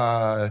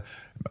 I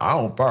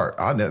don't fart.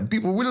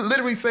 People would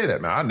literally say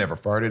that, man. I never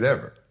farted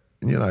ever.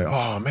 And you're like,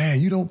 oh, man,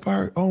 you don't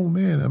fart? Oh,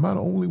 man, am I the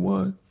only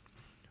one?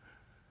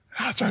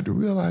 And I started to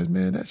realize,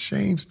 man, that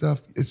shame stuff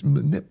is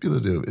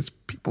manipulative. It's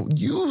people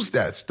use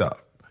that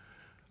stuff.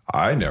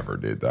 I never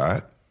did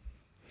that.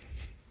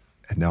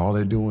 And now all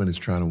they're doing is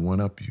trying to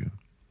one-up you.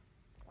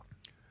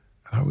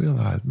 And I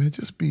realized, man,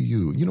 just be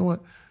you. You know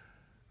what?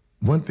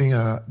 One thing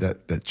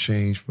that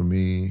changed for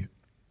me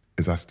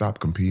is I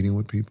stopped competing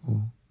with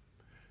people.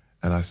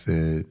 And I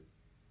said,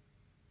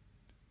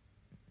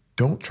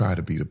 don't try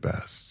to be the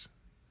best.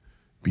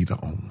 Be the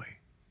only.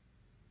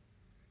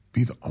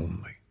 Be the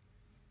only.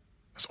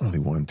 There's only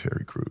one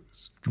Terry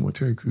Crews. If you want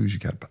Terry Crews, you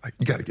got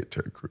to get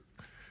Terry Crews.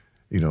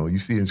 You know, you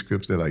see in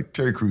scripts, they're like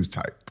Terry Crews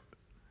type.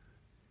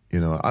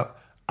 You know, I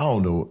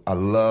don't know. I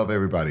love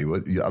everybody.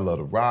 I love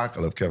The Rock.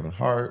 I love Kevin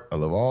Hart. I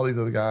love all these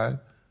other guys.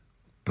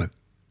 But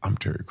I'm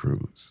Terry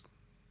Crews.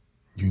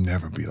 You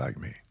never be like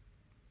me.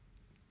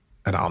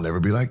 And I'll never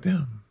be like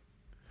them.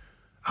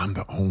 I'm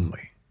the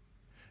only.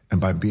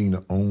 And by being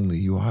the only,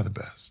 you are the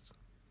best.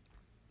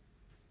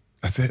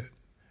 That's it.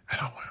 And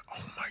I went,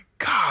 oh my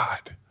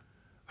God.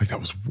 Like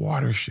that was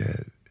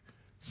watershed.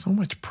 So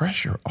much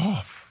pressure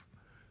off.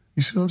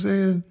 You see what I'm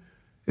saying?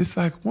 It's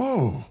like,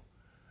 whoa.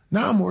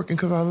 Now I'm working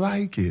because I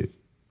like it.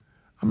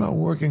 I'm not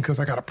working because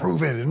I got to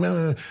prove it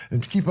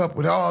and keep up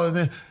with all of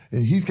that.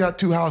 And he's got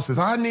 2 houses.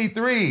 I need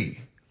 3.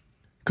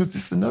 Because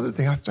this is another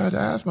thing. I started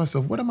to ask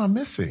myself, what am I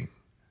missing?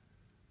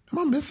 Am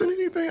I missing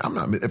anything? I'm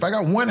not. If I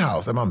got 1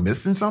 house, am I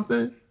missing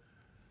something?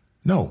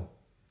 No.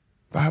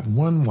 If I have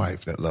 1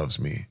 wife that loves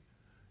me,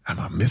 am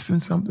I missing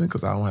something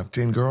because I don't have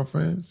 10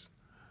 girlfriends?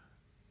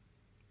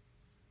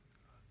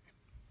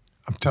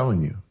 I'm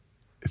telling you,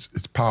 it's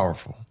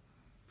powerful.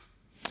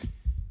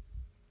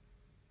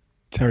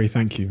 Terry,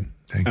 thank you.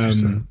 Thank you,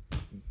 sir.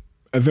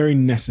 A very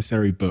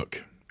necessary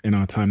book in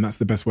our time. That's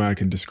the best way I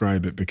can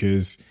describe it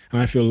because,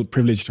 and I feel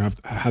privileged to have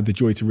had the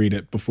joy to read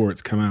it before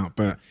it's come out,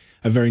 but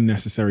a very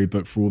necessary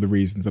book for all the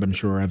reasons that I'm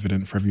sure are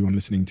evident for everyone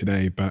listening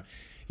today. But,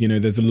 you know,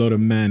 there's a lot of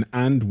men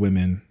and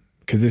women,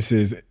 because this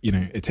is, you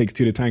know, it takes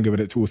 2 to tango,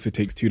 but it also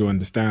takes 2 to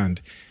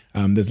understand.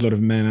 There's a lot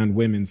of men and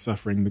women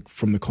suffering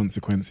from the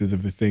consequences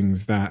of the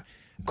things that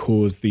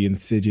cause the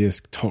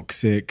insidious,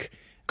 toxic,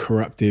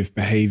 corruptive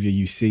behavior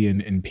you see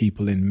in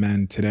people, in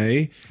men today.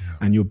 Yeah.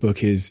 And your book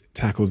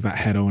tackles that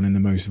head on in the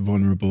most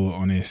vulnerable,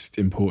 honest,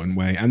 important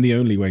way. And the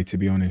only way, to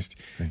be honest.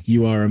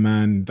 You are a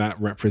man that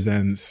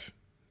represents,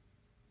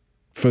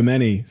 for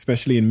many,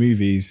 especially in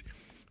movies,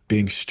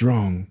 being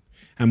strong.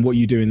 And what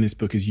you do in this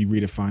book is you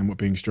redefine what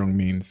being strong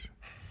means.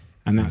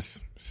 And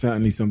that's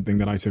certainly something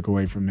that I took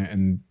away from it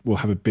and will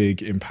have a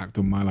big impact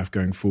on my life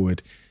going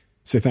forward.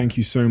 So thank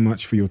you so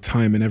much for your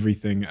time and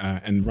everything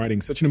and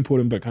writing such an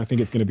important book. I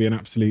think it's going to be an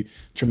absolute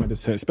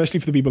tremendous hit, especially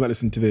for the people that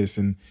listen to this.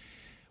 And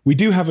we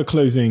do have a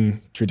closing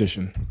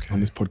tradition on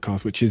this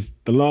podcast, which is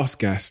the last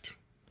guest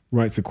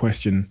writes a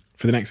question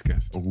for the next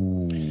guest.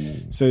 Ooh.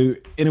 So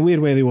in a weird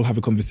way, they will have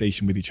a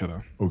conversation with each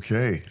other.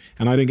 Okay.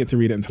 And I don't get to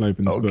read it until I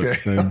open this book.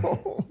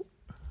 So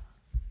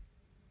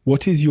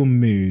what is your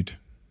mood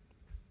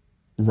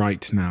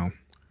right now?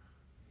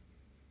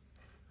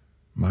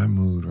 My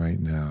mood right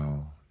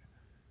now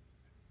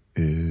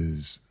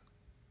is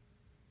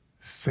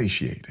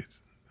satiated.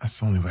 That's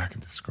the only way I can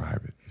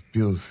describe it. It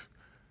feels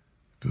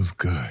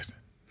good.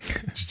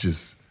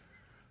 Just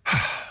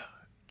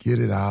get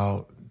it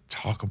out,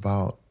 talk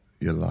about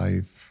your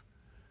life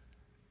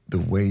the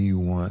way you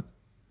want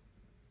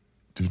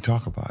to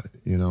talk about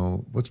it. You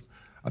know,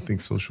 I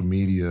think social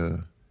media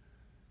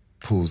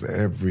pulls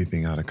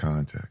everything out of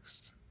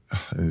context.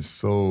 And it's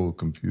so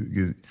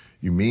confusing.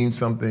 You mean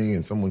something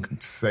and someone can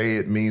say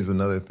it means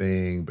another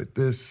thing, but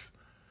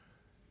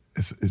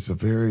it's a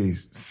very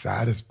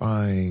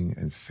satisfying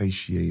and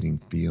satiating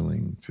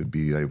feeling to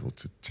be able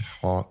to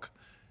talk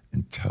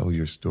and tell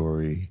your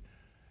story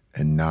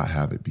and not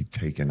have it be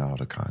taken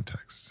out of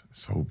context.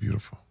 It's so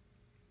beautiful.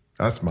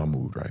 That's my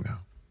mood right now.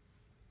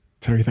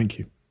 Terry, thank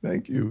you.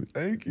 Thank you.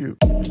 Thank you.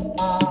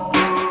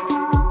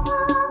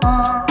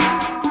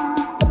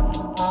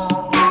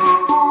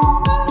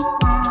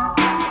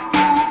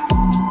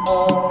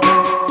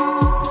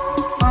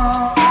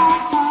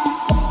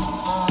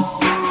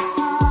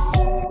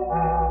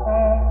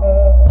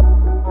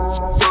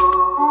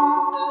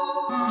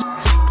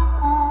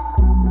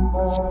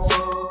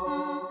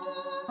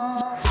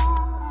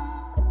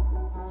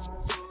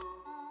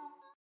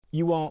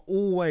 You are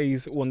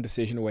always one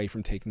decision away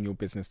from taking your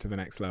business to the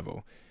next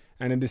level.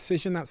 And a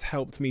decision that's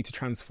helped me to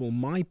transform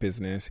my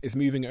business is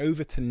moving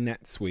over to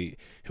NetSuite,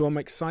 who I'm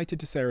excited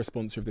to say are a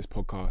sponsor of this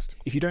podcast.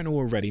 If you don't know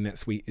already,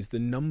 NetSuite is the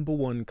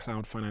 #1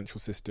 cloud financial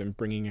system,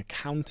 bringing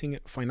accounting,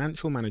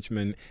 financial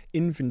management,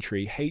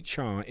 inventory,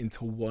 HR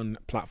into one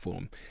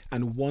platform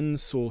and one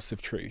source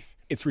of truth.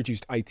 It's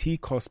reduced IT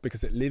costs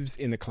because it lives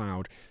in the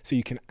cloud, so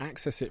you can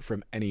access it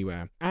from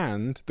anywhere.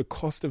 And the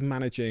cost of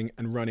managing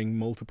and running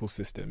multiple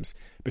systems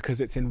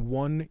because it's in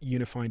one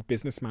unified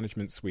business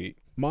management suite.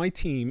 My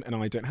team and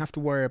I don't have to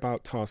worry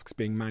about tasks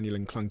being manual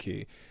and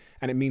clunky.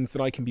 And it means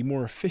that I can be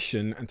more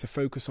efficient and to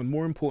focus on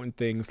more important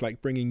things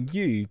like bringing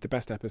you the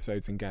best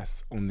episodes and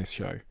guests on this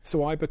show.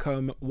 So I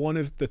become one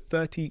of the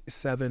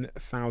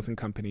 37,000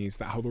 companies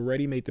that have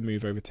already made the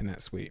move over to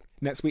NetSuite.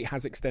 NetSuite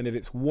has extended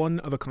its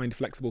one-of-a-kind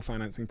flexible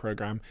financing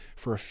program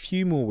for a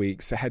few more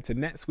weeks. So head to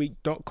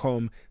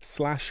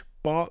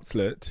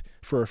netsuite.com/Bartlett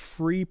for a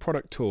free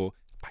product tour.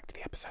 Back to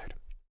the episode.